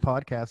Habs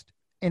podcast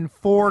in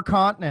 4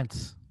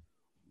 continents.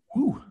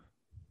 Ooh.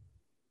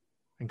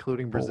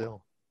 Including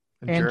Brazil.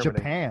 And Germany,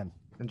 Japan.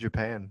 And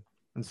Japan.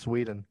 And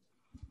Sweden.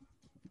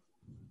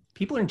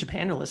 People in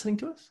Japan are listening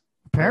to us?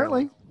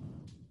 Apparently.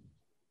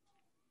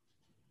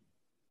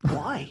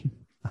 Why?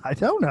 I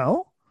don't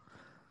know.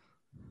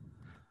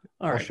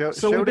 All right.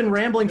 So we've been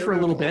rambling for a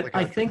little bit.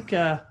 I think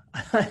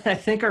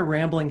our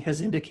rambling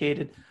has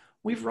indicated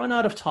we've run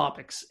out of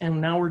topics,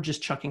 and now we're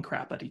just chucking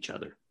crap at each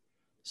other.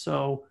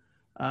 So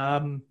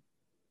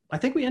I I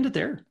think we end it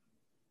there.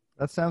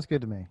 That sounds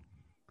good to me.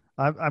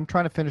 I'm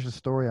trying to finish a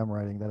story I'm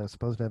writing that I was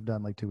supposed to have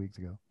done like 2 weeks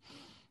ago.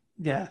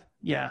 Yeah,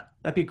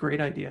 that'd be a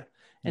great idea.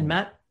 And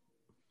Matt,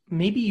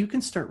 maybe you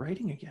can start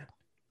writing again,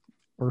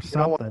 or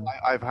something. You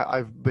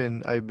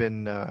know, I've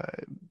been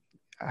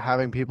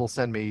having people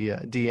send me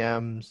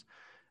DMs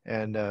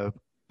and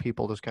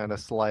people just kind of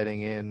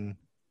sliding in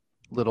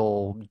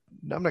little,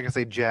 I'm not gonna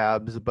say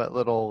jabs, but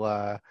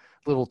little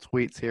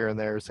tweets here and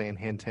there saying,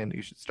 hint,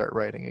 you should start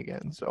writing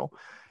again. So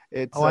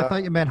it's. I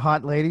thought you meant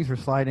hot ladies were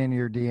sliding into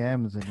your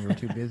DMs and you were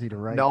too busy to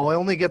write. No, I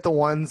only get the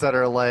ones that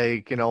are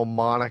like,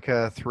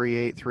 Monica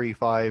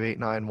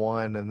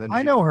 3835891, and then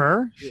I know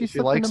her. She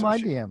likes into my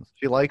DMs.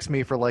 She likes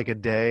me for like a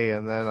day,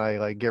 and then I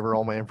like give her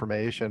all my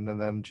information, and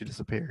then she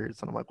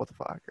disappears, and I'm like, what the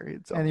fuck, right?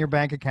 So, and your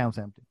bank account's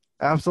empty.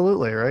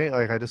 Absolutely, right?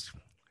 Like it just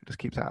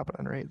keeps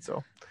happening, right?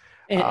 So.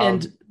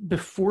 And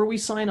before we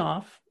sign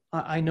off,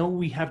 I know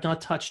we have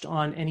not touched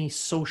on any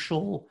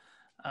social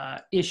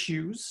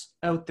issues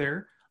out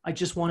there. I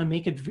just want to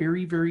make it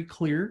very, very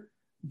clear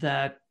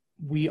that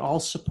we all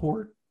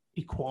support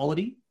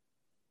equality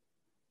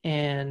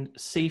and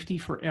safety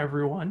for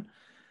everyone.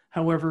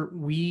 However,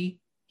 we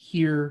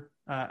here,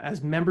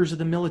 as members of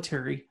the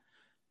military,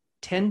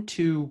 tend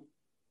to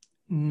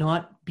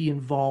not be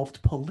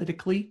involved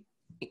politically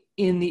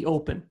in the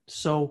open.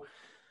 So,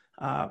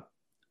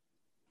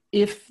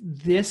 if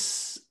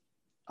this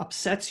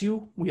upsets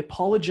you, we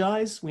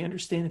apologize. We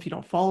understand if you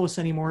don't follow us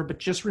anymore, but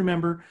just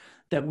remember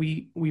that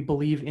we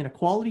believe in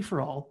equality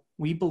for all.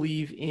 We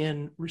believe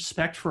in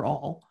respect for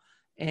all,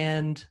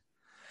 and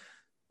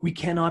we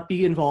cannot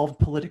be involved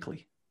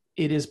politically.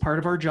 It is part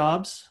of our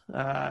jobs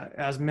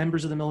as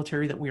members of the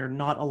military that we are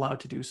not allowed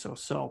to do so.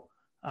 So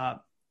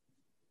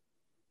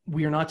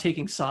we are not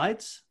taking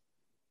sides.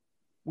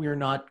 We are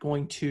not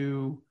going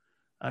to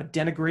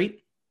denigrate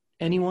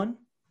anyone,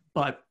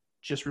 but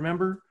just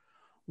remember,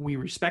 we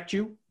respect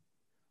you,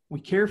 we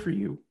care for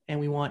you, and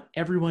we want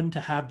everyone to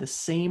have the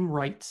same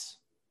rights,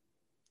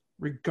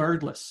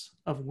 regardless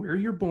of where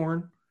you're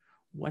born,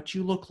 what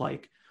you look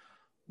like,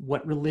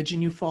 what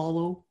religion you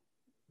follow,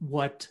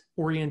 what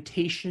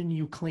orientation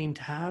you claim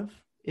to have.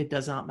 It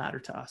does not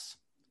matter to us.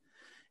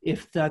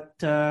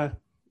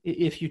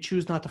 If you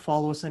choose not to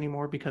follow us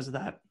anymore because of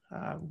that,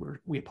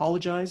 we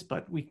apologize,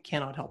 but we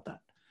cannot help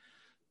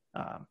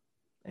that.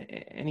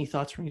 Any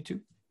thoughts from you two?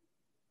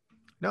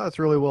 No, that's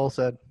really well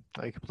said.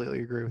 I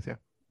completely agree with you.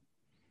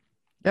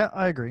 Yeah,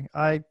 I agree.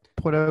 I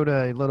put out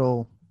a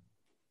little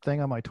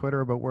thing on my Twitter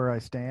about where I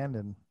stand,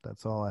 and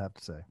that's all I have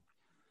to say.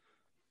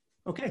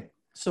 Okay,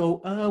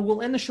 so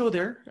we'll end the show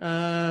there.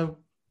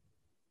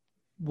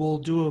 We'll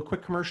do a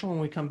quick commercial. When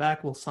we come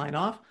back, we'll sign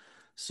off.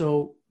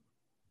 So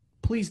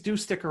please do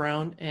stick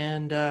around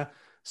and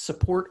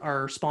support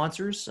our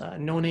sponsors.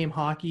 No Name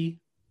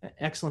Hockey,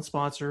 excellent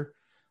sponsor.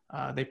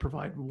 They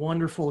provide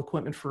wonderful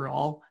equipment for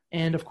all.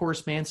 And of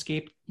course,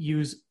 Manscaped,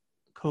 use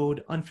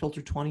code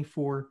Unfiltered20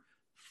 for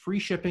free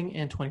shipping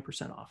and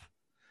 20% off.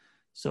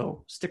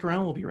 So stick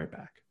around. We'll be right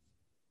back.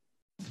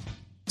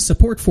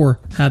 Support for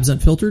Habs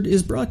Unfiltered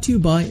is brought to you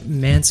by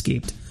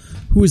Manscaped,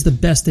 who is the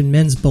best in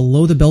men's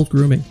below-the-belt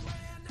grooming.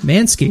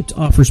 Manscaped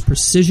offers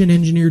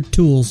precision-engineered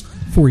tools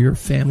for your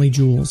family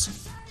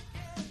jewels.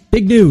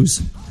 Big news!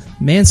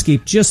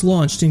 Manscaped just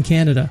launched in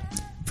Canada.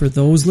 For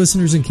those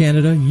listeners in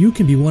Canada, you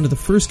can be one of the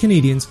first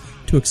Canadians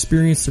to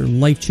experience their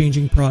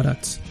life-changing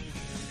products.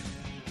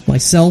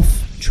 Myself,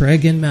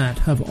 Treg, and Matt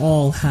have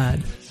all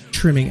had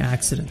trimming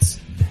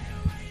accidents.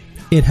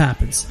 It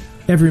happens.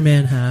 Every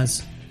man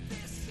has.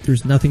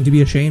 There's nothing to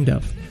be ashamed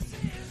of.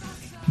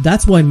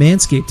 That's why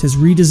Manscaped has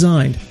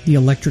redesigned the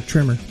electric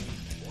trimmer.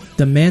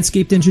 The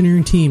Manscaped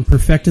engineering team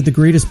perfected the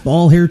greatest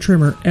ball hair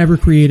trimmer ever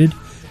created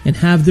and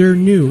have their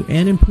new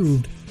and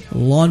improved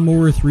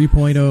Lawnmower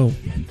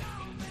 3.0.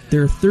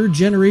 Their third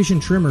generation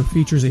trimmer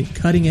features a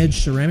cutting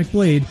edge ceramic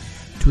blade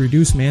to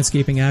reduce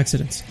manscaping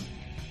accidents.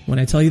 When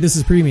I tell you this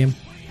is premium,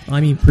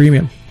 I mean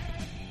premium.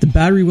 The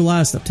battery will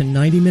last up to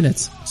 90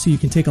 minutes, so you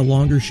can take a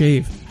longer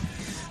shave.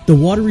 The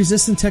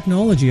water-resistant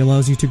technology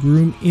allows you to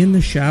groom in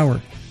the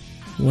shower.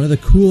 One of the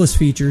coolest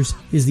features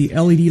is the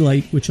LED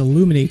light, which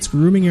illuminates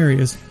grooming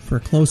areas for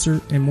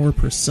closer and more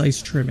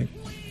precise trimming.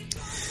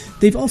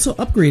 They've also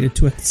upgraded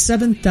to a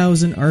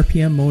 7,000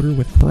 RPM motor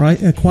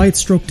with quiet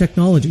stroke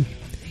technology.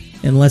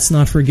 And let's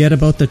not forget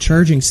about the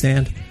charging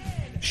stand.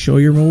 Show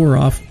your mower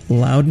off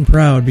loud and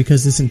proud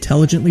because this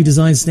intelligently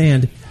designed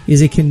stand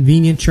is a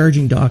convenient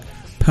charging dock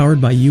powered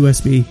by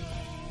USB.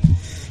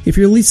 If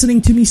you're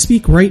listening to me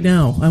speak right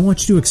now, I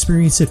want you to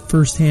experience it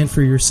firsthand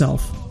for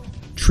yourself.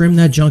 Trim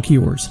that junk of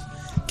yours.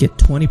 Get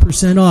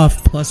 20%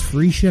 off plus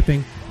free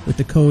shipping with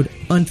the code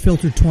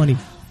Unfiltered20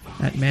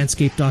 at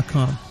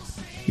manscaped.com.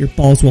 Your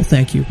balls will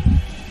thank you.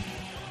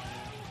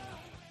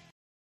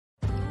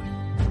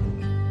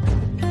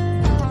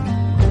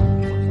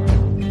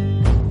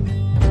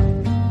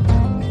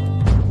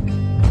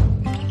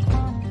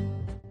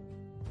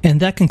 And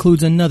that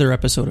concludes another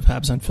episode of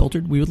Habs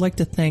Unfiltered. We would like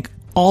to thank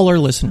all our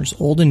listeners,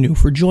 old and new,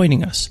 for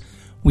joining us.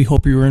 We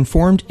hope you were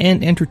informed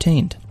and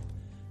entertained.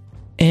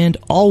 And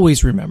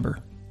always remember,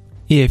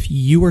 If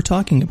you are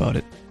talking about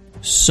it,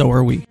 so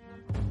are we.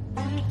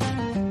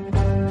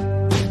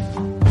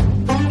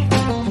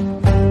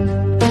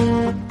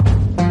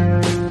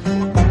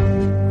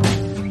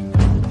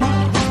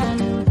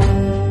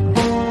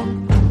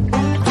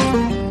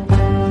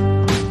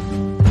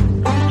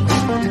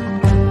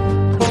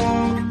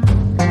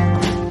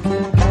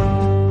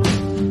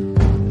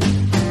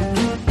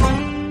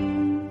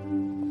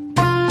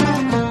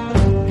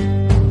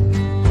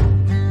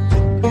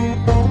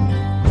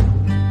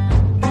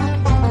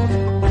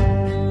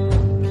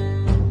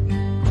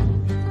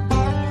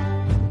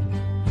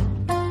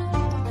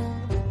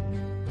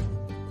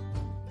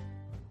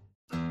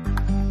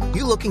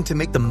 Looking to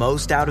make the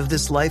most out of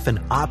this life and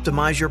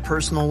optimize your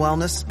personal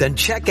wellness? Then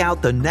check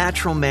out the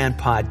Natural Man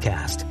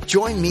Podcast.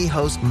 Join me,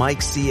 host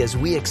Mike C., as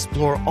we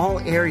explore all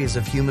areas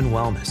of human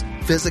wellness,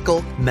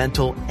 physical,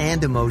 mental,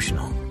 and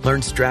emotional.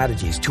 Learn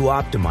strategies to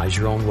optimize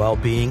your own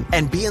well-being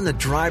and be in the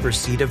driver's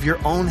seat of your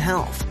own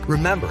health.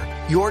 Remember,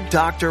 your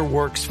doctor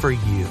works for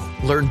you.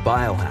 Learn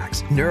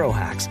biohacks,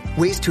 neurohacks,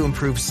 ways to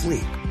improve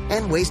sleep,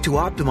 and ways to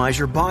optimize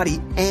your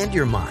body and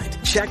your mind.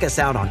 Check us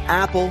out on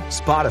Apple,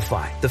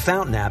 Spotify, the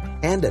Fountain app,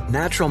 and at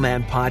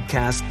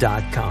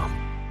naturalmanpodcast.com.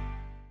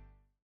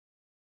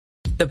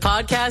 The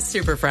Podcast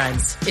Super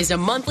Friends is a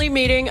monthly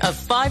meeting of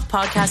 5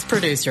 podcast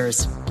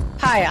producers.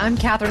 Hi, I'm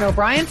Catherine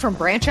O'Brien from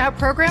Branch Out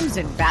Programs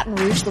in Baton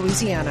Rouge,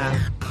 Louisiana.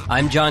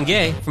 I'm John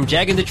Gay from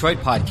Jag and Detroit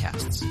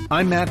Podcasts.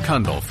 I'm Matt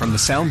Kundle from the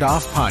Sound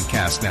Off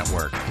Podcast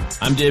Network.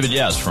 I'm David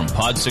Yaz from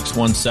Pod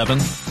 617,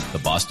 the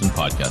Boston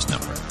Podcast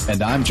Network.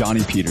 And I'm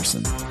Johnny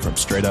Peterson from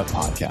Straight Up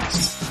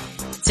Podcasts.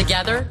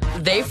 Together,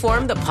 they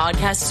form the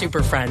Podcast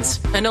Super Friends,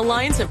 an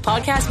alliance of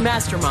podcast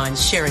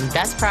masterminds sharing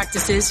best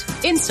practices,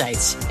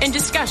 insights, and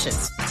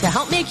discussions to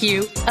help make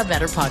you a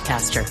better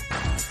podcaster.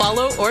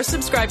 Follow or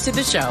subscribe to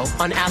the show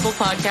on Apple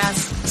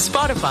Podcasts,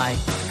 Spotify,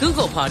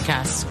 Google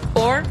Podcasts,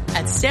 or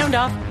at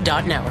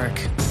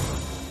soundoff.network.